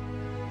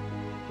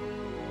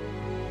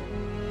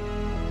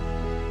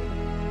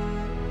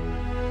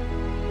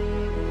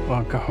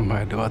 waan ka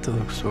xumahay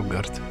dhibaatada ku soo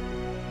gaartay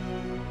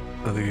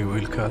adigii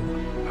wiilkaada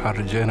waxaan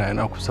rajaynayaa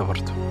inaad ku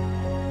sabarto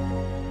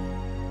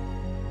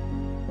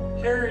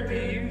Sure, do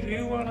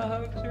you want a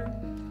hug, sir?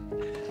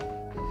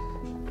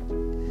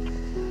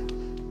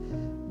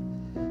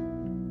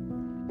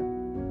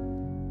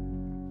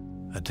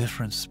 A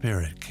different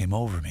spirit came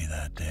over me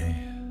that day.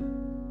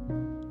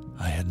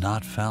 I had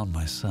not found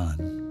my son,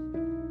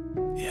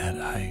 yet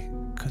I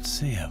could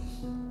see him.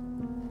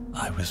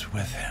 I was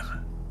with him,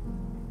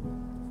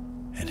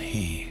 and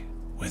he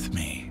with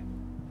me.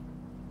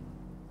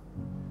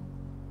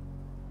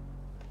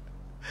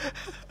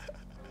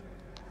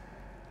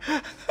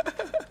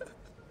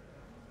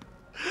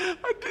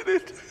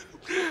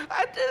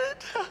 I did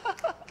it.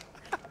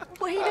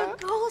 Way to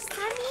go,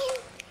 Sonny.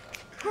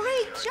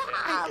 Great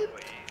job.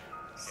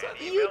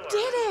 You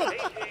did it.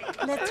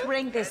 Let's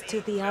bring this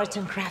to the arts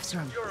and crafts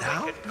room.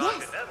 Now?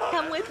 Yes,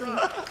 come with me.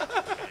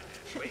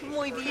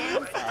 Muy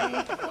bien,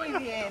 Sonny. Muy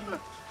bien.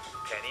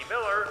 Penny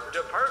Miller,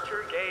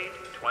 departure gate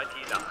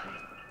 29.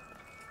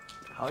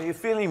 How are you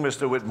feeling,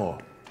 Mr. Whitmore?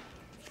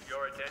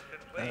 Your attention,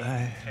 please. I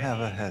have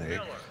a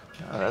headache.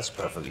 Oh, that's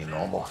perfectly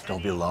normal.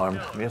 Don't be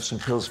alarmed. We have some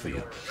pills for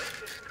you.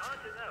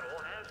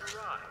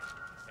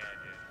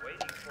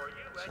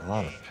 It's a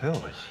lot of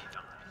pills.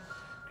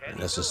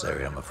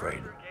 Necessary, I'm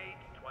afraid.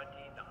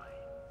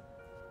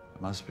 I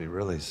must be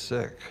really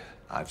sick.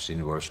 I've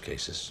seen worse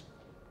cases.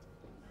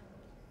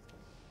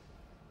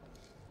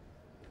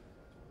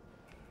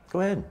 Go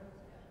ahead.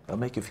 I'll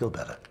make you feel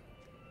better.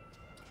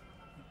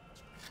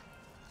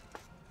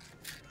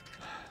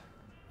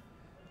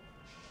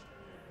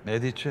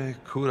 Medice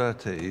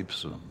curate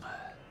ipsum.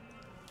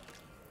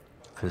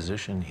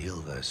 Physician,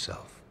 heal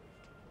thyself.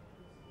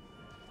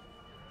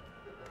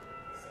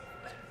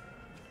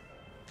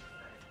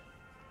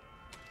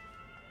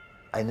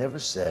 I never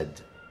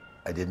said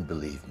I didn't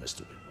believe Mr.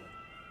 Whitmore.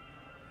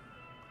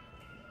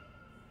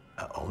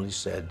 I only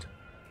said,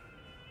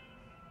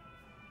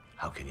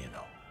 how can you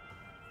know?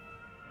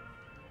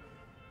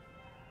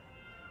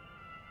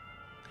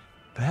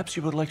 Perhaps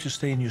you would like to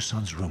stay in your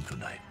son's room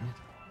tonight.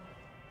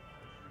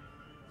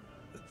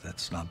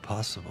 That's not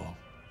possible.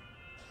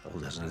 Well,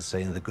 doesn't it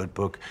say in the good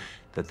book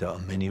that there are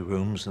many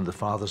rooms in the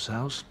Father's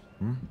house?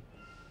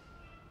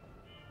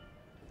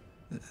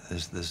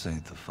 This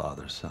ain't the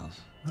Father's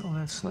house. Well,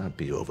 let's not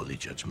be overly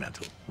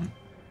judgmental.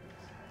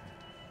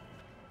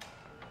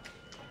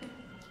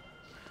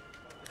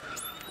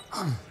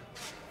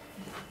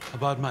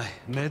 About my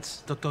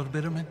meds, Dr.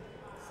 Bitterman?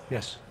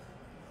 Yes.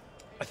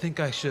 I think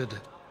I should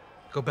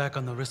go back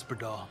on the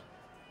Risperdal.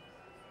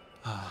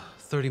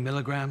 30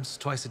 milligrams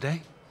twice a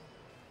day?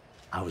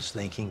 I was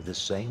thinking the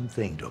same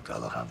thing, Dr.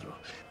 Alejandro.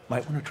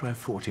 Might want to try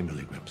 40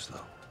 milligrams,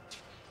 though.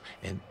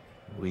 And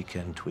we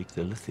can tweak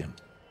the lithium.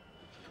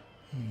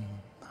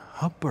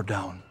 Up or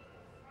down?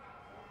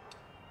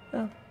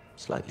 Well,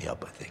 slightly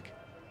up, I think.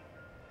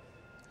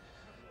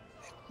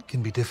 It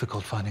can be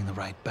difficult finding the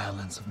right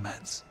balance of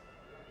meds.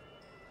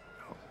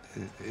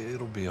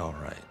 It'll be all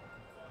right.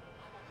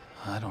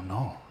 I don't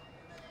know.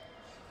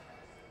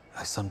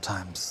 I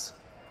sometimes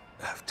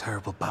have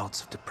terrible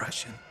bouts of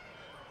depression.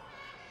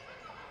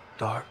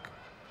 Dark,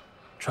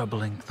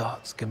 troubling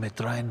thoughts que me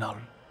traen al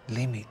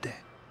límite.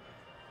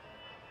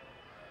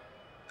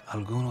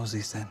 Algunos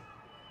dicen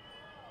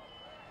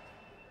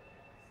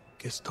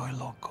que estoy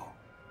loco.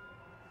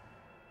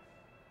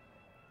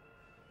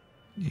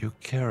 You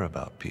care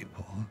about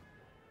people.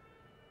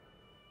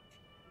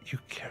 You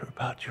care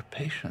about your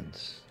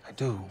patients. I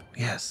do,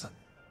 yes.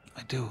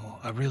 I do.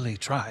 I really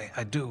try.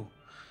 I do.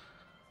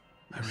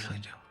 I really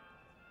do.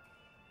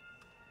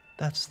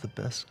 That's the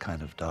best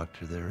kind of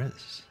doctor there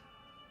is.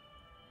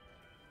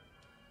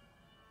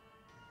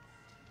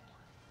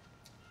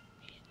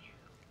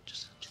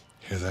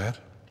 Hear that?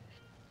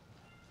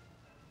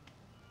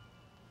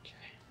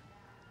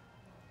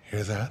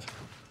 Hear that?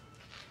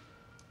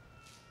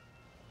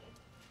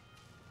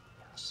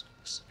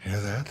 Hear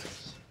that?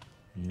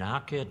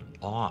 Knock it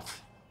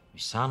off. You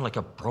You sound like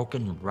a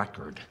broken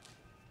record.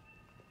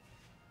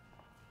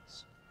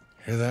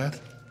 Hear that?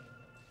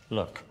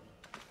 Look,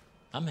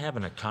 I'm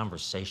having a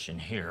conversation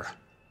here.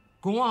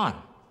 Go on,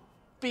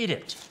 beat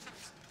it.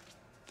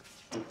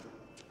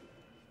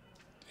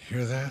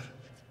 Hear that?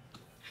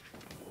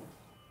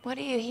 What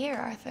do you hear,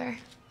 Arthur?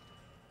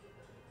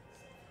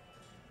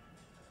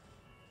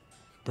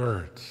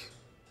 Birds.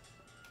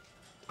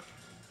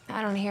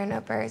 I don't hear no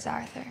birds,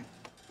 Arthur.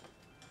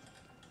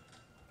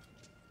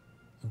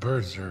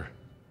 Birds are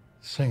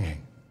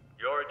singing.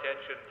 Your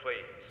attention,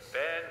 please.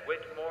 Ben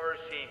Whitmore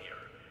Sr.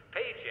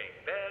 Paging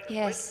Ben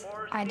Yes,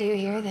 Whitmore I do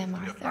hear them,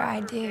 Arthur.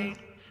 I do. 17.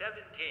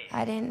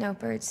 I didn't know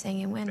birds sing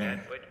in winter. Ben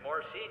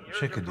Whitmore Sr.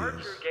 Chickadees.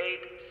 Departure gate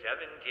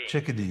 17.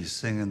 Chickadees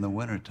sing in the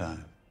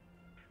wintertime.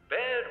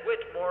 Ben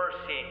Whitmore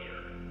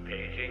Sr.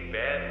 Paging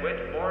Ben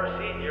Whitmore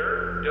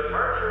Sr.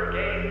 Departure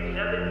gate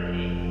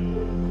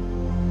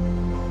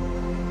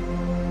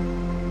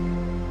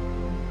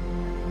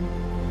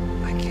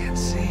 17. I can't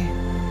see.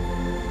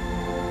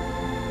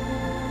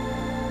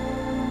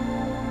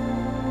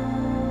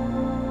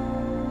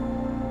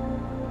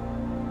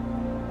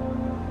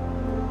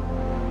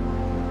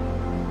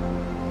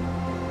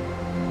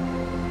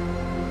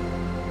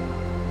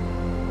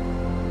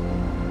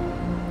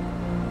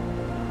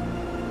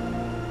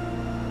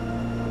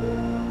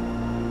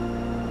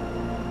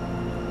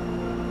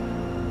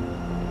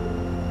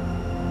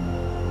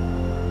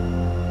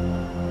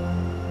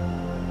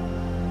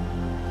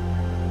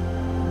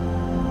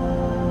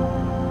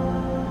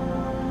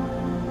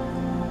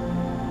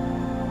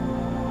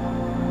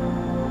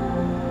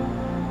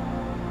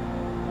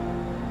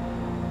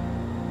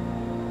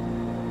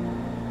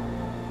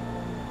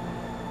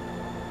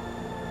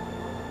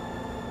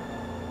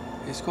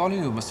 He's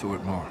calling you, Mr.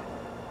 Whitmore.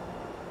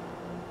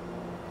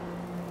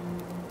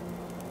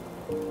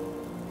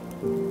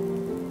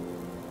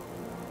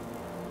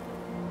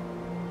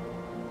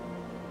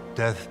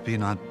 Death, be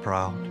not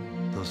proud,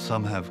 though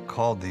some have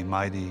called thee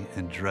mighty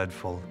and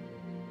dreadful.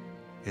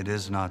 It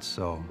is not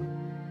so.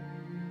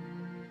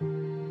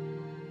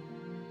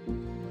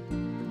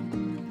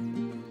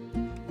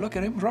 Look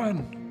at him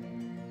run.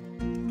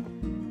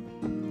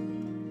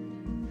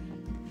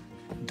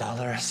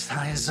 Dollar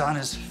signs on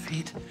his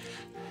feet.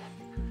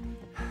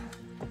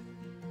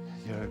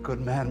 You're a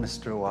good man,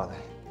 Mr. Wally.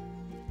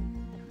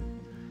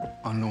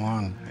 Only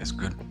one is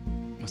good,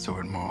 Mr.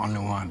 Whitmore.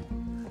 Only one.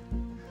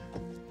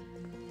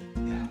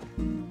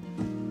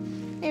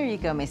 Here you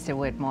go, Mr.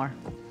 Whitmore.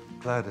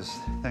 Gladys,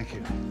 thank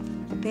you.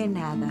 De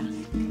nada.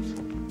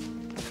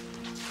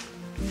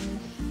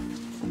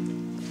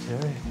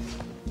 Terry?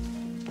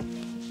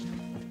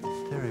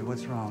 Terry,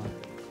 what's wrong?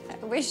 I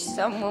wish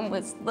someone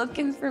was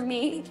looking for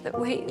me the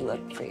way you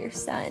looked for your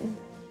son.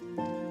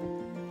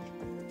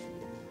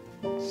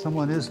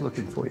 Someone is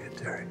looking for you,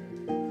 Terry.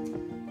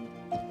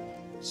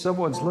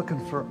 Someone's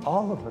looking for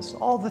all of us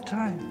all the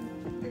time.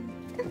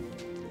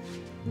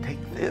 Take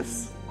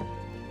this.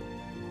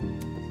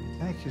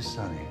 Thank you,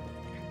 Sonny.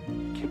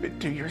 Give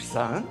it to your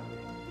son.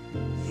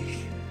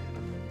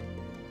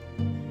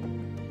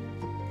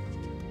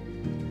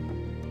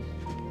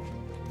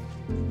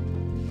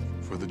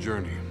 For the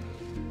journey.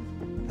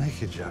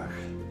 Thank you, Jock.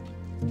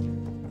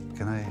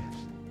 Can I?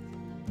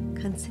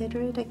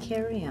 Consider it a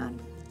carry-on.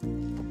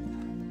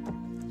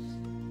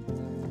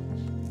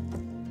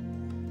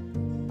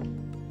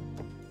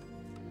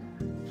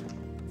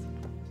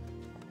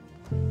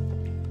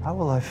 How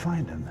will I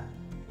find him?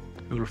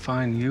 He will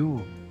find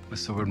you,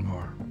 Mr.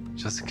 Whitmore.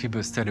 Just keep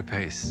a steady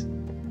pace.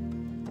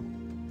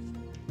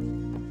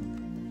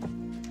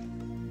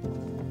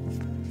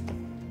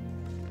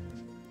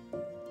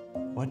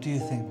 What do you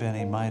think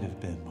Benny might have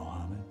been,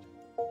 Mohammed?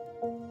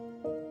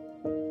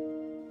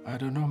 I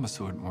don't know,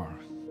 Mr. Whitmore.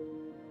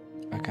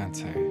 I can't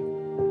say.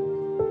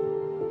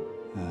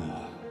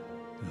 No,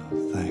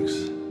 thanks.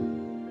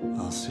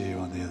 I'll see you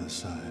on the other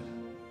side.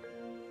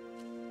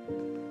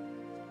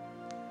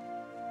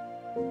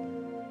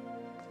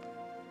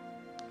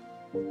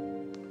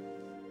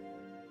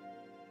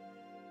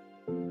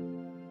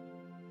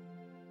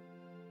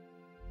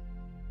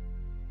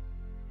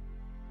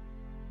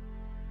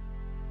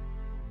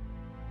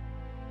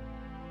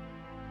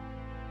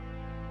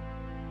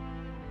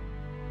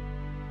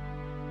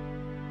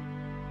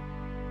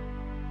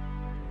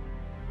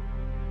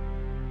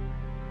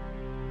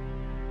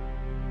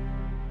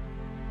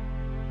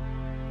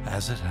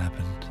 As it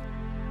happened,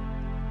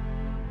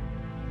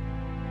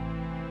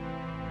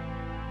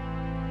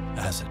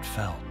 as it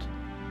felt,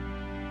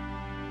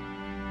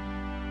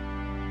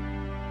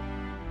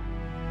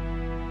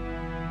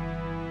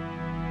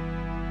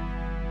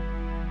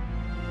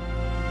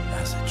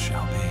 as it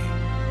shall be.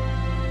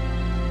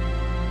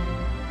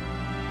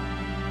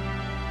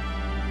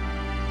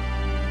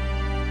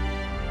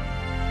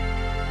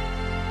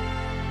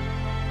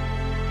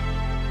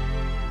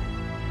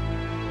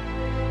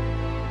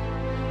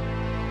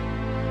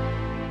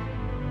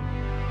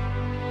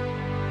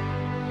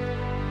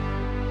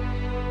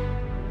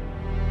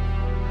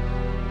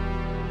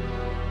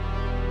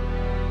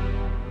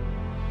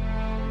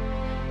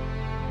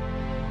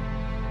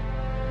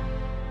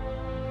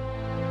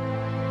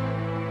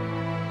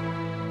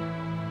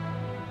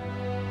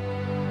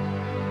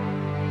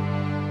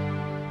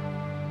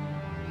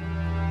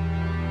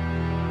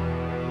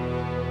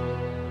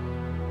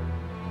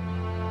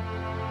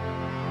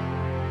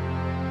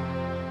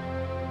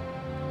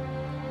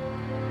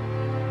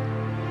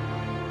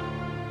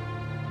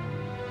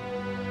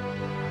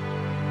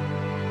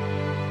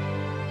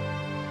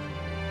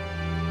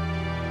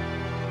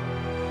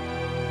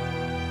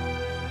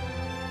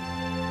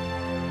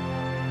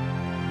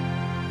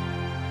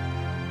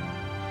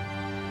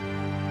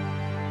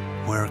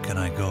 where can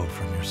I go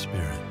from your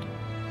spirit?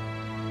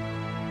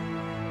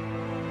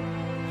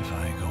 If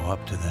I go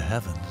up to the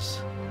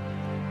heavens,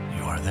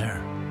 you are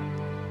there.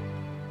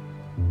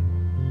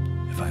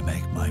 If I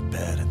make my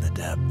bed in the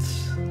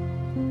depths,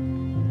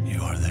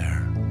 you are there.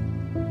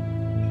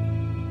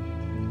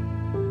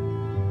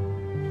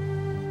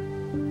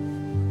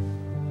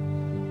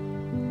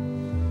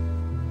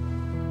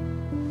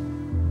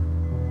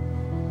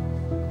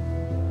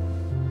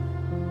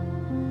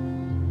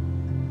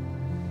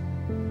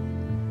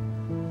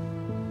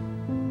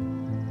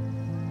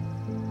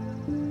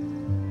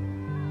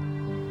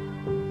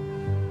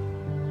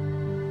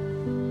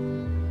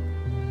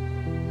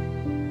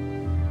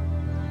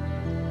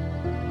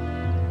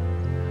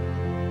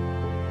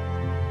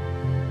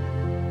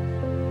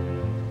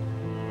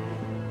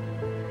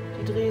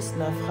 Die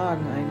Dresdner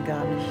fragen einen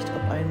gar nicht,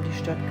 ob einem die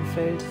Stadt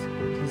gefällt.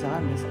 Sie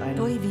sagen es einem.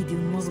 Poi vidi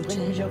un Das nuovo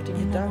bringt mich cielo auf die e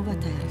una Gedanken, nuova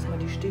dass terra, man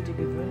die Städte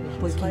gewöhnlich in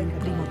poiché zwei il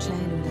primo Kategorien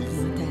cielo e la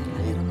prima terra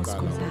erano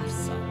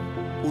scomparsi.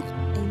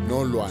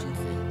 non lo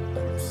hanno.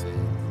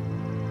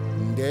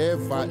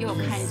 Ndeva 又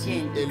看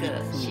见一个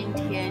新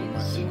天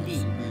新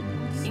地，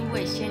因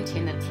为先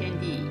前的天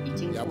地已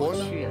经过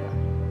去了，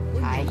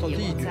海也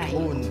J'entendis 不 du 再有。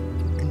 trône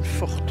une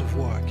forte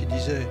voix qui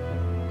disait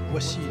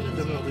Voici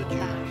la demeure de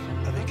Dieu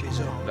avec les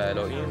hommes.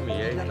 ואלוהים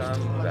יהיה איתם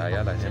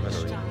והיה להם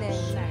אלוהים.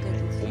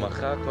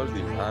 ומחה כל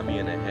דבעה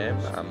מעיניהם,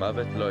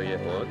 המוות לא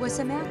יהיה עוד.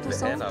 وسمعت ואין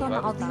صوتا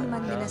עבר عظيما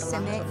من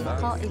السماء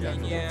قائلا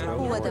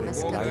هو ده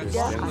مسكن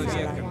الجاء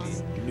على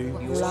العرس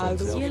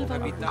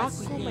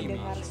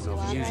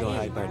Nu zal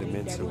hij bij de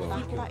mensen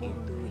wonen.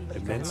 De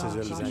mensen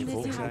zullen zijn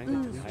volk zijn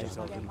en hij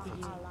zal hun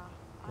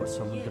God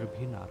zal hem erop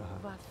hinaren.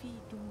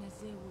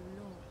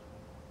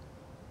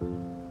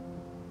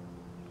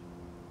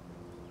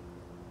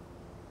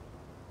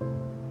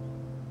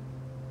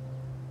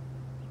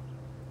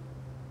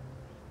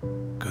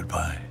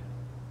 Goodbye,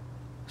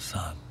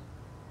 son.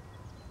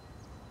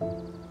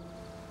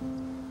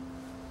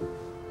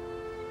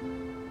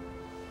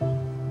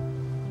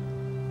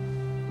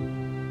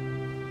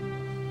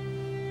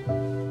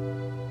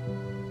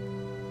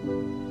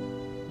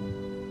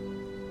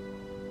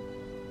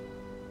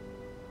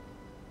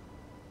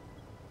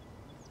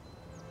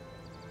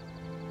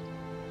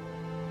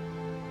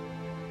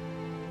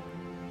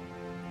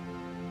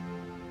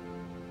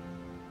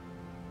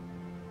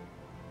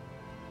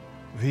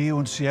 Vi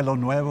un cielo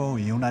nuevo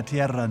y una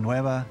tierra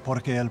nueva,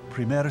 porque el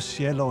primer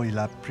cielo y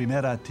la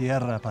primera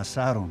tierra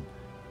pasaron,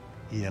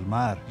 y el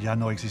mar ya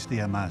no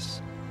existía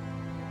más.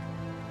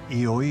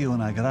 Y oí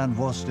una gran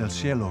voz del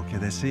cielo que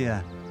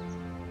decía,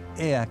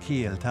 He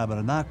aquí el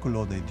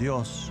tabernáculo de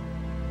Dios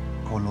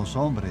con los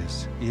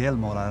hombres, y Él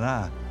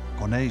morará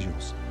con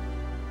ellos,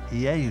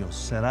 y ellos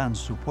serán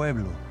su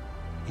pueblo,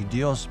 y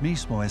Dios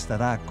mismo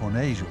estará con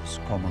ellos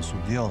como su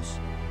Dios.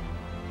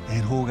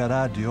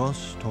 Enjugará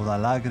Dios toda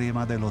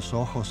lágrima de los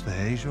ojos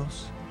de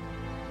ellos,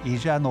 y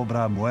ya no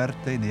habrá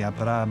muerte, ni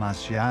habrá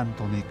más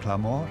llanto, ni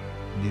clamor,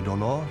 ni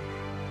dolor,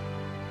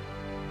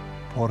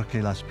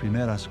 porque las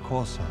primeras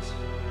cosas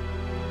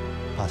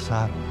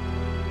pasaron.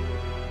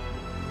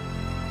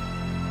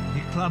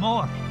 Ni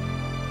clamor,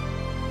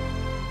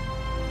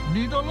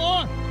 ni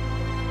dolor,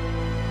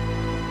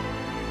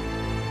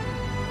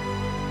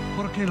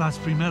 porque las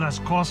primeras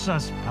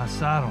cosas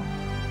pasaron.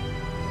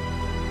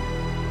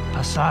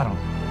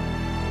 Pasaron.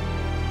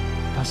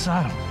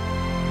 Pasaron.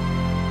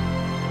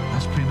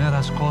 Las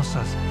primeras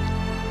cosas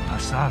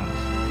pasaron.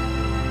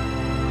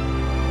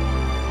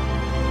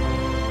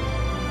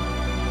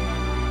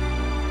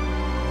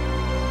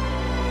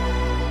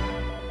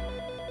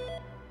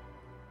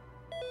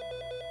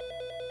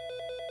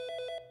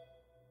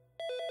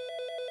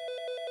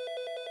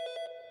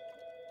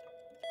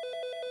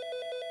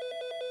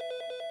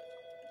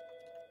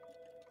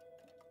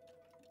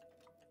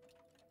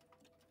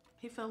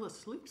 He fell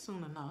asleep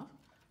soon enough,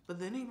 but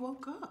then he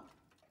woke up.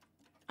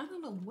 I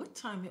don't know what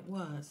time it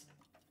was.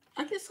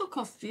 I get so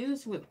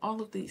confused with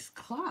all of these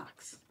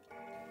clocks.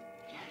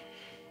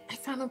 I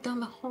found him down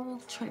the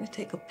hall trying to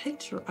take a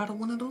picture out of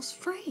one of those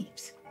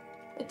frames.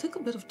 It took a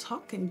bit of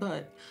talking,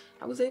 but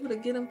I was able to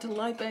get him to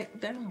lie back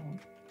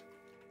down.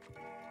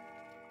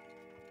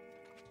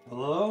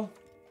 Hello?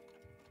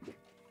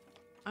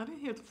 I didn't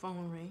hear the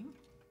phone ring.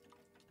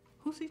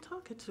 Who's he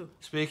talking to?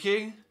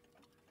 Speaking?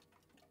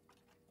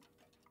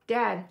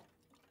 Dad.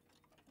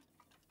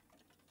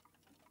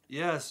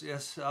 Yes,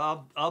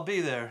 I'll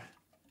be there.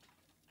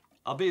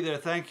 I'll be there.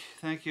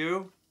 Thank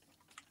you.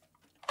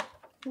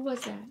 Who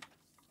was that?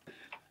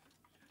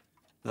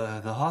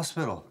 The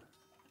hospital.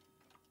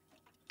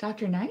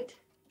 Dr. Knight?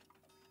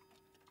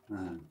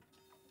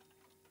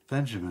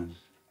 Benjamin.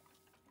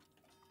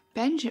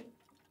 Benjamin.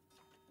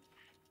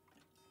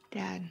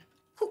 Dad.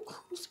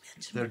 Who's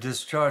Benjamin? They're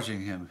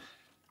discharging him.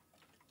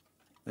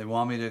 They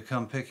want me to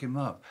come pick him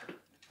up.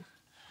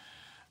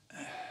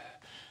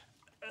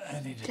 I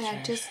need to Dad,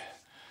 change. just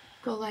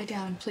go lie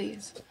down,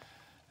 please.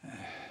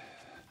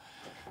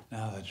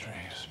 Now the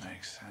dreams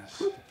make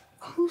sense.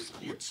 Who's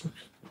Benjamin?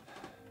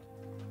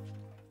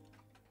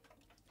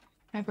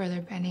 My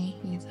brother Benny,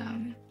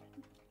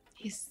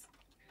 he's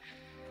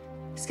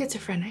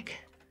schizophrenic.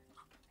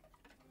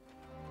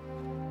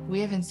 We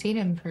haven't seen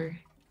him for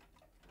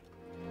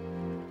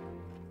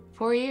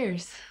 4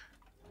 years.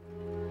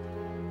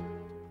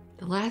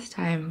 The last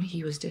time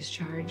he was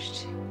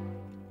discharged,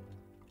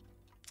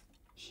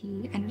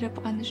 he ended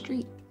up on the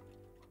street.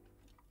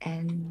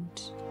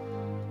 And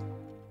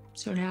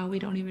so now we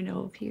don't even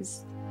know if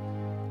he's...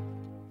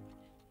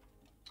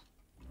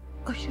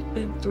 Oh, you've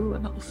been through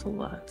an awful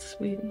lot,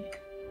 sweetie.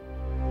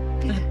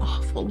 An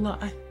awful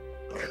lot.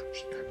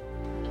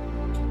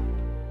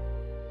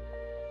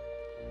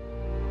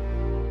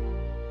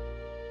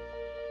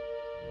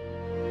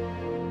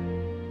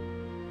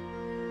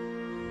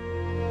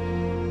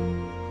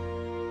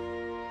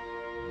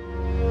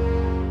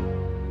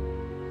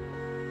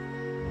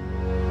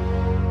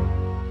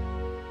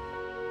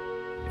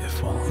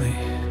 If only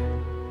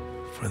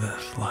for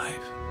this life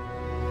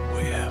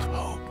we have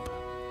hope.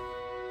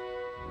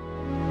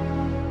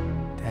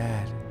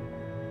 Dad.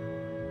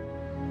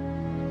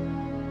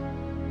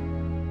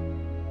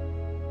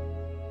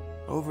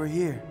 Over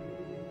here.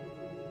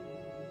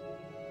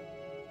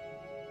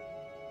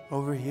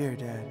 Over here,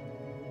 Dad.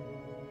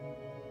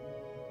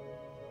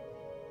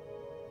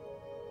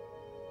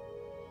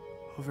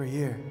 Over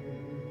here.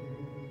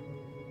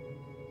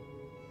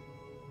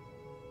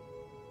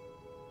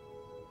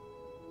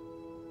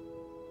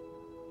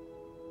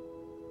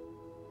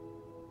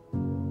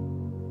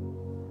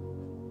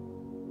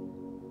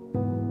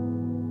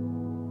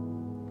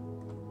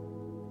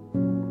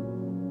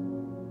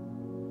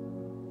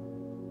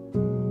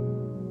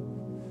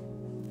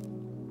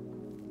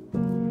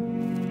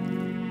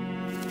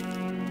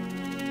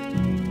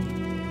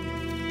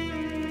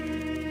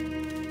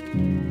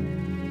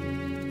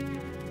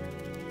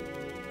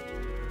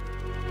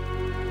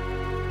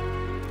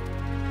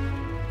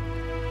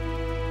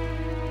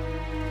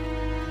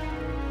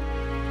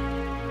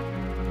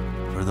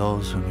 For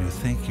those whom you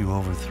think you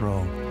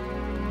overthrow,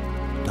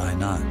 die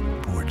not,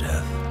 poor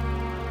death,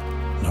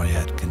 nor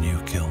yet can you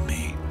kill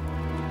me.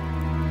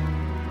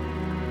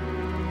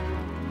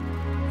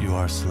 You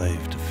are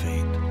slave to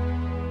fate,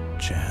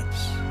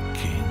 chance,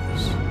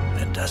 kings,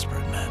 and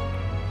desperate men.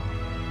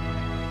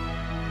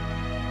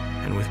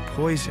 And with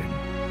poison,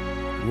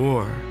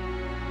 war,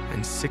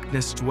 and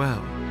sickness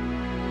dwell,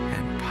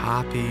 and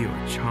poppy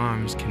or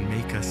charms can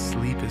make us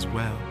sleep as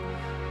well.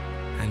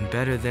 And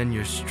better than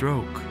your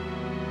stroke,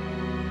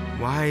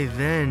 why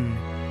then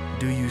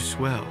do you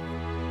swell?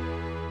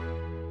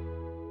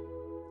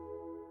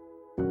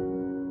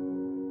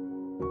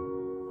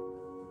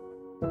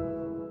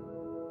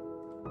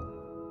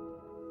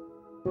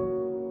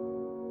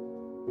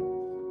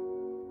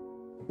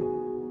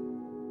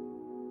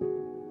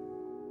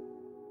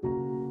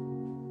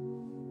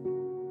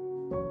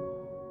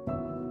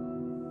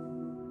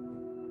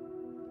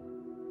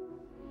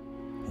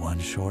 One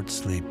short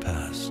sleep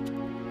past,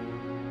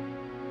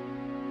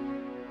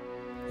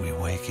 we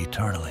wake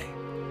eternally,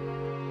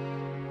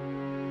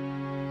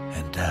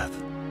 and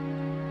death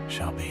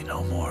shall be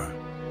no more.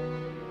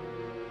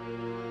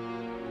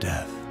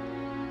 Death,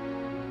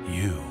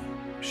 you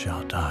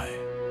shall die.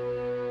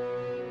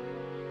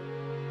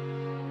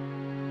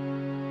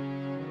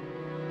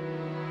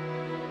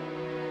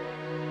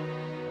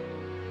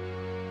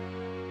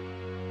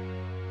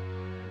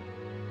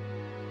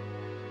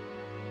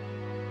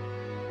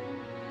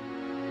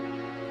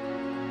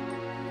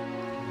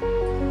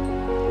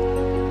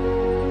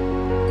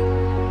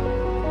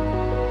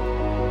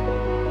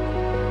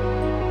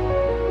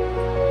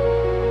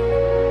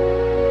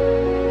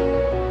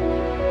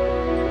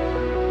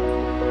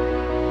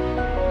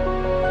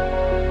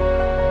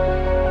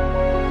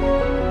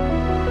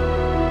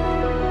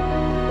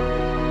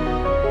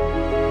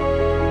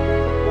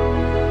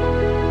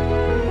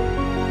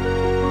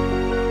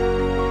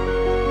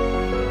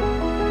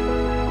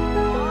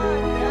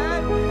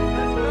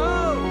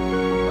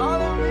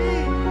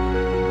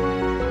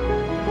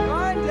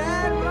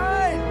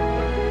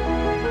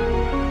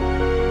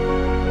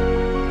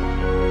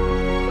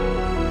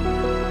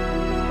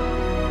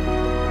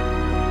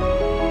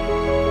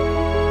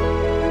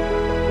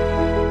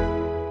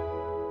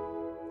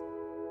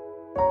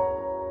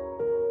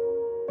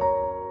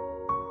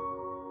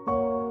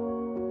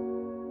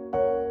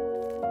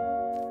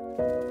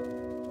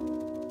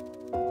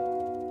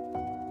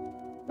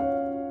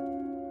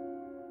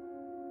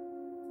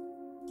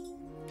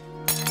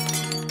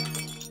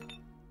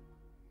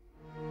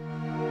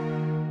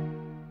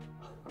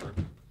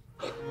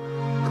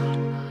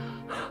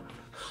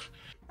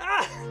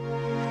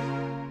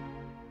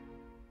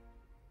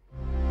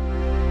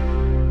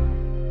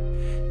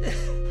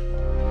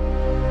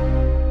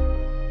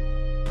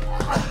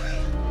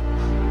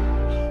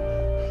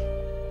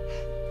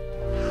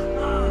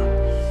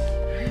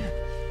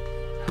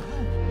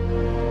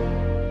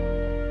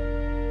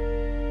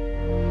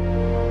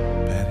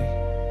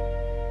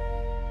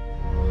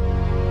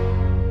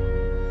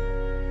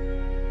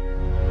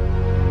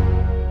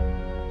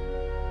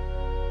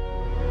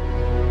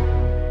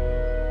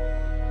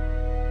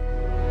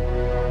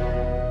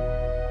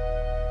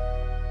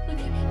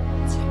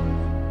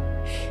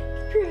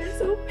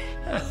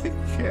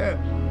 can't.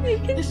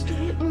 Mr.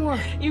 Whitmore.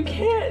 You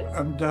can't.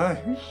 I'm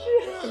dying.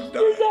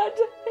 You're not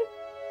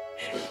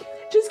dying.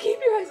 Just keep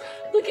your eyes.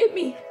 Look at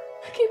me.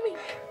 Look at me.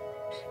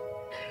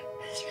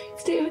 That's right.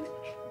 Stay with me.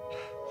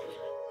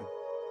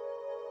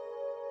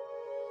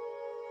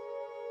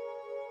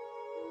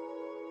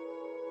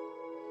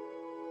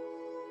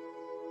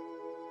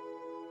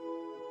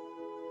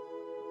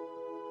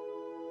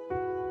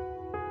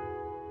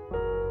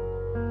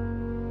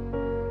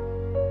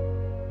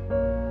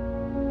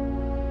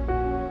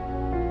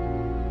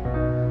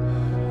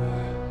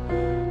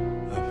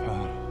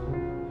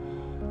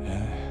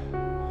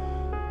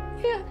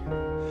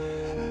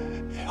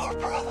 Your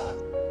brother.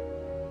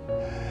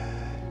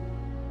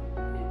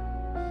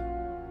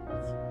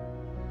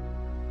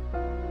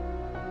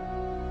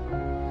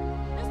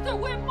 Mr.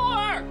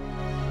 Whitmore!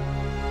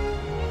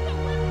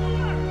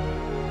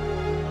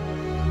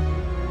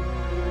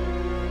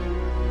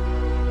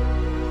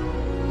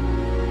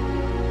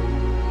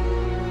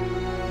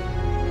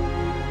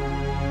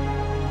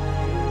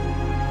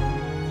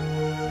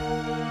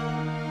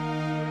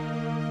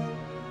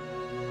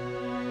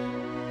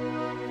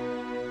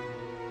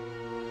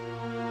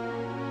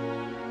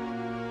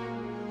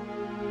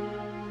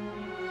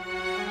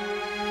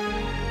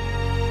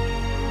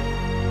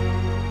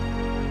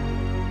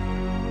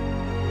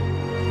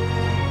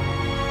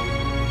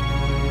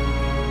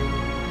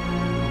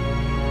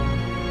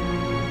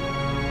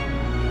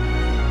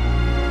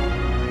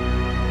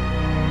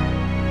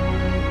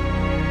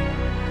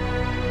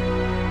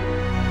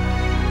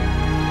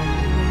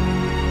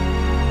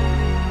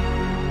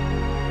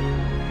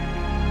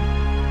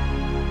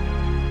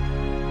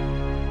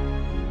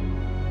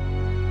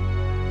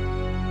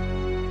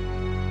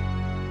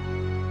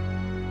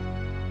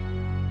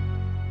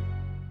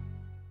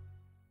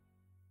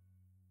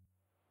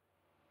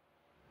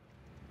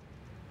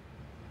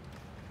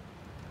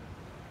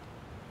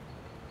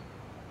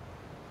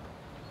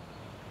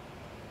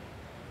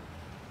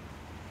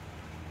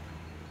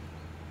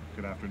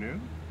 Good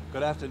afternoon.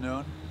 Good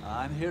afternoon.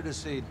 I'm here to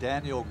see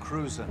Daniel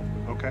Cruzen.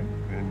 Okay,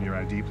 and your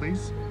ID,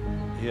 please?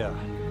 Yeah.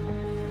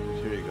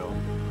 Here you go.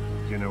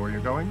 You know where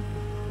you're going?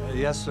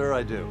 Yes, sir,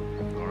 I do.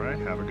 All right,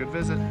 have a good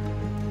visit.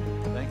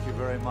 Thank you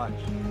very much.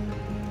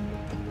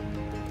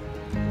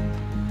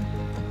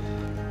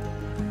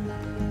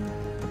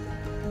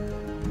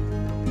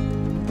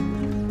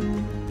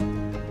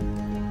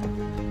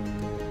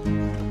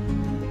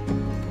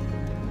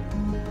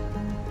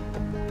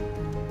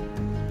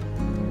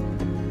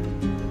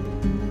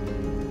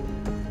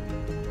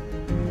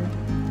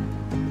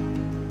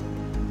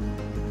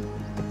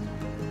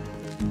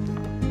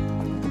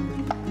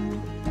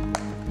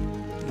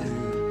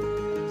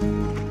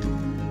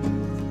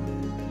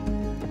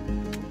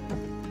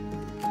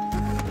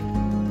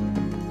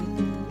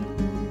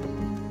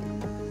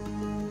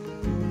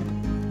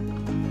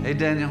 Hey,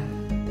 Daniel.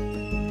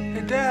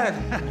 Hey, Dad.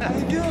 How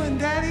you doing,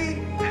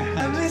 Daddy?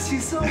 I miss you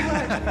so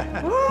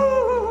much.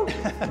 Woo!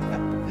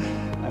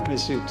 I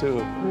miss you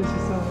too. I miss you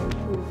so much.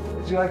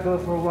 Would you like to go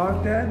for a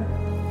walk, Dad?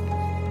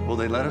 Will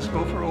they let us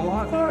go for a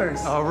walk? Of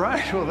course. All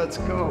right, well, let's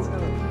go. Let's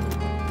go.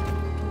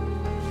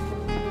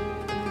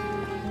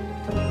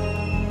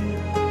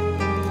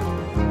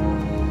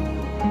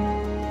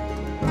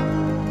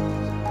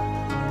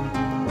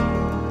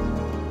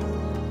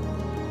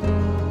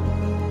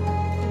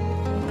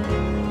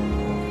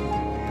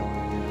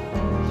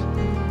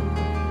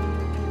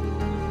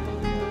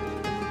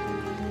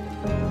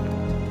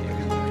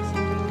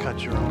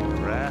 Cut your own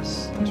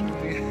grass.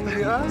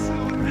 Pretty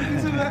awesome.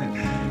 You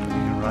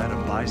can ride a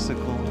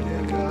bicycle.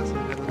 Yeah,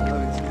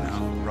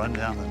 awesome. Run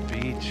down the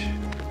beach.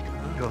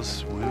 Go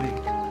swimming.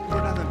 Go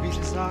down the beach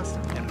is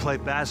awesome. And play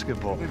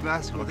basketball. Play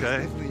basketball.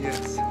 Okay? Definitely,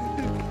 yes.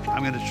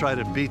 I'm going to try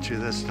to beat you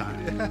this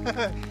time.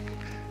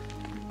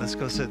 Let's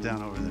go sit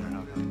down over there.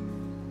 Okay?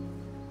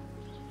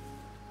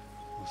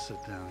 We'll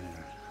sit down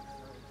here.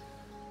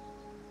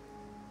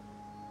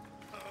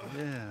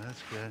 Yeah,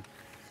 that's good.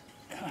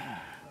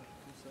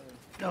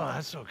 No,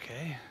 that's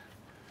okay.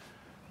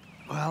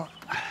 Well,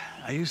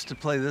 I used to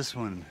play this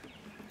one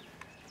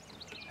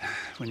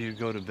when you'd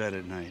go to bed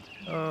at night.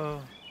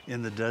 Oh.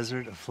 In the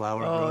desert, a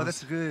flower Oh, grows.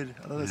 that's good.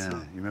 Oh, that's Yeah,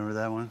 good. you remember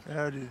that one?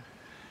 Yeah, I do.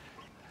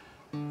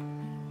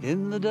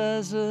 In the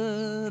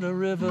desert, a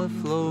river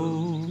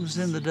flows.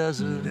 In the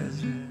desert,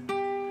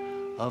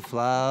 a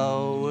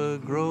flower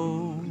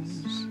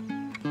grows.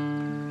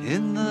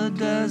 In the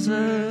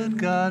desert,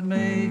 God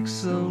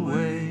makes a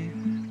way.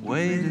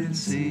 Wait and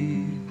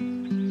see.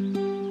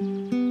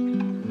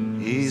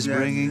 He's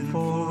bringing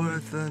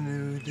forth a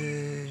new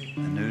day. A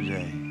new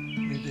day.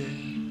 New day.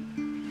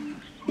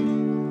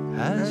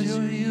 Has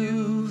your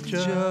youth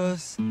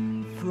just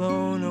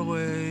flown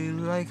away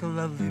like a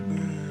lovely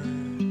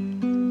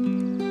bird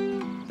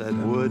that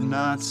would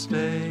not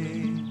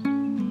stay?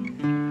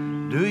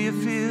 Do you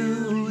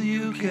feel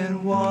you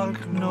can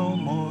walk no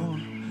more?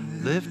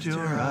 Lift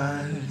your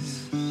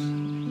eyes.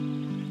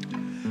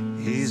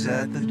 He's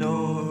at the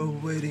door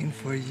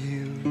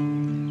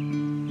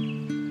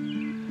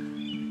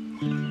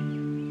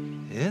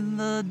In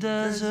the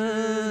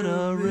desert,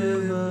 a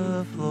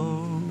river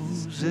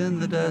flows.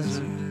 In the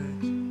desert,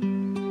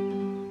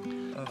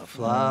 a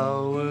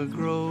flower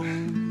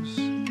grows.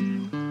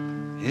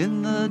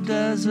 In the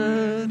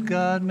desert,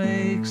 God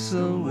makes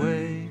a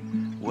way.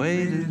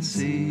 Wait and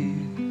see.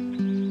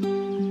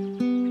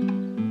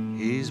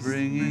 He's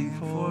bringing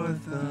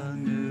forth a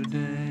new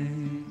day.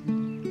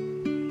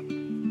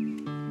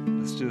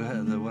 Let's do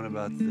the one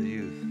about the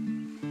youth.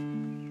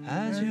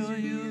 Has your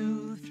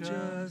youth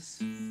just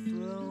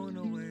flown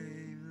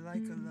away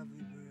like a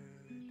lovely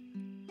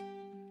bird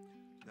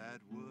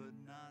that would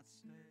not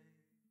stay?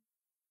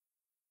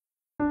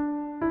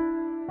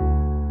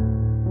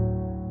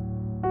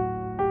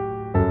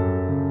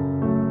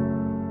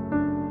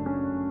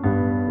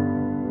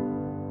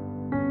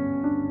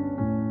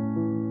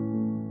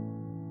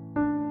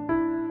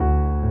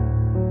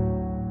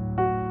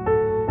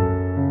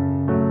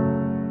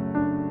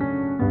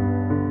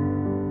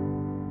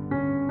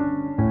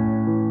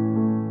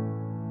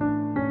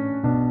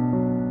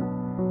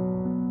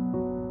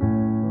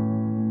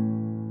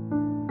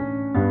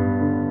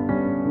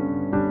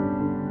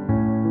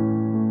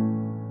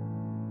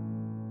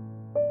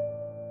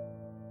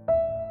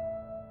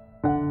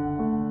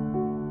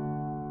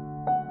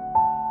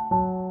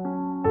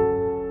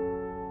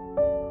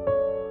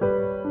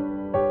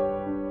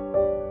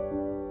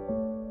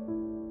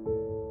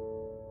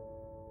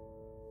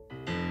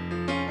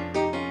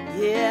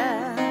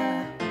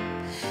 Yeah,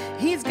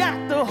 he's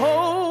got the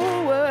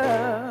whole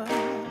world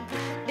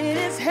in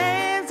his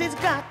hands. He's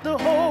got the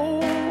whole